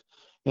industry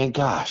and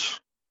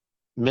gosh,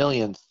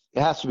 millions. It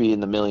has to be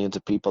in the millions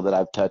of people that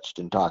I've touched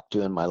and talked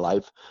to in my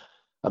life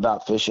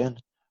about fishing.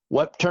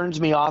 What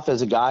turns me off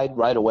as a guide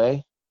right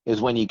away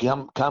is when you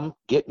come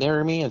get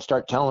near me and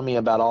start telling me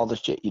about all the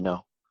shit you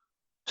know.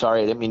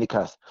 Sorry, I didn't mean to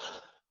cuss.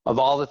 Of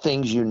all the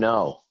things you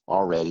know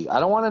already. I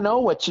don't want to know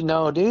what you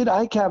know, dude.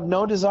 I have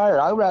no desire.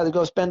 I'd rather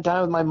go spend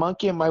time with my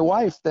monkey and my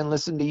wife than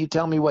listen to you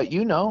tell me what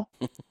you know.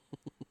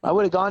 I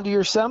would have gone to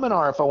your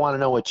seminar if I want to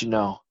know what you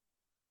know.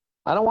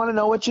 I don't want to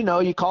know what you know.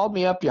 You called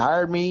me up, you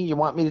hired me, you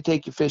want me to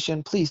take you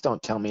fishing. Please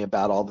don't tell me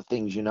about all the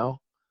things you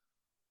know.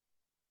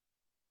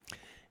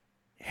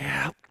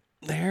 Yeah,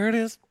 there it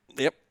is.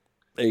 Yep.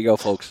 There you go,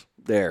 folks.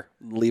 There.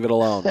 Leave it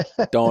alone.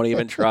 Don't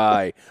even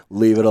try.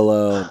 Leave it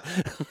alone.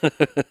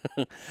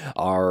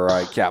 All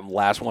right, Captain.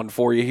 Last one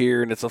for you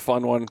here, and it's a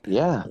fun one.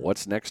 Yeah.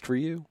 What's next for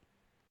you?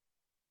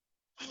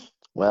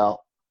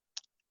 Well,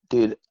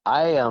 dude,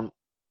 I am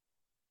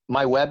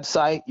my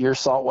website,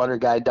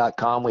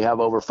 yoursaltwaterguide.com. We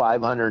have over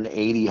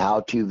 580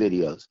 how-to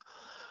videos.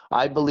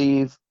 I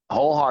believe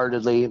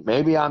wholeheartedly,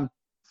 maybe I'm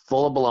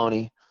full of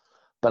baloney,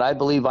 but I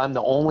believe I'm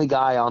the only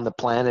guy on the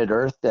planet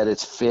Earth that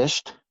has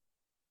fished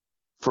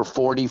for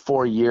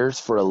 44 years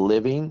for a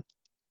living,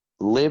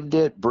 lived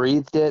it,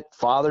 breathed it,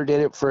 father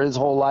did it for his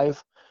whole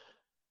life,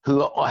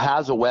 who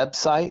has a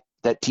website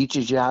that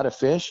teaches you how to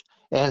fish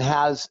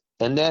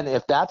and then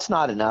if that's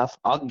not enough,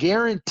 I'll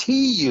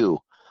guarantee you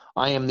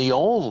I am the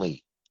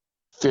only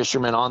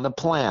fisherman on the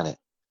planet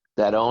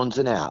that owns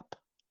an app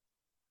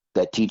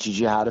that teaches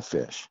you how to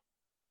fish.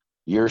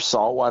 Your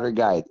saltwater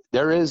guide.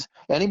 There is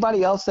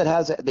anybody else that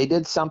has they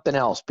did something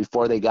else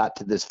before they got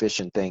to this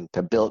fishing thing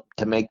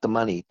to make the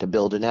money to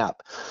build an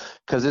app,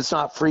 because it's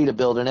not free to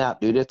build an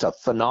app, dude. It's a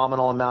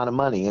phenomenal amount of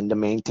money, and to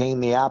maintain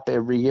the app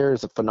every year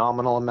is a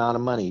phenomenal amount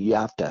of money. You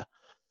have to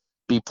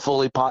be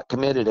fully pot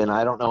committed, and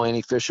I don't know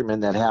any fishermen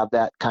that have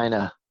that kind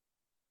of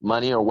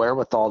money or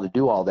wherewithal to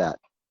do all that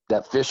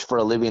fish for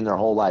a living their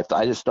whole life.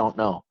 I just don't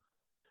know,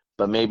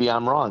 but maybe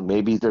I'm wrong.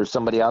 Maybe there's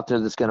somebody out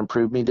there that's going to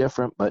prove me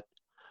different, but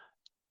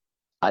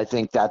I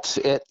think that's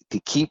it. To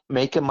keep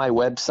making my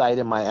website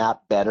and my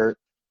app better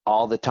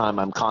all the time.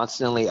 I'm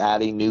constantly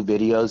adding new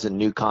videos and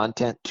new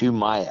content to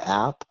my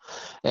app.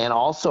 And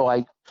also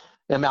I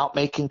am out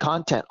making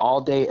content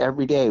all day,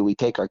 every day. We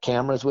take our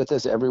cameras with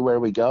us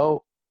everywhere we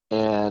go.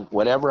 And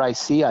whatever I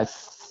see, I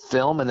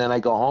film, and then I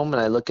go home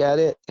and I look at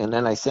it, and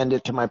then I send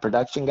it to my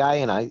production guy,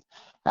 and I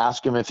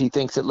ask him if he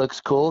thinks it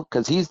looks cool,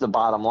 because he's the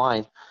bottom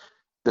line.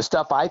 The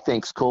stuff I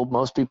think's cool,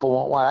 most people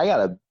won't watch. I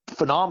got a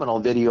phenomenal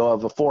video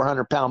of a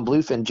 400-pound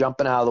bluefin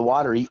jumping out of the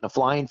water eating a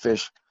flying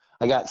fish.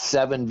 I got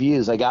 7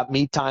 views. I got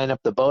me tying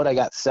up the boat. I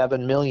got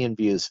 7 million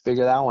views.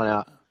 Figure that one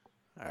out.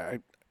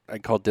 I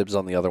call dibs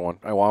on the other one.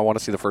 I want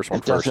to see the first one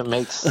It first. doesn't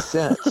make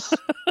sense.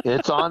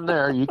 It's on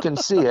there. You can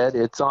see it.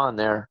 It's on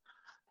there.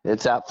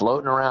 It's out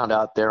floating around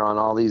out there on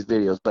all these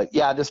videos. But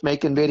yeah, just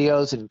making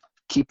videos and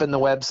keeping the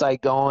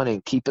website going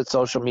and keeping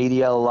social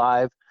media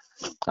alive.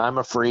 I'm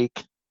a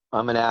freak.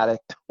 I'm an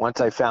addict. Once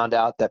I found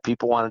out that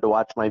people wanted to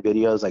watch my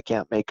videos, I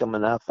can't make them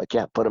enough. I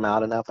can't put them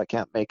out enough. I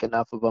can't make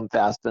enough of them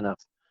fast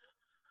enough.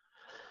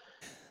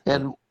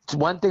 And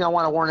one thing I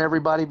want to warn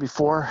everybody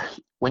before,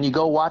 when you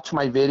go watch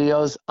my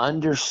videos,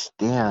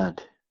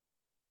 understand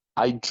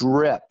I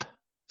drip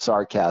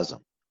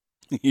sarcasm.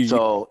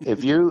 So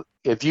if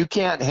you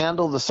can't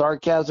handle the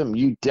sarcasm,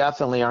 you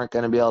definitely aren't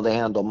going to be able to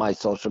handle my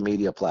social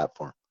media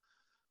platform.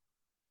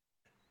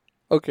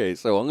 Okay,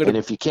 so I'm going to... And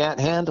if you can't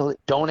handle it,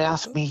 don't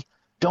ask me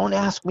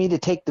to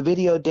take the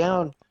video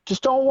down.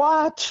 Just don't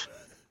watch.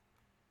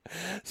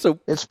 So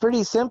it's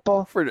pretty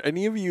simple. For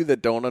any of you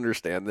that don't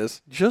understand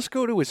this, just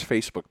go to his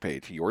Facebook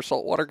page, Your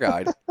Saltwater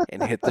Guide,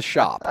 and hit the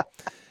shop.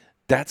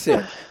 That's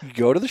it. You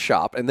go to the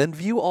shop and then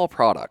view all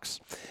products.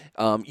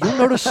 You'll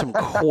notice some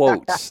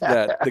quotes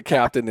that the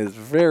captain is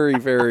very,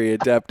 very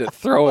adept at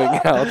throwing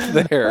out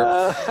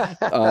there.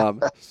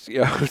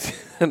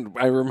 And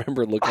I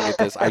remember looking at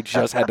this. I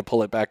just had to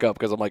pull it back up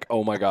because I'm like,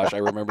 oh my gosh, I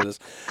remember this.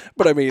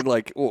 But I mean,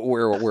 like,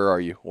 where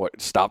are you?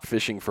 What? Stop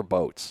fishing for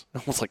boats.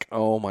 I was like,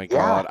 oh my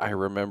God, I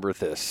remember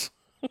this.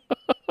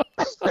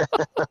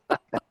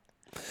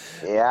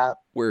 Yeah.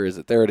 Where is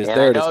it? There it is. And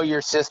there I it is. know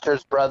your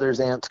sister's brother's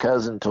aunt's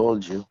cousin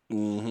told you.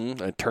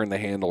 Mm-hmm. I turn the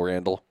handle,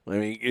 Randall. I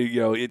mean,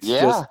 it's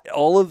just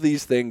all of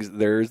these things.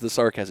 There's the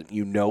sarcasm.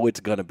 You know it's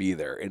going to be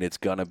there, and it's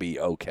going to be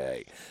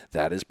okay.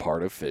 That is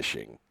part of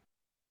fishing.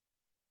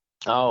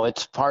 Oh,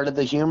 it's part of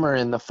the humor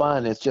and the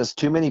fun. It's just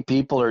too many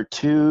people are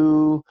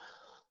too,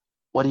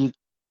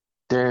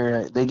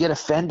 they get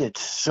offended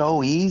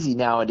so easy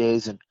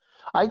nowadays. And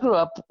I grew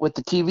up with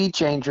the TV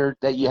changer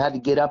that you had to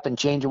get up and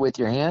change it with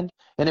your hand.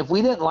 And if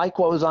we didn't like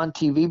what was on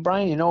TV,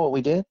 Brian, you know what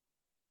we did?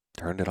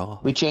 Turned it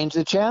off. We changed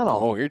the channel.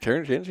 Oh, you're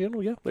changing the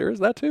channel? Yeah, there is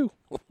that too.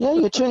 Yeah,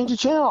 you change the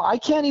channel. I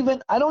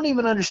don't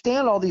even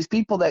understand all these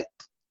people that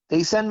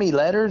they send me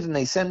letters and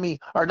they send me,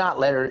 or not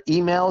letter,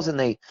 emails, and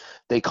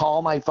they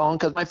call my phone,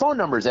 because my phone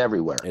number is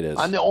everywhere. It is.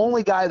 I'm the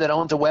only guy that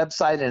owns a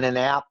website and an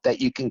app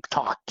that you can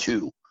talk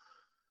to.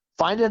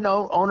 Find an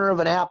owner of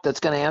an app that's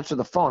going to answer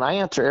the phone. I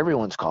answer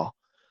everyone's call.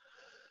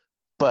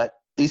 But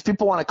these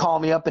people want to call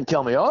me up and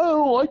tell me, oh, I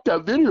don't like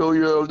that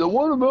video, the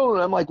one about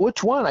it. I'm like,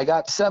 which one? I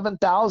got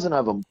 7,000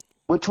 of them.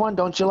 Which one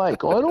don't you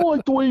like? Oh, I don't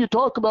like the way you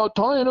talk about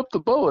tying up the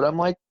boat. I'm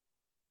like,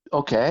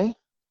 okay,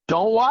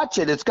 don't watch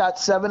it. It's got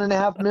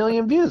 7.5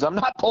 million views. I'm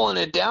not pulling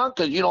it down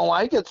because you don't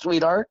like it,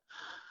 sweetheart.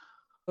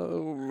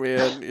 Oh,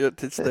 man,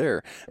 it's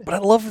there. But I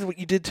love what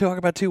you did talk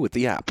about, too, with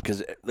the app.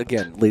 Because,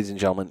 again, ladies and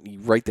gentlemen,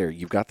 right there,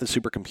 you've got the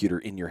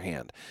supercomputer in your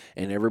hand.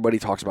 And everybody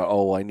talks about,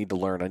 oh, I need to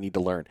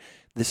learn.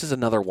 This is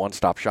another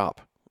one-stop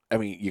shop. I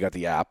mean, you got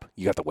the app,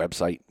 you got the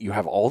website, you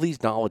have all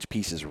these knowledge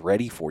pieces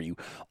ready for you.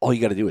 All you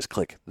got to do is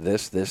click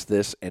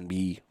this, and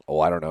be,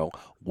 I don't know,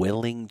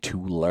 willing to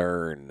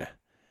learn.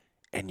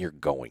 And you're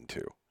going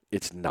to.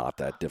 It's not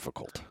that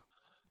difficult.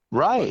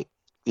 Right.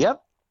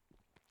 Yep.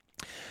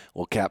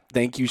 Well, Cap,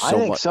 thank you I so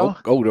think much. so.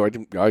 No,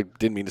 I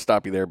didn't mean to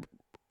stop you there.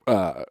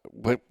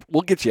 But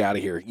we'll get you out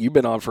of here. You've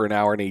been on for an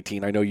hour and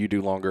 18. I know you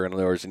do longer than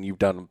those, and you've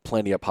done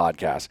plenty of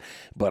podcasts.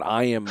 But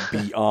I am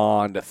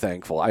beyond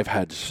thankful. I've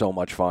had so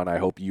much fun. I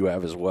hope you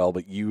have as well.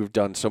 But you've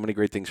done so many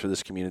great things for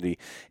this community,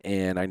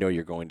 and I know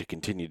you're going to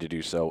continue to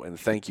do so. And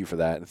thank you for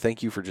that. And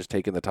thank you for just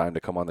taking the time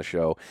to come on the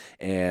show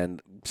and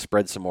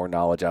spread some more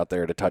knowledge out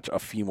there to touch a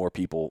few more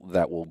people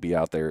that will be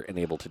out there and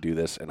able to do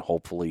this and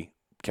hopefully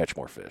catch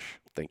more fish.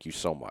 Thank you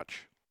so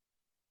much.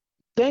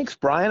 Thanks,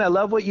 Brian. I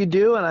love what you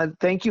do, and I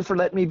thank you for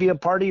letting me be a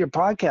part of your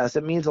podcast.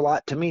 It means a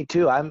lot to me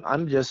too.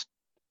 I'm just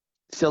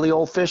silly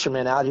old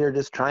fisherman out here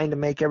just trying to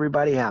make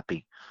everybody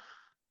happy.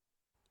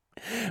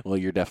 Well,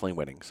 you're definitely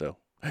winning. So,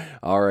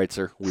 all right,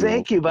 sir.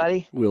 Thank you,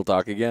 buddy. We'll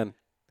talk again.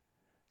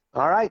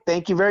 All right.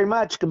 Thank you very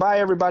much. Goodbye,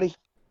 everybody.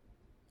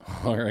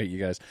 All right, you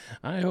guys.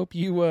 I hope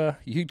you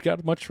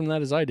got much from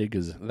that as I did,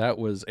 because that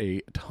was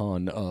a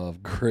ton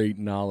of great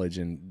knowledge.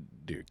 And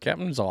dude,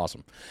 Captain's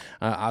awesome.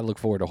 I look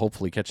forward to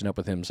hopefully catching up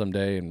with him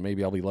someday, and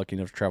maybe I'll be lucky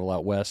enough to travel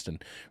out west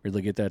and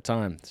really get that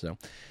time. So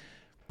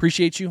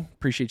appreciate you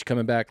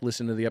coming back,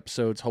 listening to the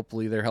episodes.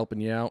 Hopefully they're helping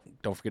you out.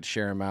 Don't forget to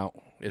share them out.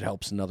 It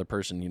helps another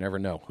person. You never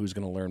know who's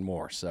going to learn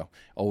more. So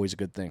always a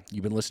good thing.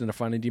 You've been listening to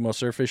Finding Demo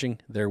Surf Fishing.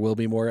 There will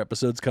be more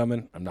episodes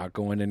coming. I'm not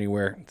going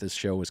anywhere. This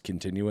show is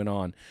continuing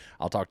on.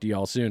 I'll talk to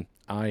y'all soon.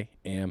 I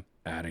am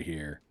out of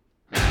here.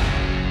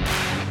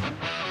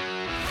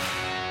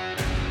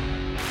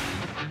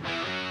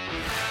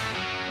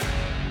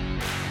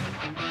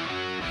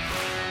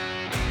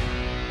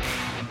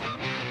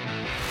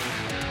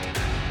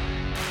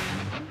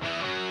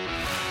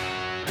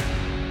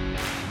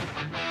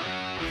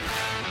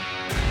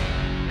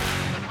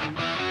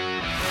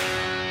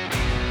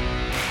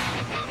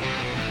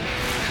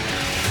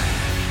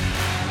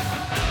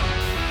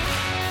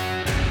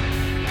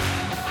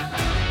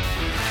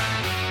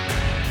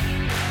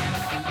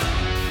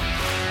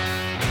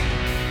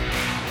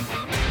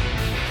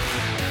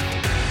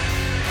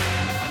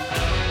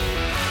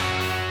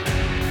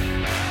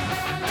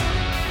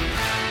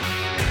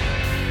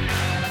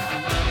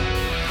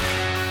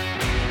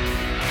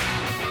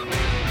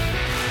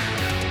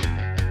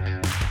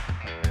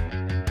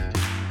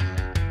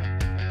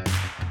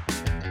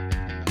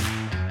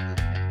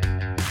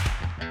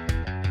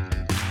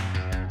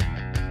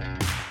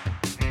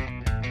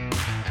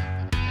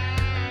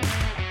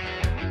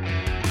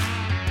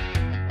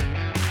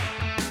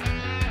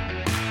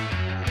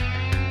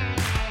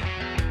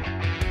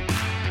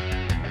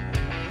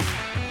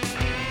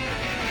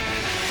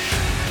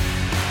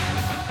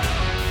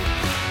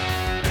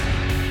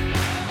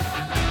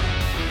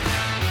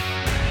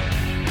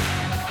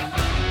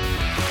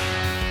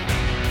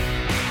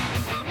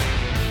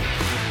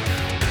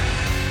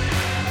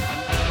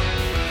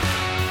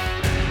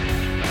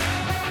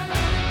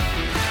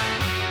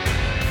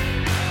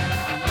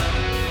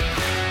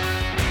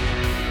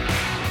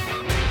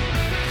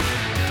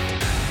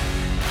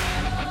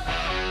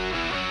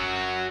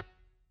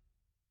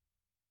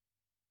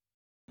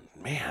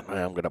 Man,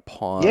 I'm going to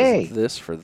pause this for